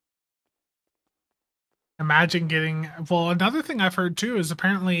 Imagine getting... Well, another thing I've heard too is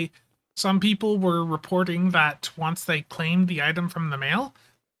apparently some people were reporting that once they claimed the item from the mail,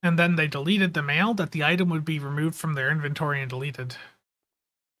 and then they deleted the mail, that the item would be removed from their inventory and deleted.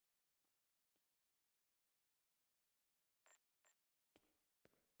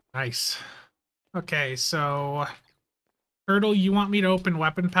 Nice. Okay, so... Turtle, you want me to open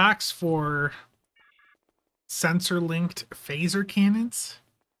weapon packs for sensor-linked phaser cannons?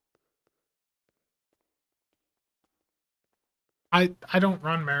 I don't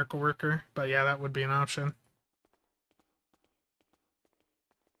run Miracle Worker, but yeah, that would be an option.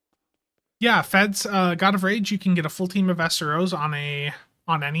 Yeah, Feds, God of Rage, you can get a full team of SROs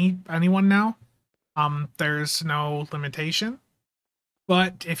on anyone now. There's no limitation.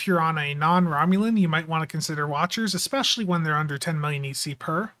 But if you're on a non-Romulan, you might want to consider Watchers, especially when they're under 10 million EC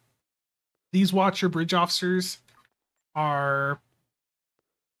per. These Watcher Bridge Officers are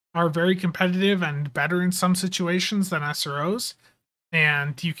very competitive and better in some situations than SROs.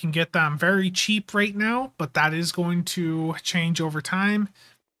 And you can get them very cheap right now, but that is going to change over time.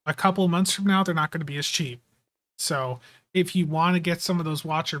 A couple of months from now, they're not going to be as cheap. So if you want to get some of those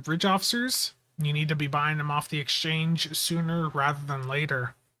Watcher Bridge Officers, you need to be buying them off the exchange sooner rather than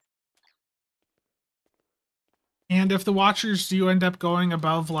later. And if the Watchers do end up going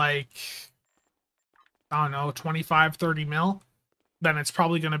above, like, I don't know, 25, 30 mil, then it's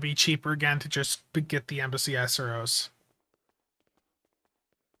probably going to be cheaper again to just get the embassy SROs.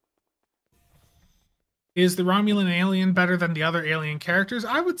 Is the Romulan alien better than the other alien characters?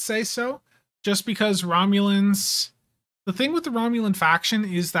 I would say so, just because Romulans... The thing with the Romulan faction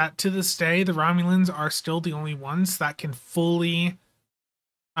is that to this day, the Romulans are still the only ones that can fully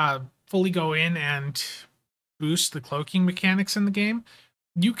go in and boost the cloaking mechanics in the game.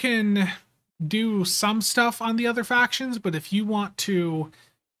 You can do some stuff on the other factions, but if you want to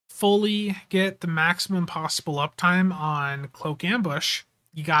fully get the maximum possible uptime on Cloak Ambush,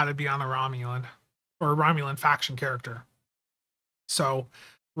 you gotta be on a Romulan or a Romulan faction character. So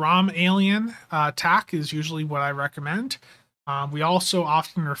Rom Alien attack is usually what I recommend. We also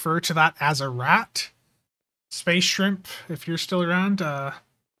often refer to that as a rat. Space Shrimp, if you're still around,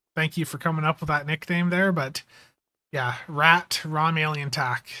 thank you for coming up with that nickname there, but yeah, rat, Rom Alien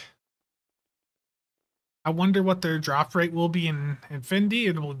attack. I wonder what their drop rate will be in Infinity.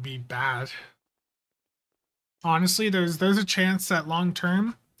 It will be bad. Honestly, there's a chance that long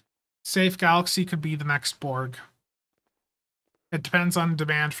term, Safe Galaxy could be the next Borg. It depends on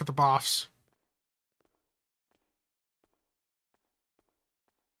demand for the buffs.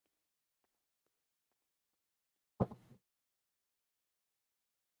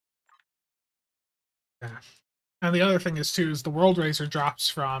 Yeah. And the other thing is too is the World Razor drops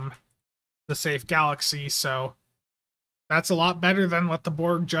from the Safe Galaxy, so that's a lot better than what the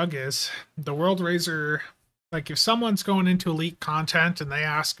Borg Jug is. The World Razor, like if someone's going into Elite content and they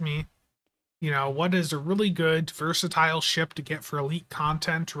ask me, you know, what is a really good versatile ship to get for Elite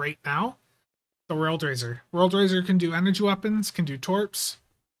content right now? The World Razor. World Razor can do energy weapons, can do torps,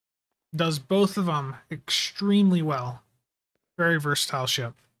 does both of them extremely well. Very versatile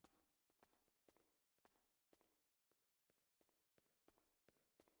ship.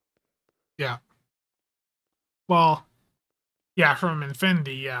 Yeah. Well, yeah, from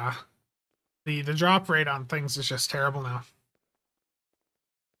Infinity, yeah. The drop rate on things is just terrible now.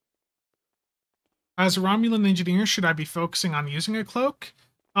 As a Romulan engineer, should I be focusing on using a cloak?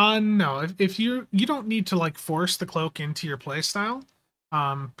 No. If you don't need to like force the cloak into your playstyle.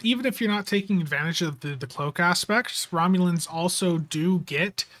 Even if you're not taking advantage of the cloak aspects, Romulans also do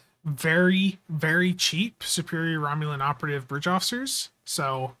get very, very cheap superior Romulan operative bridge officers.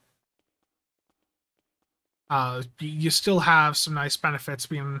 So you still have some nice benefits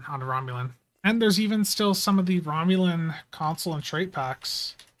being on a Romulan. And there's even still some of the Romulan console and trait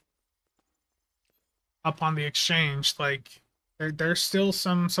packs up on the exchange. Like there's still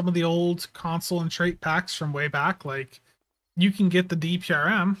some of the old console and trait packs from way back. Like you can get the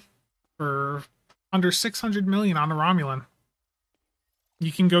DPRM for under 600 million on a Romulan.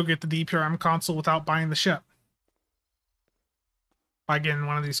 You can go get the DPRM console without buying the ship by getting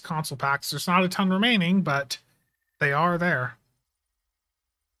one of these console packs. There's not a ton remaining, but they are there.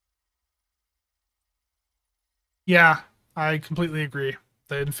 Yeah, I completely agree.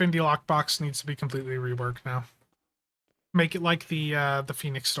 The Infinity Lockbox needs to be completely reworked now. Make it like the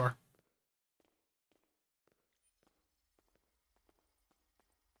Phoenix store.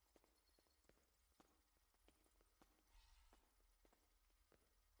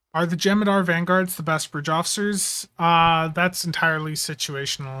 Are the Jem'Hadar Vanguards the best bridge officers? That's entirely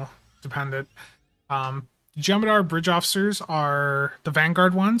situational dependent. Jem'Hadar bridge officers are, the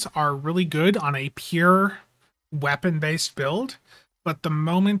Vanguard ones, are really good on a pure weapon-based build, but the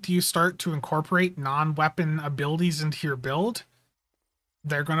moment you start to incorporate non-weapon abilities into your build,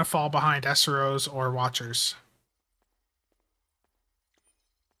 they're going to fall behind SROs or Watchers.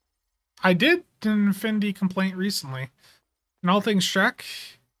 I did an Infinity complaint recently. In all things Trek,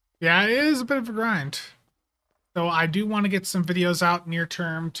 yeah, it is a bit of a grind. So I do want to get some videos out near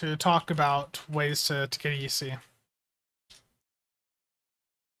term to talk about ways to get EC.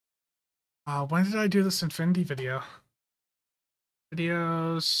 When did I do this Infinity video?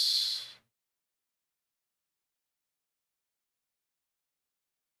 Videos...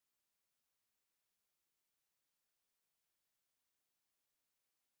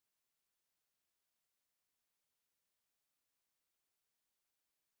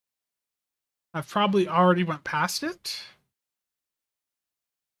 I've probably already went past it.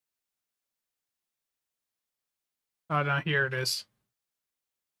 Oh, no, here it is.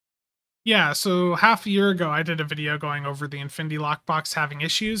 Yeah, so half a year ago, I did a video going over the Infinity Lockbox having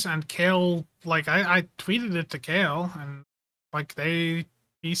issues, and Kale, like, I tweeted it to Kale, and, like, he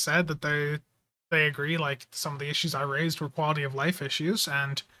said that they agree, like, some of the issues I raised were quality of life issues,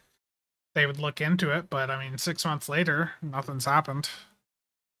 and they would look into it, but, I mean, 6 months later, nothing's happened.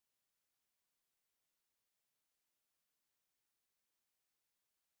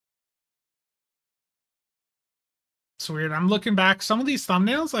 It's weird. I'm looking back. Some of these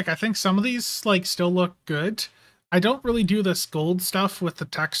thumbnails, like I think some of these like still look good. I don't really do this gold stuff with the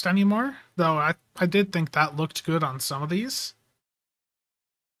text anymore, though I did think that looked good on some of these.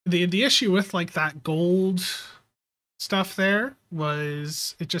 The issue with like that gold stuff there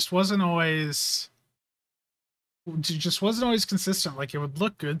was it just wasn't always consistent. Like it would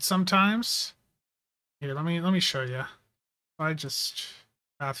look good sometimes. Here, let me show you. I just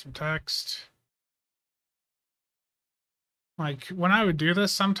bathroom text. Like when I would do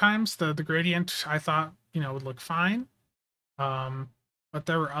this, sometimes the gradient I thought, you know, would look fine. But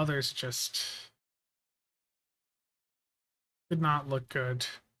there were others just did not look good,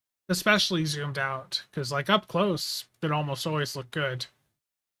 especially zoomed out, because like up close it almost always looked good.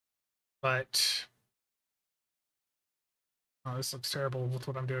 But oh, this looks terrible with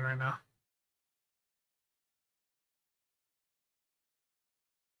what I'm doing right now.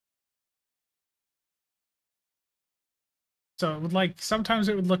 So it would like sometimes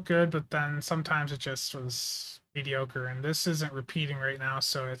it would look good, but then sometimes it just was mediocre, and this isn't repeating right now,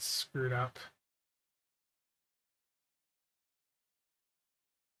 so it's screwed up.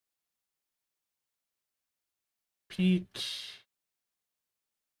 Repeat.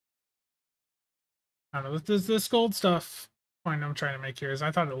 I don't know, this gold stuff point I'm trying to make here is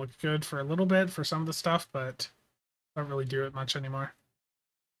I thought it looked good for a little bit for some of the stuff, but I don't really do it much anymore.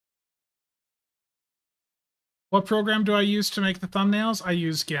 What program do I use to make the thumbnails? I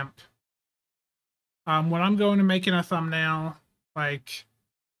use GIMP. When I'm going to making a thumbnail, like,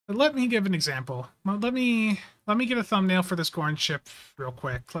 let me give an example. Let me get a thumbnail for this Gorn ship real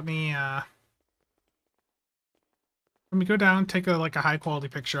quick. Let me go down and take a high quality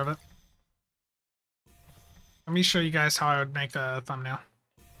picture of it. Let me show you guys how I would make a thumbnail.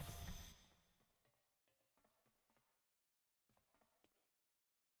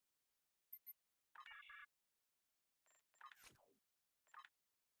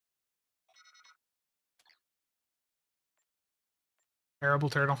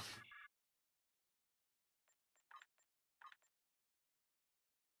 Terrible turtle.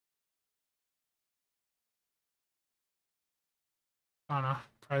 I don't know.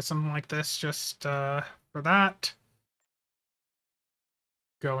 Probably something like this just for that.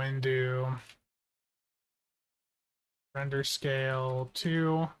 Go into render scale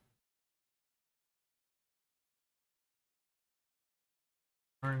 2.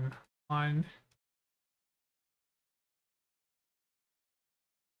 Turn 1.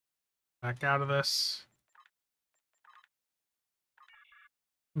 Back out of this.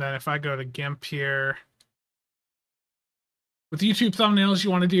 Then if I go to GIMP here, with YouTube thumbnails,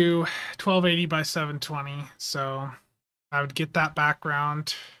 you want to do 1280 by 720. So I would get that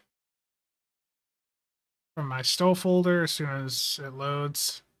background from my stow folder as soon as it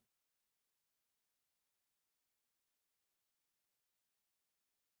loads.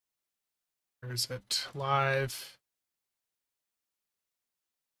 Where is it? Live.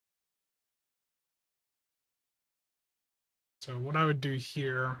 So what I would do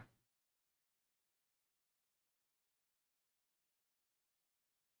here,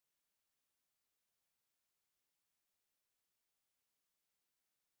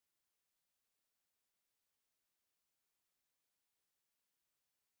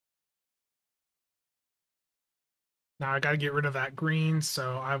 now I got to get rid of that green,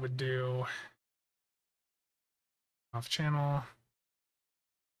 so I would do off channel,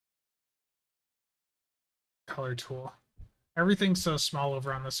 color tool. Everything's so small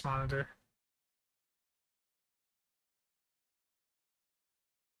over on this monitor.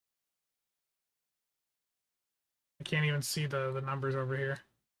 I can't even see the numbers over here.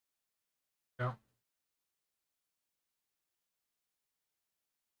 No.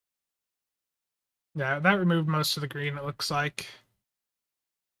 Yeah, that removed most of the green, it looks like.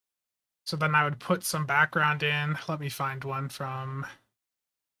 So then I would put some background in. Let me find one from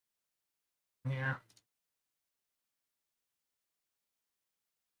here.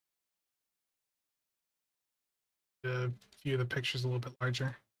 To view the pictures a little bit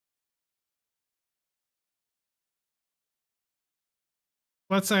larger.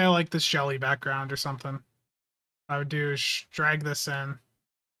 Let's say I like this jelly background or something. What I would do is drag this in.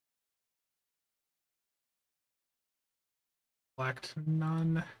 Select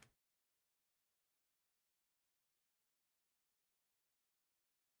none.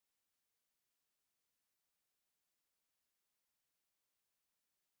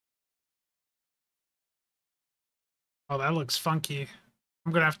 Oh, that looks funky.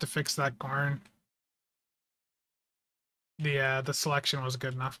 I'm gonna have to fix that Gorn. The selection was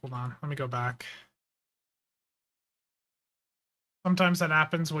good enough. Hold on, let me go back. Sometimes that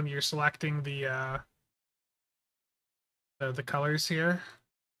happens when you're selecting the the colors here,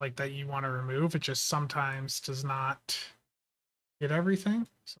 like that you want to remove. It just sometimes does not get everything.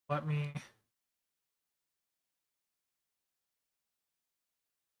 So let me.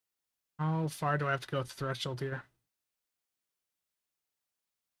 How far do I have to go with the threshold here?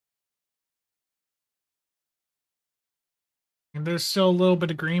 And there's still a little bit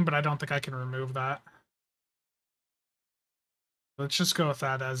of green, but I don't think I can remove that. Let's just go with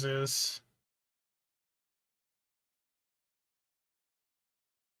that as is.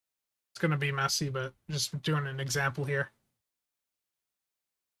 It's going to be messy, but just doing an example here.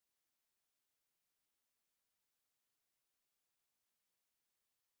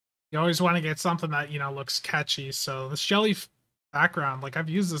 You always want to get something that, you know, looks catchy. So this jelly background, like I've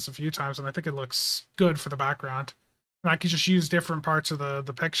used this a few times and I think it looks good for the background. And I could just use different parts of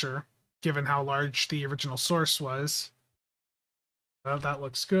the picture, given how large the original source was. That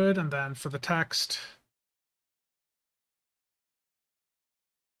looks good. And then for the text,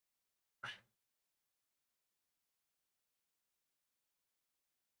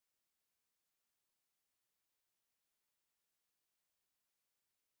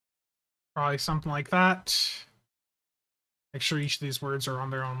 probably something like that. Make sure each of these words are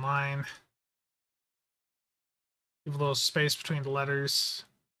on their own line. Give a little space between the letters.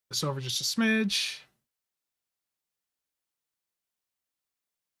 This over just a smidge.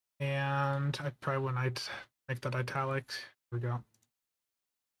 And I probably wouldn't make that italic. There we go.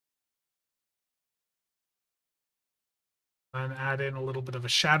 And add in a little bit of a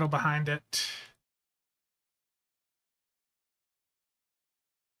shadow behind it.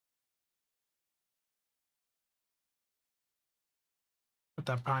 Put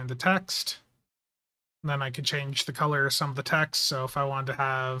that behind the text. And then I could change the color of some of the text. So if I wanted to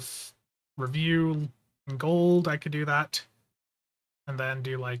have review in gold, I could do that. And then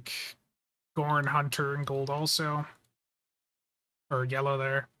do like Gorn Hunter in gold also. Or yellow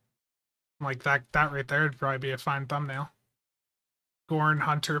there. Like that right there would probably be a fine thumbnail. Gorn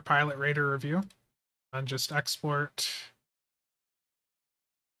Hunter Pilot Raider review. And just export.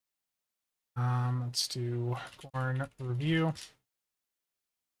 Let's do Gorn review.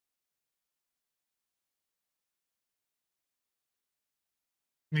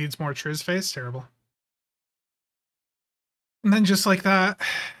 Needs more Triz face, terrible. And then just like that,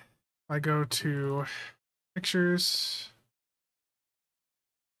 I go to pictures.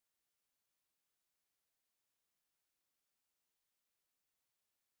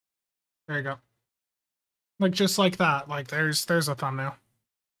 There you go. Like just like that. Like there's a thumbnail.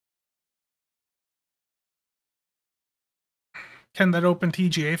 Can that open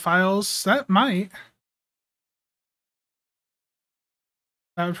TGA files? That might.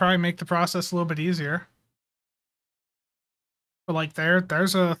 That would probably make the process a little bit easier. But like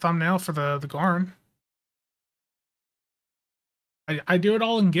there's a thumbnail for the Gorn. I do it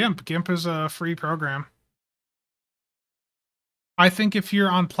all in GIMP. GIMP is a free program. I think if you're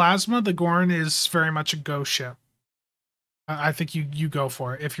on Plasma, the Gorn is very much a go ship. I think you go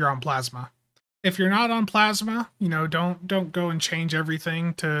for it if you're on Plasma. If you're not on Plasma, you know, don't go and change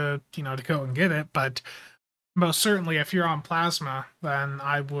everything to, you know, to go and get it. But most certainly, if you're on Plasma, then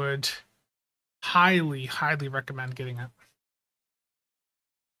I would highly, highly recommend getting it.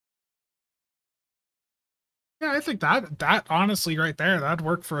 Yeah, I think that honestly right there, that'd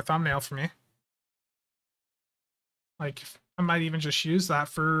work for a thumbnail for me. Like, I might even just use that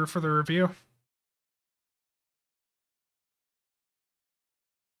for the review.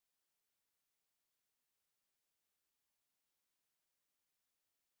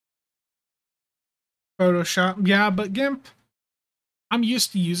 Photoshop, yeah, but GIMP, I'm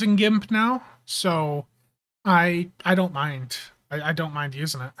used to using GIMP now, so I don't mind. I don't mind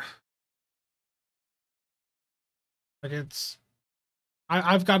using it. Like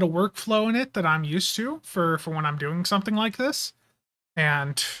I've got a workflow in it that I'm used to for when I'm doing something like this,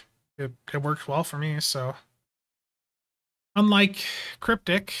 and it worked well for me. So unlike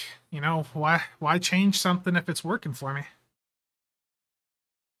Cryptic, you know, why change something if it's working for me?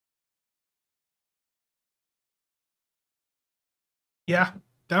 Yeah,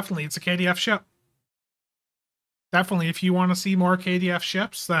 definitely. It's a KDF ship. Definitely, if you want to see more KDF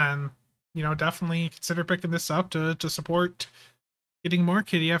ships, then, you know, definitely consider picking this up to support getting more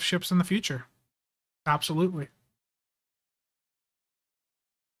KDF ships in the future. Absolutely.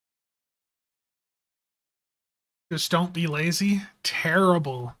 Just don't be lazy.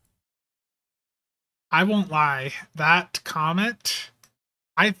 Terrible. I won't lie. That comment,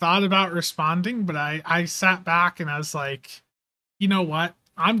 I thought about responding, but I sat back and I was like, you know what?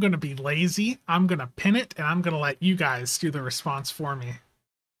 I'm going to be lazy. I'm going to pin it and I'm going to let you guys do the response for me.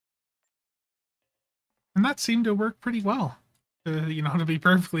 And that seemed to work pretty well, to be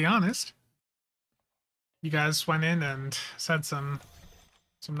perfectly honest. You guys went in and said some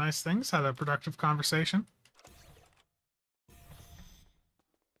nice things, had a productive conversation.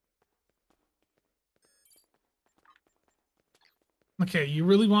 Okay, you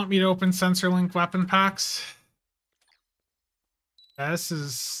really want me to open sensor link weapon packs? Yeah, this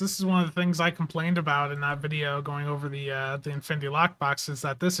is one of the things I complained about in that video going over the Infinity Lockbox, is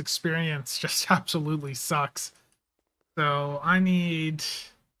that this experience just absolutely sucks. So I need,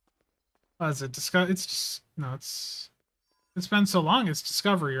 what is it? It's just, no, it's been so long. It's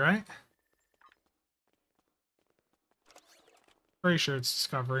Discovery, right? Pretty sure it's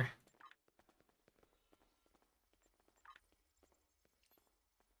Discovery.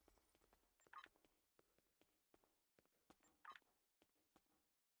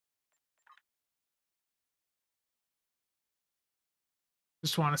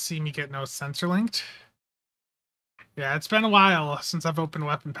 Just want to see me get no sensor linked. Yeah, it's been a while since I've opened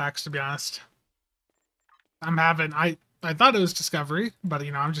weapon packs, to be honest. I thought it was Discovery, but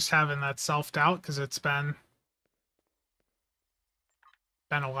I'm just having that self-doubt because it's been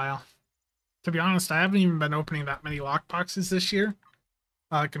a while. To be honest, I haven't even been opening that many lockboxes this year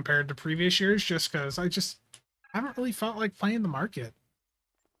compared to previous years, just because I haven't really felt like playing the market.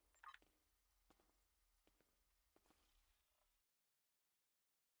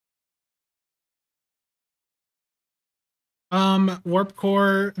 Warp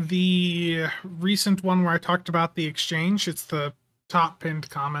Core, the recent one where I talked about the exchange, it's the top pinned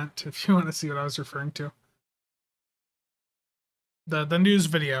comment if you want to see what I was referring to. The news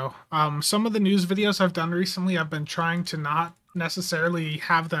video. Some of the news videos I've done recently, I've been trying to not necessarily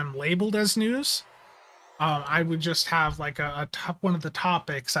have them labeled as news. I would just have like a top one of the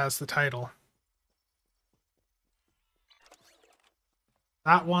topics as the title.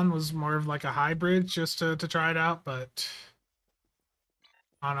 That one was more of like a hybrid just to try it out, but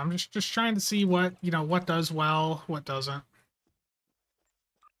I don't know, I'm just trying to see what what does well, what doesn't.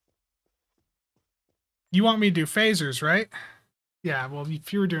 You want me to do phasers, right? Yeah, well,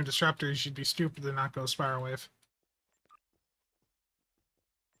 if you were doing disruptors, you'd be stupid to not go spiral wave.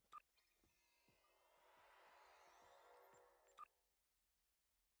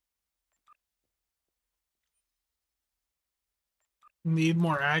 Need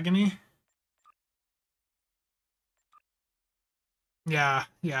more agony? Yeah.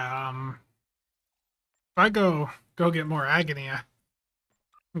 If I go get more agony,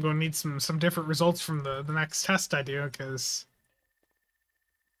 I'm gonna need some different results from the next test I do, because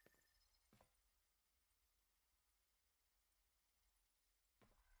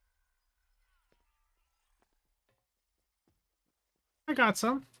I got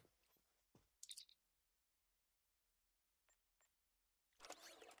some.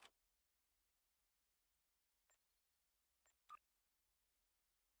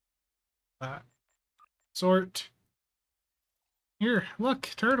 Sort. Here,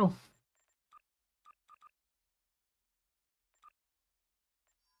 look, turtle.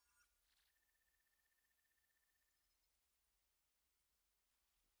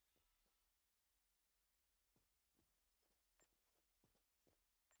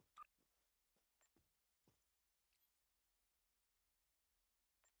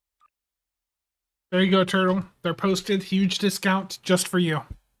 There you go, turtle. They're posted. Huge discount just for you.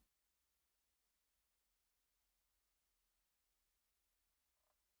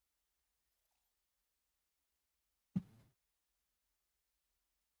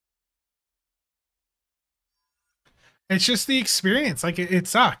 It's just the experience. Like it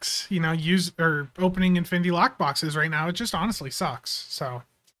sucks. Opening Infinity lock boxes right now, it just honestly sucks. So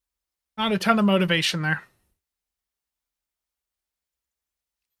not a ton of motivation there.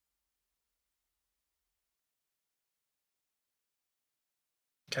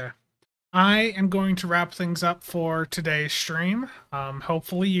 Okay. I am going to wrap things up for today's stream.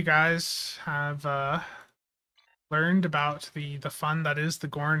 Hopefully you guys have learned about the fun that is the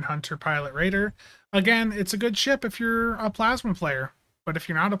Gorn Hunter Pilot Raider. Again, it's a good ship if you're a plasma player, but if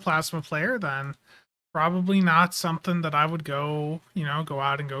you're not a plasma player, then probably not something that I would go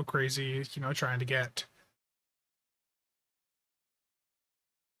out and go crazy, trying to get.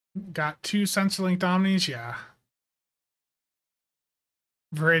 Got 2 sensor link Omnis, yeah.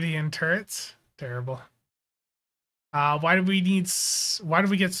 Viridian turrets, terrible. Why do we get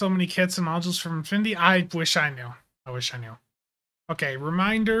so many kits and modules from Infinity? I wish I knew. Okay,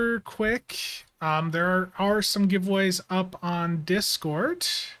 reminder quick. There are some giveaways up on Discord.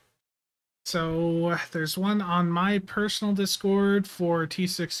 So there's one on my personal Discord for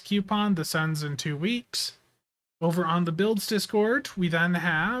T6 coupon. This ends in 2 weeks. Over on the Builds Discord, we then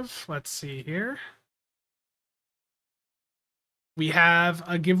have, let's see here. We have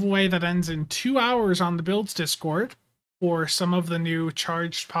a giveaway that ends in 2 hours on the Builds Discord for some of the new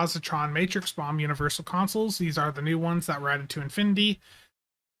Charged Positron Matrix Bomb Universal Consoles. These are the new ones that were added to Infinity.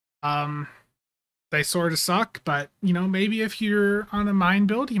 They sort of suck, but, you know, maybe if you're on a mine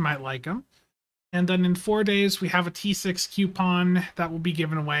build, you might like them. And then in 4 days, we have a T6 coupon that will be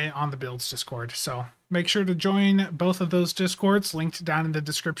given away on the Builds Discord. So make sure to join both of those Discords, linked down in the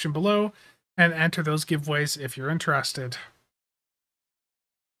description below, and enter those giveaways if you're interested.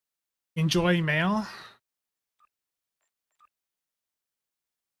 Enjoy mail.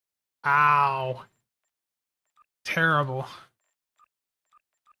 Ow. Terrible.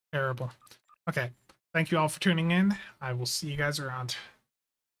 Terrible. Okay. Thank you all for tuning in. I will see you guys around.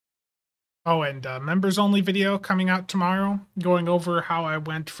 Oh, and members only video coming out tomorrow, going over how I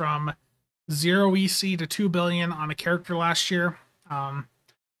went from 0 EC to 2 billion on a character last year.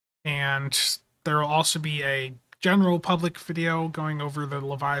 And there will also be a general public video going over the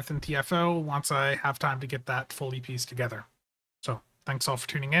Leviathan TFO once I have time to get that fully pieced together. So thanks all for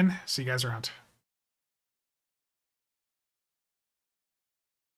tuning in. See you guys around.